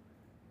grown,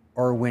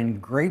 or when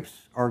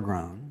grapes are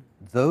grown,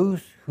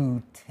 those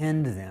who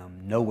tend them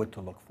know what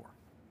to look for.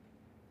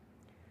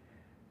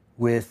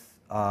 With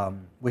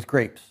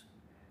grapes,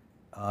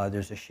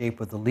 there's a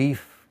shape of the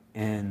leaf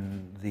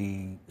and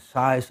the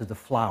size of the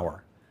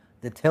flower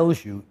that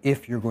tells you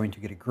if you're going to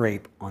get a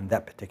grape on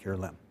that particular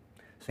limb.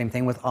 Same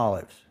thing with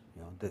olives.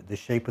 You know, the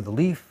shape of the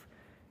leaf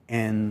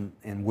and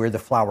where the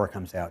flower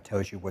comes out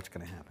tells you what's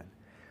going to happen.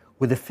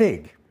 With a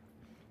fig,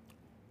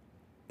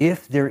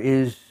 if there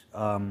is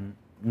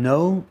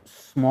no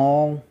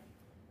small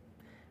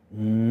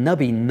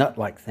nubby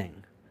nut-like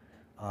thing,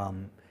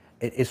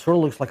 it sort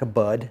of looks like a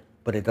bud,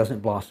 but it doesn't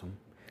blossom.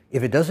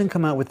 If it doesn't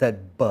come out with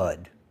that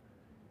bud,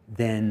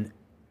 then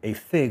a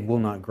fig will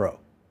not grow.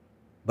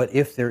 But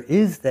if there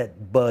is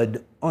that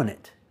bud on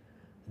it,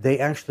 they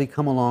actually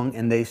come along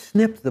and they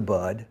snip the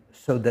bud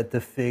so that the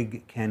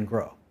fig can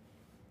grow.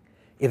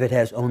 If it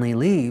has only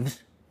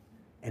leaves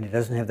and it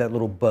doesn't have that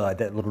little bud,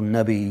 that little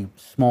nubby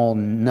small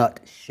nut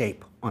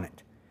shape on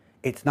it,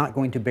 it's not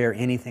going to bear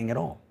anything at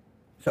all.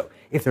 So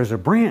if there's a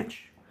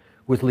branch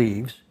with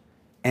leaves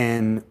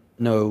and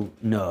no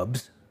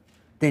nubs,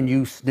 then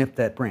you snip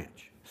that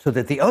branch so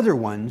that the other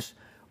ones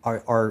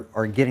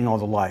are getting all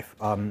the life.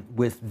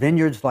 With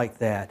vineyards like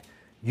that,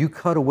 you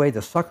cut away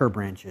the sucker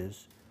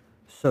branches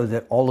so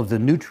that all of the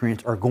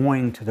nutrients are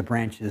going to the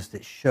branches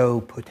that show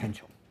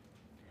potential.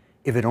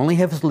 If it only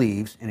has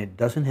leaves and it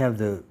doesn't have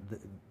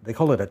they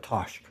call it a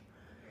tosh.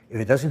 If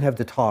it doesn't have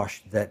the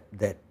tosh,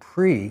 that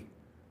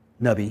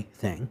pre-nubby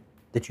thing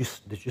that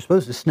you're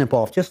supposed to snip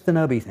off, just the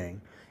nubby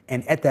thing,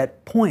 and at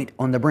that point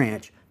on the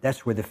branch,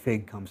 that's where the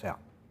fig comes out.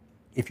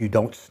 If you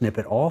don't snip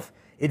it off,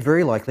 it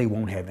very likely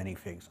won't have any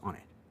figs on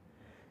it.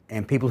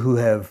 And people who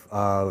have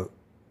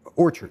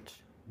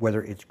orchards,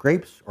 whether it's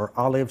grapes or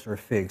olives or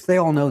figs, they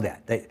all know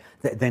that.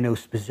 They know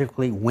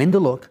specifically when to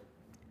look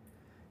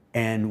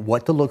and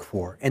what to look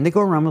for. And they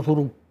go around with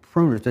little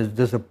pruners.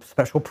 There's a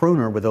special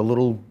pruner with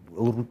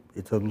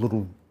it's a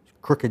little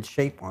crooked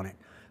shape on it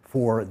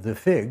for the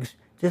figs.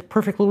 Just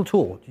perfect little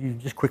tool. You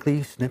just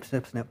quickly snip,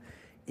 snip, snip.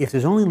 If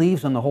there's only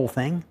leaves on the whole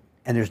thing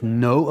and there's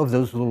no of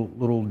those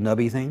little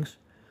nubby things,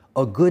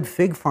 a good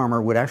fig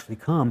farmer would actually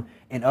come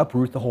and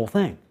uproot the whole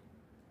thing.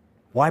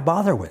 Why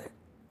bother with it?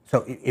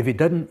 So if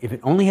it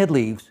only had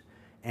leaves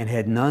and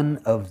had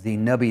none of the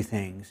nubby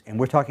things, and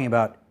we're talking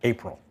about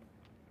April,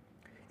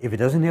 if it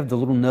doesn't have the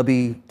little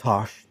nubby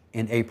tosh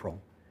in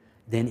April,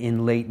 then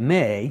in late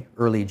May,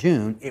 early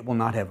June, it will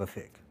not have a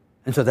fig.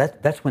 And so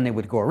that's when they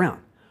would go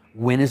around.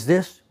 When is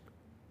this?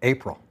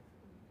 April.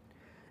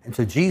 And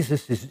so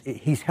Jesus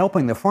he's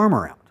helping the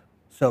farmer out.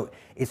 So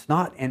it's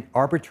not an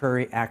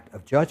arbitrary act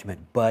of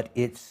judgment, but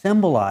it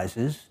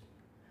symbolizes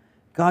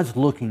God's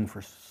looking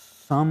for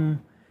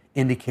some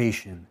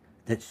indication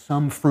that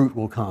some fruit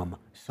will come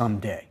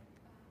someday.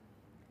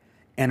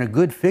 And a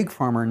good fig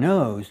farmer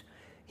knows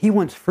he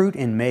wants fruit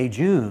in May,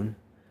 June,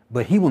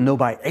 but he will know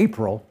by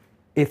April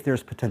if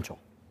there's potential.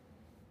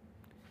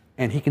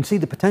 And he can see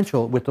the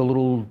potential with the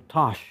little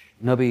tosh,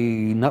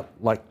 nubby,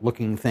 nut-like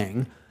looking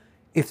thing,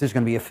 if there's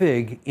going to be a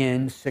fig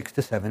in 6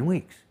 to 7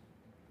 weeks.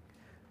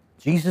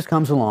 Jesus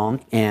comes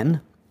along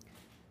and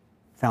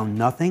found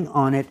nothing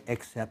on it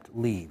except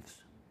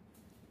leaves.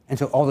 And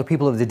so all the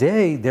people of the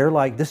day, they're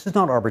like, this is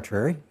not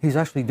arbitrary. He's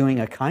actually doing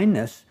a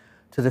kindness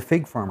to the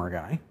fig farmer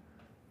guy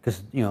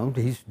because,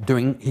 he's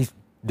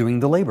doing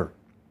the labor.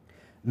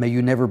 May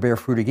you never bear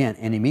fruit again.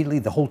 And immediately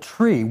the whole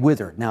tree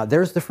withered. Now,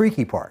 there's the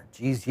freaky part.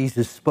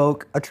 Jesus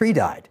spoke, a tree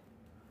died.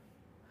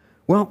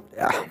 Well,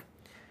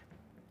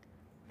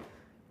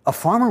 a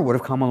farmer would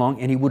have come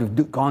along and he would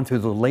have gone through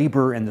the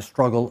labor and the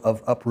struggle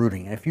of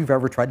uprooting. And if you've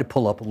ever tried to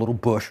pull up a little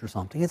bush or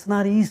something, it's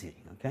not easy,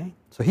 okay?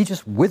 So he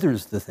just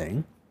withers the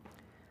thing.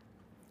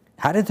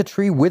 How did the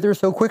tree wither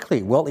so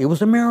quickly? Well, it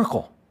was a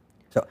miracle.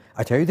 So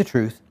I tell you the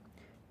truth,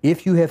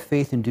 if you have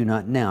faith and do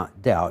not now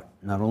doubt,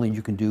 not only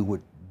you can do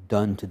what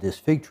done to this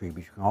fig tree,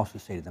 but you can also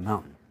say to the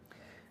mountain.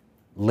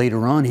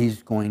 Later on,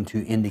 he's going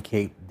to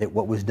indicate that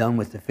what was done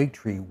with the fig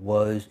tree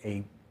was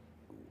an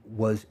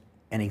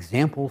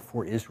example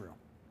for Israel.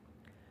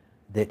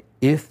 That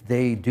if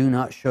they do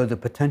not show the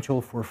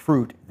potential for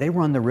fruit, they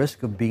run the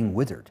risk of being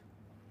withered.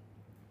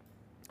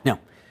 Now,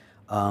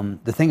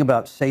 the thing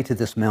about say to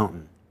this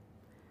mountain,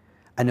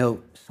 I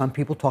know some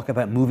people talk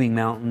about moving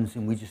mountains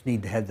and we just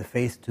need to have the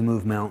faith to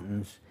move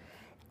mountains.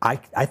 I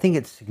think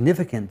it's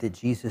significant that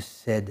Jesus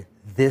said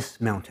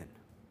this mountain.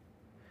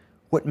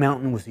 What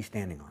mountain was he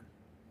standing on?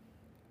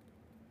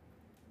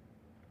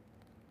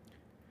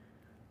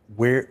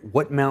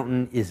 What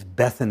mountain is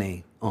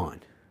Bethany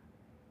on?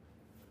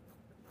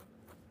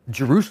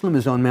 Jerusalem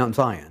is on Mount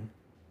Zion.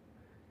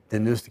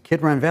 Then there's the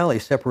Kidron Valley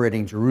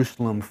separating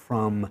Jerusalem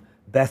from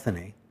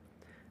Bethany.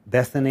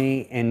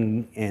 Bethany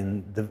and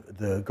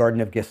the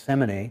Garden of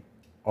Gethsemane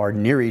are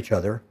near each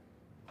other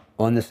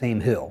on the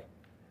same hill.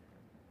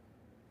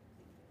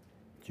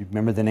 Do you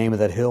remember the name of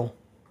that hill?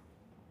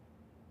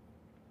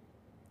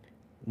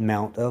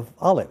 Mount of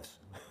Olives.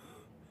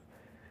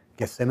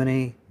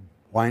 Gethsemane,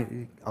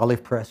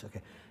 olive press,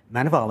 okay.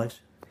 Mount of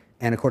Olives.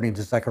 And according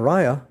to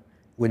Zechariah,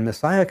 when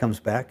Messiah comes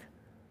back,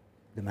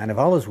 the Mount of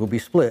Olives will be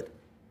split,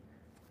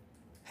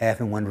 half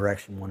in one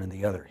direction, one in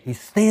the other.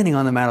 He's standing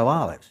on the Mount of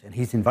Olives, and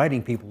he's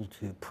inviting people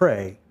to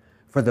pray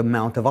for the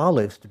Mount of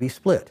Olives to be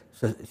split.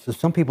 So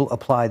some people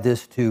apply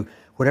this to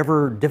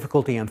whatever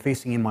difficulty I'm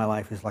facing in my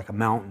life is like a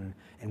mountain,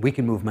 and we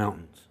can move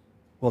mountains.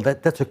 Well,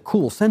 that's a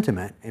cool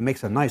sentiment. It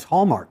makes a nice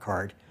Hallmark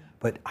card,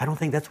 but I don't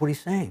think that's what he's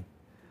saying.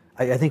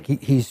 I think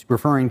he's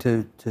referring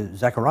to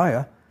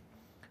Zechariah,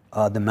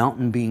 the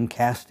mountain being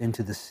cast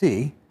into the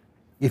sea.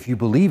 If you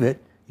believe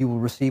it, you will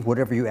receive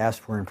whatever you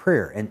ask for in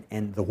prayer.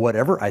 And the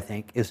whatever, I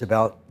think, is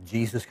about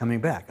Jesus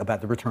coming back,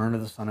 about the return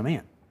of the Son of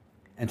Man.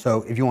 And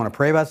so if you want to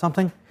pray about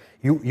something,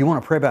 you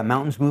want to pray about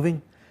mountains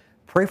moving,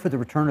 pray for the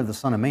return of the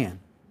Son of Man.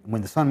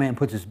 When the Son of Man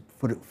puts his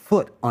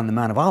foot on the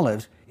Mount of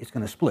Olives, it's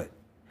going to split.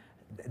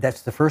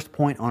 That's the first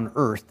point on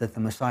earth that the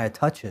Messiah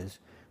touches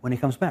when he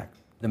comes back,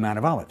 the Mount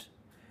of Olives.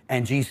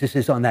 And Jesus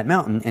is on that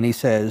mountain, and he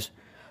says,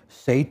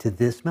 say to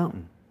this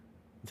mountain.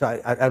 So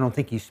I don't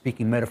think he's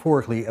speaking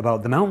metaphorically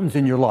about the mountains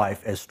in your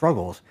life as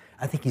struggles.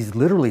 I think he's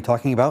literally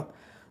talking about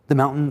the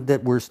mountain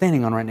that we're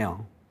standing on right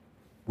now,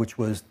 which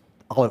was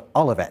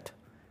Olivet,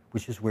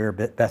 which is where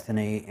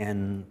Bethany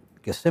and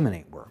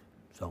Gethsemane were.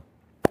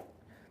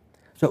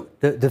 So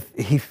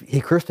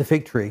he cursed the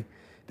fig tree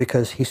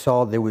because he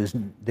saw there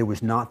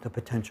was not the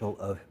potential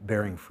of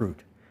bearing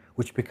fruit,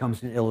 which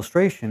becomes an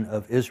illustration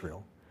of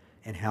Israel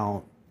and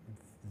how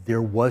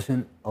there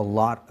wasn't a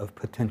lot of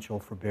potential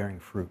for bearing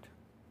fruit.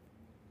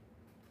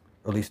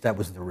 Or at least that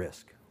was the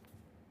risk.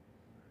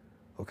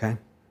 Okay?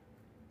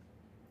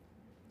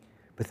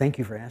 But thank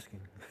you for asking.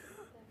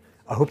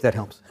 I hope that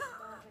helps.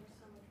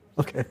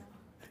 Okay.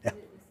 Yeah. Is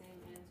it the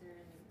same answer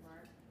in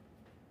Mark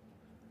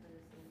for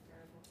the same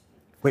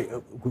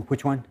parable? Wait,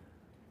 which one?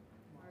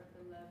 Mark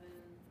 11.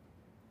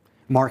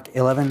 Mark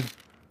 11. 13.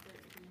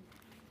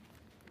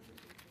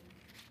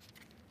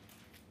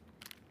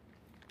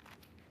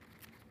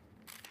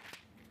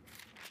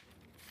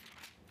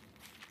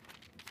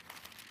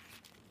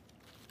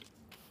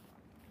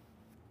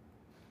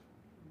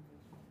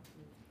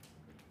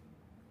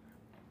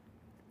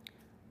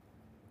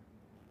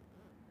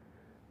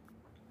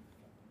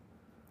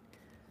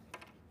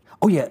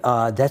 Oh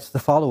yeah, that's the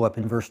follow-up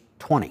in verse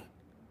 20.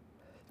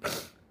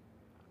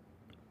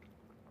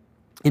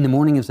 In the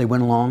morning as they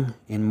went along,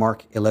 in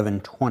Mark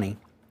 11:20,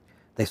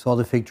 they saw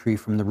the fig tree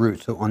from the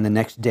root. So on the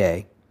next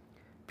day,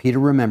 Peter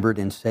remembered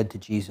and said to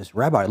Jesus,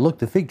 Rabbi, look,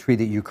 the fig tree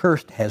that you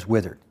cursed has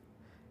withered.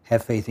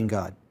 Have faith in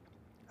God.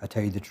 I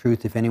tell you the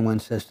truth, if anyone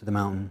says to the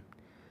mountain,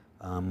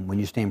 when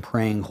you stand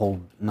praying,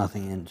 hold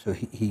nothing. And so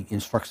he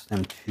instructs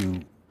them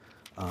to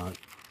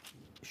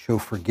show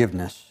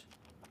forgiveness.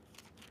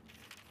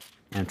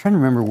 And I'm trying to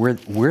remember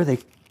where they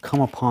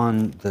come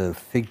upon the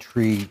fig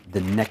tree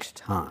the next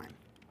time,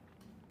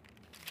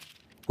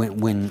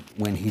 when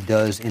he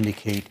does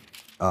indicate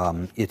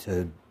it's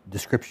a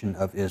description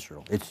of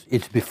Israel.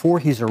 It's before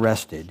he's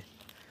arrested,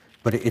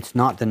 but it's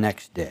not the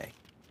next day.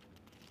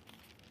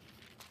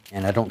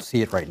 And I don't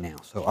see it right now,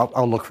 so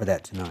I'll look for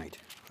that tonight,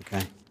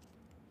 okay?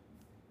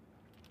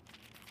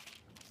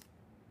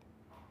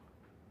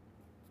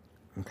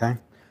 Okay,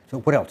 so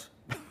what else?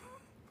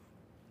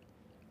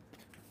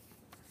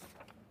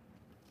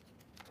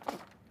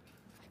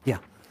 Yeah.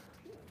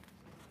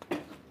 Ask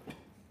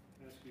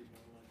you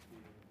about like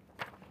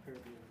the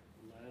parable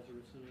of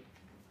Lazarus in it.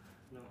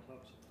 Now it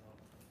talks about,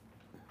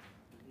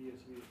 in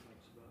ESV it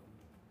talks about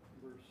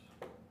verse,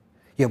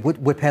 Yeah,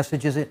 what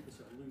passage is it? it's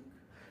at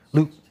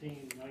Luke. Luke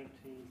 16, 19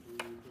 through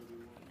 31.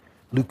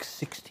 Luke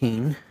 16.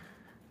 19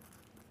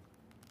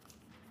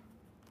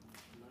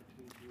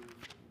 through 31.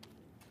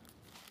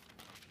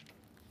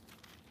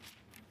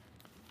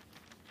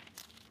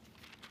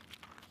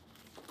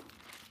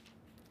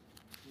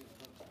 Yeah, it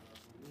talks about,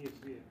 in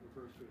ESV it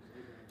refers to as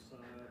Abraham's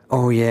side.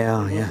 Oh,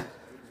 yeah, yeah.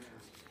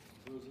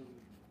 Bosom.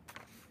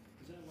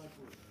 Is that like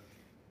where the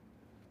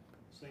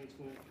saints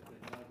went if they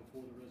died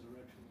before the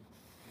resurrection?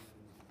 And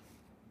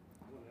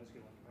I want to ask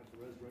you, like, after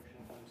the resurrection,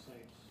 how those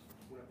saints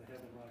went up to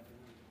heaven right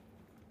then?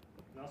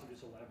 And also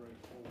just elaborate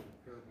the whole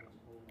parable as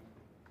a whole.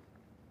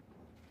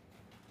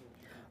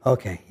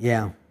 Okay,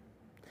 yeah.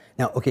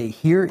 Now, okay,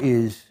 here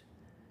is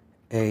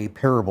a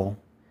parable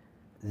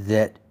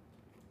that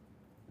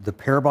the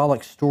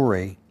parabolic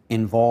story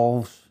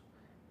involves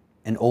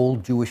an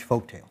old Jewish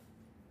folktale.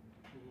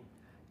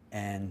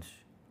 And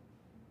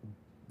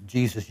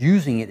Jesus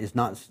using it is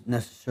not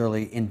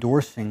necessarily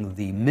endorsing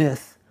the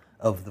myth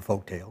of the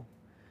folktale,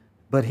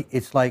 but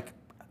it's like,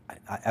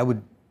 I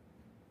would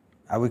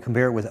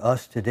compare it with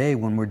us today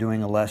when we're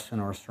doing a lesson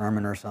or a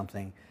sermon or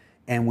something,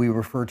 and we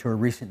refer to a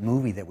recent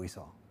movie that we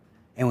saw.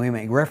 And we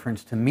make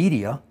reference to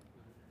media,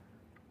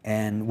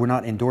 and we're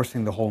not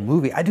endorsing the whole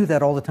movie. I do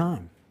that all the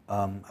time.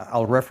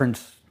 I'll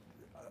reference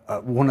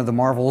one of the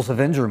Marvel's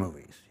Avenger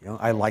movies. You know,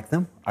 I like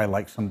them. I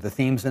like some of the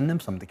themes in them,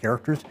 some of the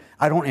characters.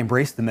 I don't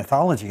embrace the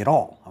mythology at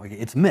all.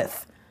 It's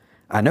myth.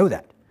 I know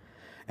that.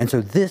 And so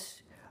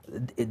this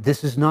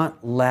is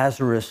not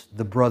Lazarus,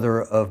 the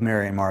brother of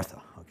Mary and Martha.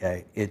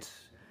 Okay, it's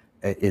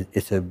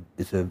a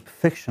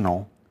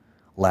fictional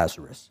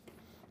Lazarus,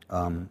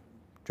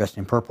 dressed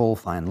in purple,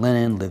 fine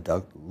linen, lived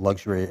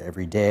luxury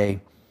every day,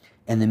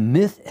 and the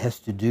myth has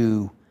to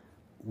do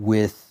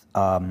with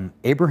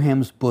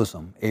Abraham's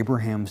bosom,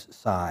 Abraham's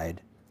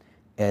side,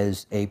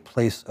 as a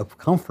place of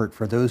comfort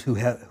for those who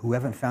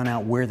haven't found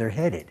out where they're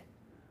headed.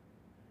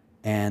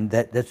 And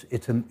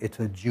it's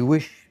a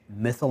Jewish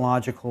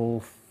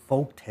mythological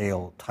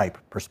folktale type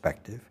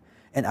perspective.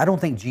 And I don't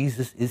think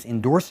Jesus is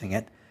endorsing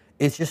it.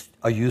 It's just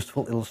a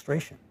useful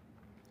illustration.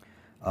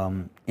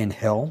 In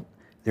hell,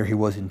 there he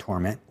was in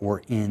torment,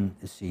 or in,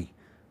 this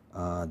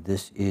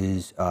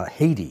is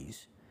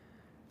Hades.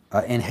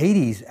 And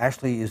Hades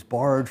actually is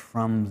borrowed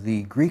from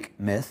the Greek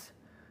myth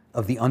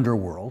of the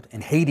underworld,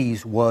 and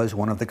Hades was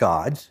one of the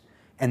gods,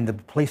 and the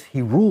place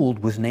he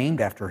ruled was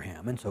named after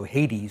him, and so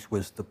Hades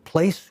was the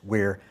place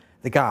where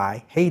the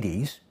guy,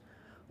 Hades,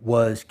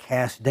 was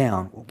cast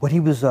down. But he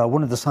was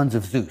one of the sons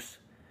of Zeus,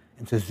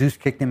 and so Zeus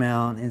kicked him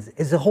out.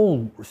 It's a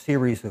whole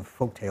series of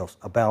folktales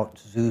about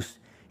Zeus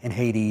and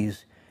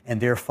Hades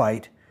and their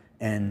fight,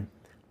 and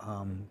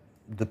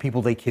the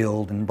people they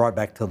killed and brought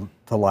back to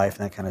life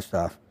and that kind of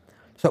stuff.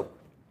 So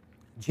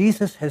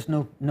Jesus has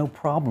no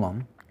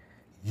problem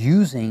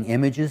using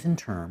images and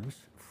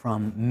terms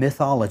from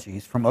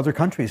mythologies, from other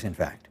countries, in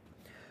fact,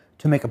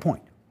 to make a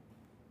point.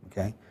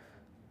 Okay,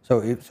 so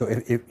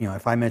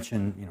if I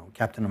mention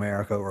Captain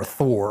America or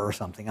Thor or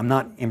something, I'm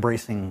not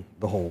embracing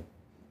the whole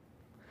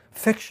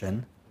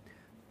fiction,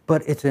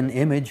 but it's an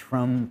image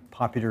from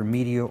popular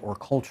media or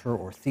culture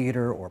or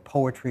theater or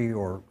poetry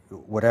or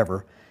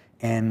whatever,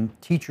 and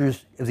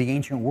teachers of the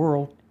ancient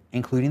world,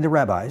 including the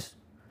rabbis,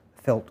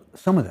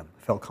 some of them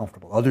felt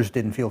comfortable. Others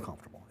didn't feel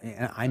comfortable.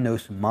 And I know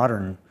some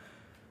modern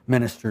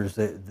ministers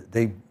that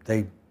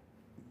they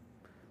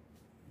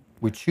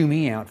would chew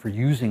me out for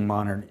using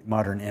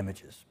modern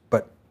images,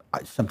 but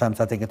sometimes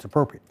I think it's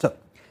appropriate. So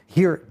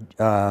here,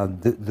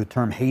 the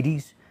term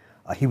Hades,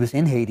 he was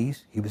in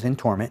Hades, he was in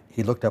torment.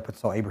 He looked up and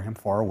saw Abraham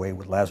far away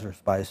with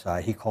Lazarus by his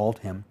side. He called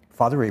him,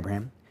 "Father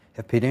Abraham,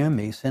 have pity on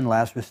me, send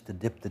Lazarus to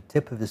dip the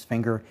tip of his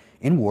finger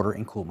in water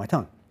and cool my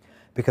tongue,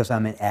 because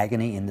I'm in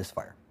agony in this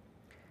fire."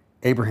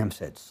 Abraham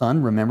said,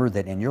 "Son, remember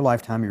that in your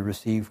lifetime you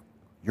received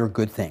your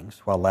good things,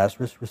 while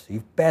Lazarus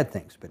received bad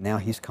things. But now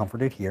he's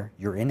comforted here.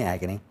 You're in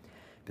agony.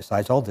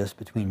 Besides all this,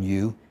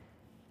 between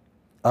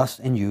us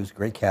and you's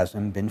great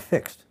chasm been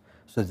fixed,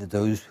 so that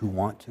those who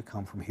want to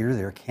come from here to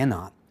there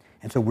cannot.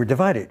 And so we're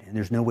divided, and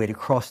there's no way to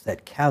cross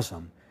that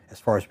chasm as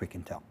far as we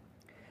can tell."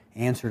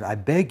 He answered, "I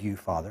beg you,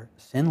 Father,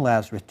 send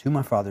Lazarus to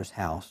my father's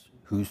house,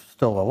 who's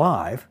still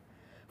alive,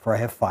 for I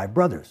have 5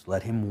 brothers.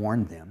 Let him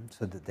warn them,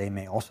 so that they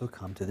may also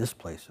come to this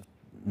place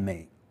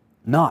may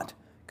not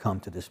come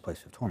to this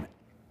place of torment."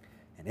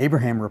 And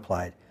Abraham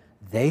replied,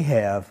 They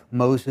have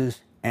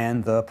Moses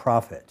and the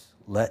prophets.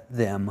 Let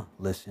them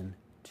listen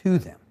to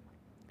them.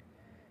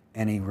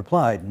 And he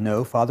replied,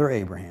 No, Father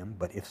Abraham,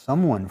 but if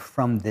someone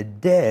from the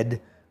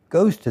dead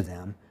goes to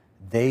them,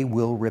 they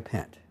will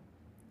repent.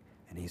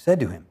 And he said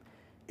to him,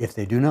 If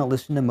they do not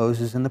listen to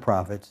Moses and the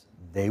prophets,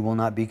 they will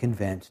not be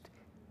convinced,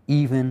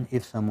 even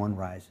if someone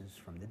rises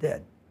from the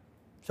dead.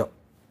 So,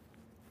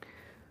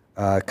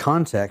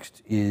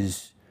 context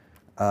is,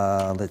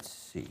 let's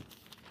see,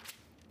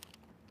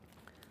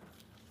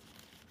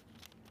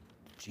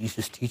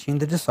 Jesus teaching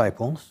the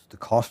disciples, the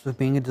cost of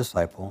being a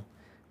disciple,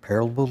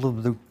 parable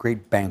of the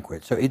great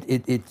banquet. So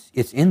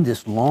it's in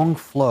this long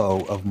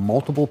flow of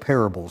multiple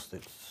parables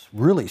that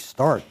really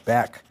start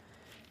back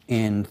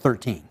in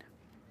 13.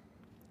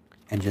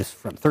 And just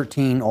from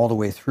 13 all the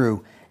way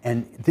through.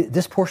 And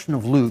this portion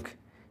of Luke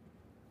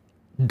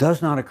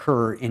does not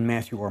occur in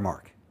Matthew or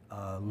Mark.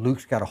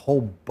 Luke's got a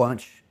whole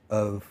bunch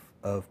of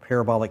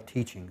parabolic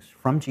teachings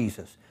from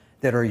Jesus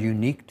that are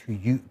unique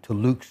to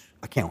Luke's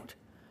account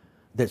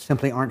that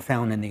simply aren't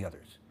found in the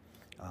others.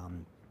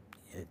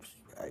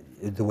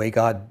 It's the way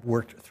God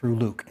worked through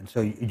Luke. And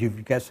so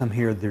you've got some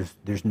here,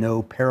 there's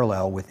no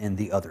parallel within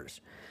the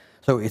others.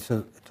 So it's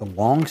a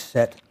long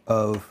set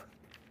of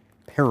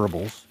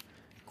parables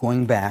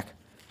going back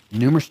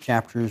numerous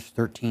chapters,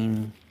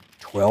 13,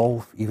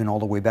 12, even all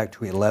the way back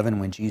to 11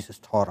 when Jesus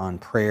taught on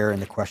prayer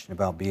and the question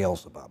about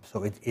Beelzebub.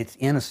 So it's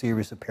in a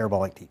series of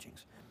parabolic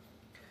teachings.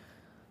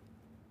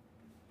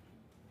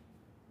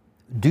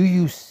 Do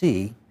you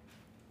see,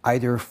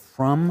 either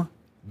from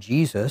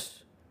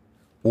Jesus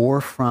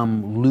or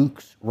from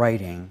Luke's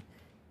writing,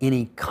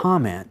 any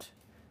comment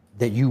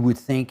that you would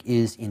think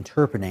is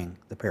interpreting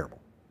the parable?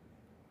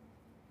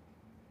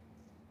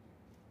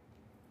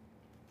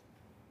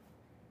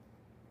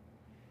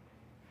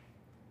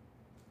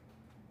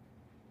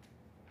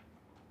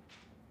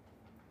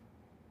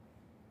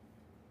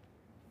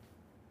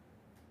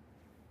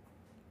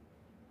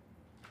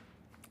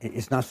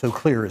 It's not so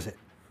clear, is it?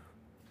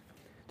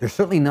 There's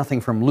certainly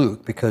nothing from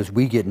Luke, because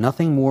we get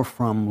nothing more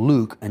from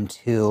Luke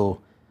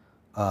until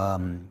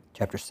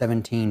chapter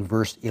 17,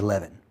 verse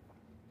 11.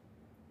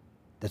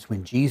 That's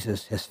when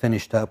Jesus has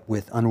finished up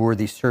with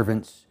unworthy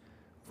servants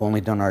who've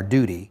only done our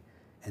duty.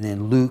 And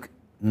then Luke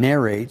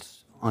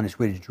narrates, on his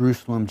way to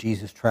Jerusalem,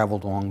 Jesus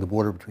traveled along the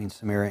border between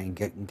Samaria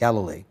and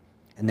Galilee.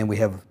 And then we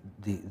have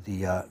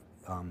the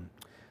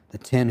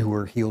 10 who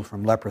were healed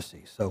from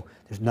leprosy. So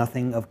there's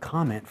nothing of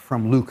comment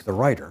from Luke, the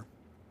writer.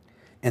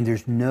 And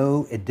there's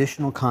no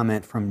additional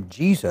comment from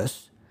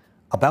Jesus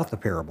about the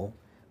parable.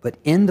 But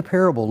in the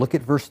parable, look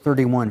at verse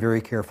 31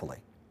 very carefully.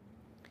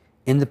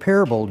 In the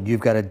parable, you've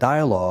got a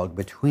dialogue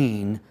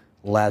between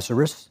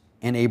Lazarus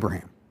and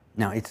Abraham.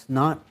 Now, it's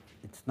not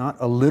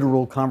a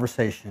literal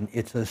conversation.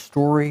 It's a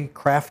story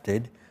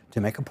crafted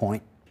to make a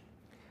point.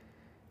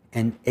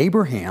 And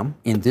Abraham,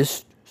 in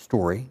this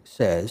story,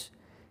 says,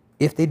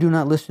 if they do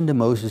not listen to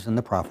Moses and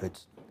the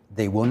prophets,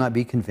 they will not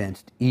be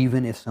convinced,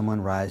 even if someone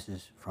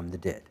rises from the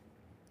dead.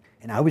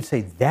 And I would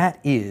say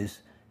that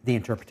is the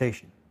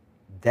interpretation.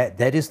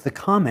 That is the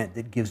comment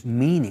that gives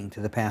meaning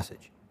to the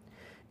passage.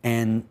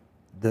 And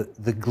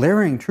the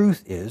glaring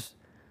truth is,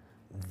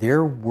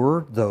 there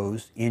were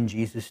those in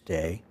Jesus'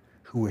 day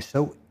who were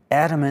so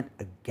adamant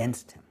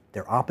against him.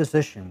 Their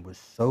opposition was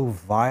so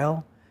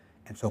vile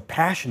and so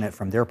passionate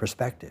from their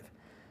perspective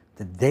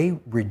that they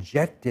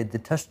rejected the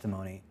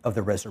testimony of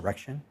the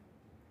resurrection,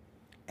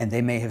 and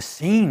they may have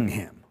seen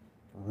him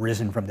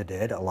risen from the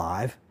dead,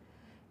 alive,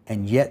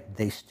 and yet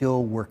they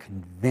still were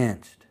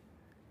convinced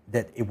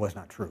that it was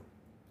not true.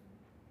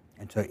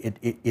 And so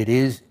it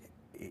is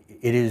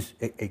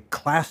a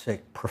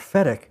classic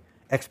prophetic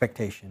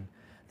expectation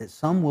that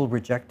some will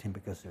reject him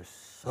because they're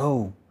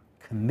so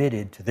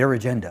committed to their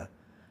agenda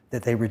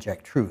that they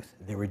reject truth,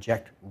 they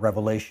reject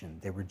revelation,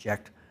 they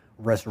reject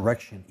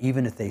resurrection,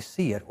 even if they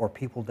see it or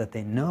people that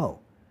they know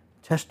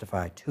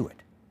testify to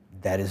it.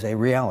 That is a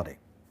reality.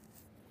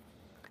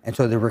 And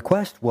so the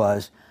request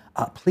was,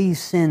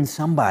 please send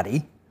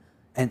somebody,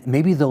 and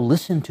maybe they'll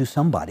listen to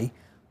somebody.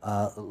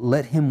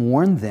 Let him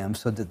warn them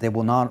so that they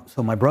will not,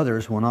 so my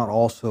brothers will not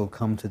also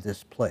come to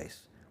this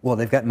place. Well,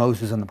 they've got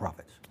Moses and the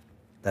prophets.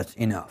 That's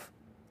enough.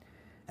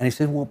 And he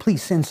said, well,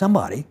 please send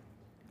somebody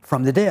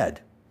from the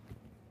dead.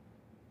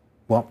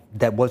 Well,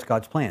 that was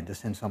God's plan, to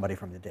send somebody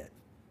from the dead.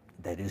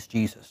 That is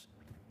Jesus.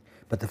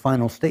 But the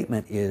final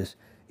statement is,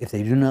 if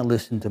they do not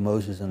listen to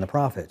Moses and the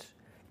prophets,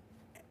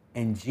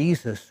 and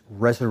Jesus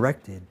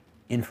resurrected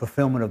in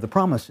fulfillment of the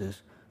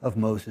promises of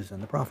Moses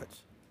and the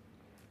prophets.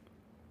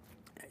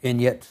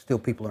 And yet, still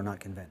people are not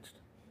convinced.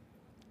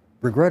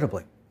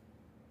 Regrettably.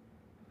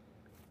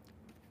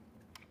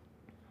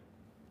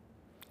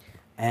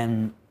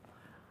 And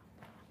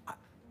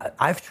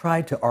I've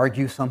tried to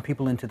argue some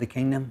people into the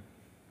kingdom.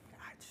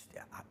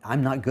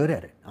 I'm not good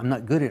at it. I'm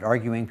not good at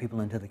arguing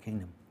people into the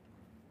kingdom.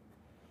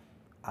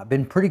 I've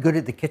been pretty good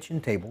at the kitchen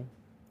table,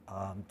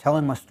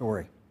 telling my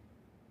story,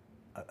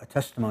 a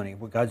testimony of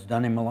what God's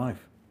done in my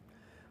life,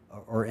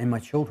 or in my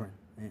children,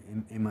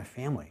 in my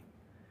family,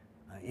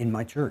 in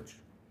my church.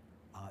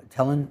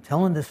 telling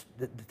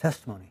the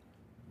testimony,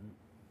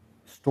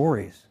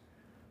 stories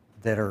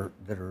that are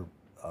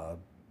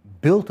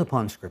built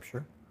upon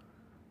Scripture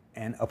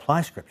and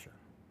apply Scripture.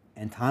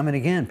 And time and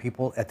again,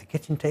 people at the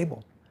kitchen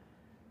table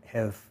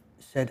have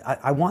said,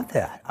 I want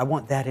that. I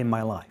want that in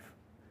my life.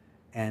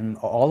 And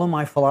all of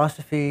my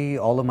philosophy,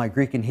 all of my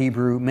Greek and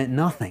Hebrew meant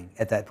nothing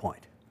at that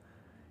point.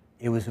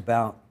 It was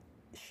about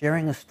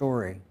sharing a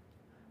story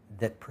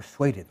that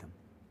persuaded them.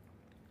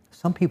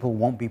 Some people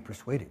won't be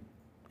persuaded.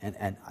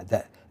 And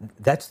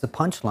that's the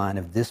punchline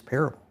of this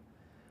parable.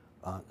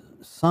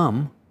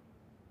 Some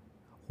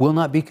will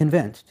not be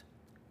convinced,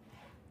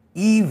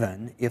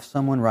 even if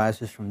someone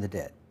rises from the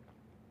dead.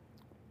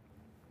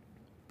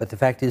 But the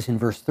fact is, in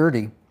verse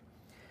 30,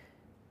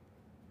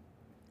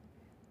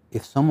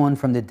 if someone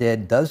from the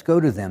dead does go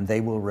to them, they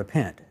will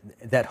repent.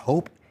 That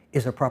hope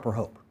is a proper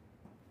hope.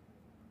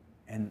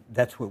 And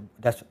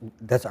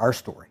that's our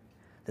story,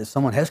 that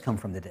someone has come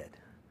from the dead.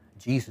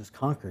 Jesus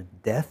conquered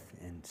death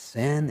and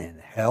sin and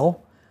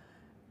hell,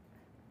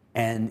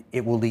 and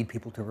it will lead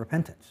people to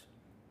repentance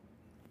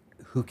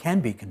who can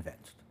be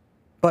convinced.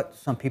 But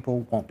some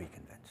people won't be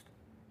convinced.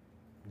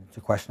 It's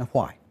a question of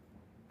why.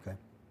 Okay?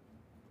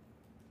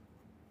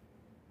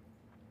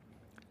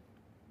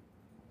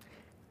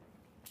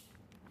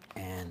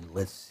 And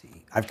let's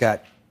see. I've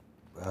got,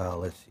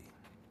 let's see.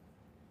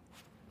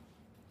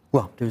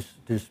 Well,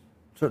 there's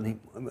certainly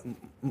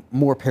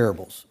more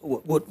parables.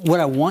 What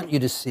I want you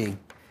to see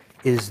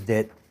is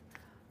that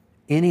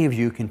any of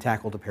you can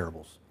tackle the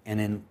parables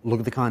and then look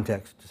at the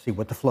context to see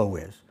what the flow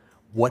is,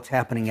 what's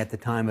happening at the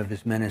time of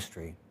his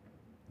ministry,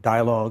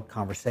 dialogue,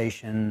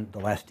 conversation, the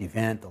last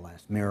event, the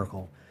last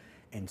miracle,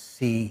 and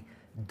see,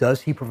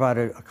 does he provide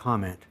a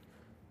comment?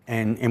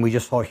 And we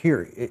just saw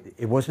here,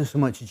 it wasn't so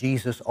much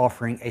Jesus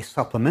offering a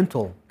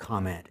supplemental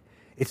comment,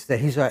 it's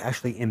that he's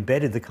actually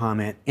embedded the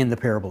comment in the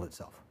parable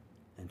itself.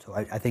 And so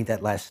I think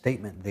that last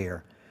statement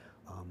there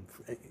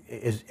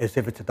is as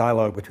if it's a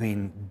dialogue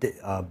between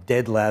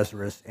dead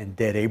Lazarus and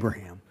dead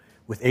Abraham.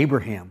 With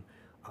Abraham,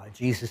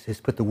 Jesus has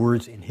put the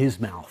words in his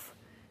mouth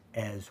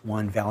as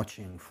one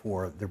vouching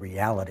for the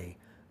reality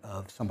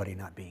of somebody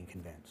not being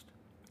convinced.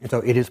 And so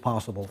it is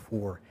possible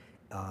for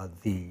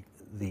the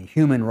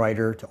human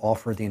writer to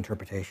offer the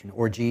interpretation,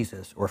 or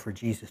for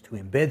Jesus to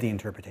embed the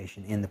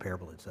interpretation in the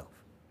parable itself.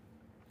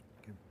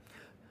 Okay.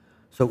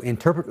 So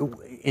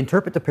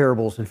interpret the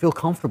parables and feel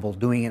comfortable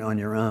doing it on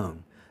your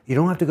own. You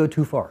don't have to go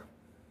too far.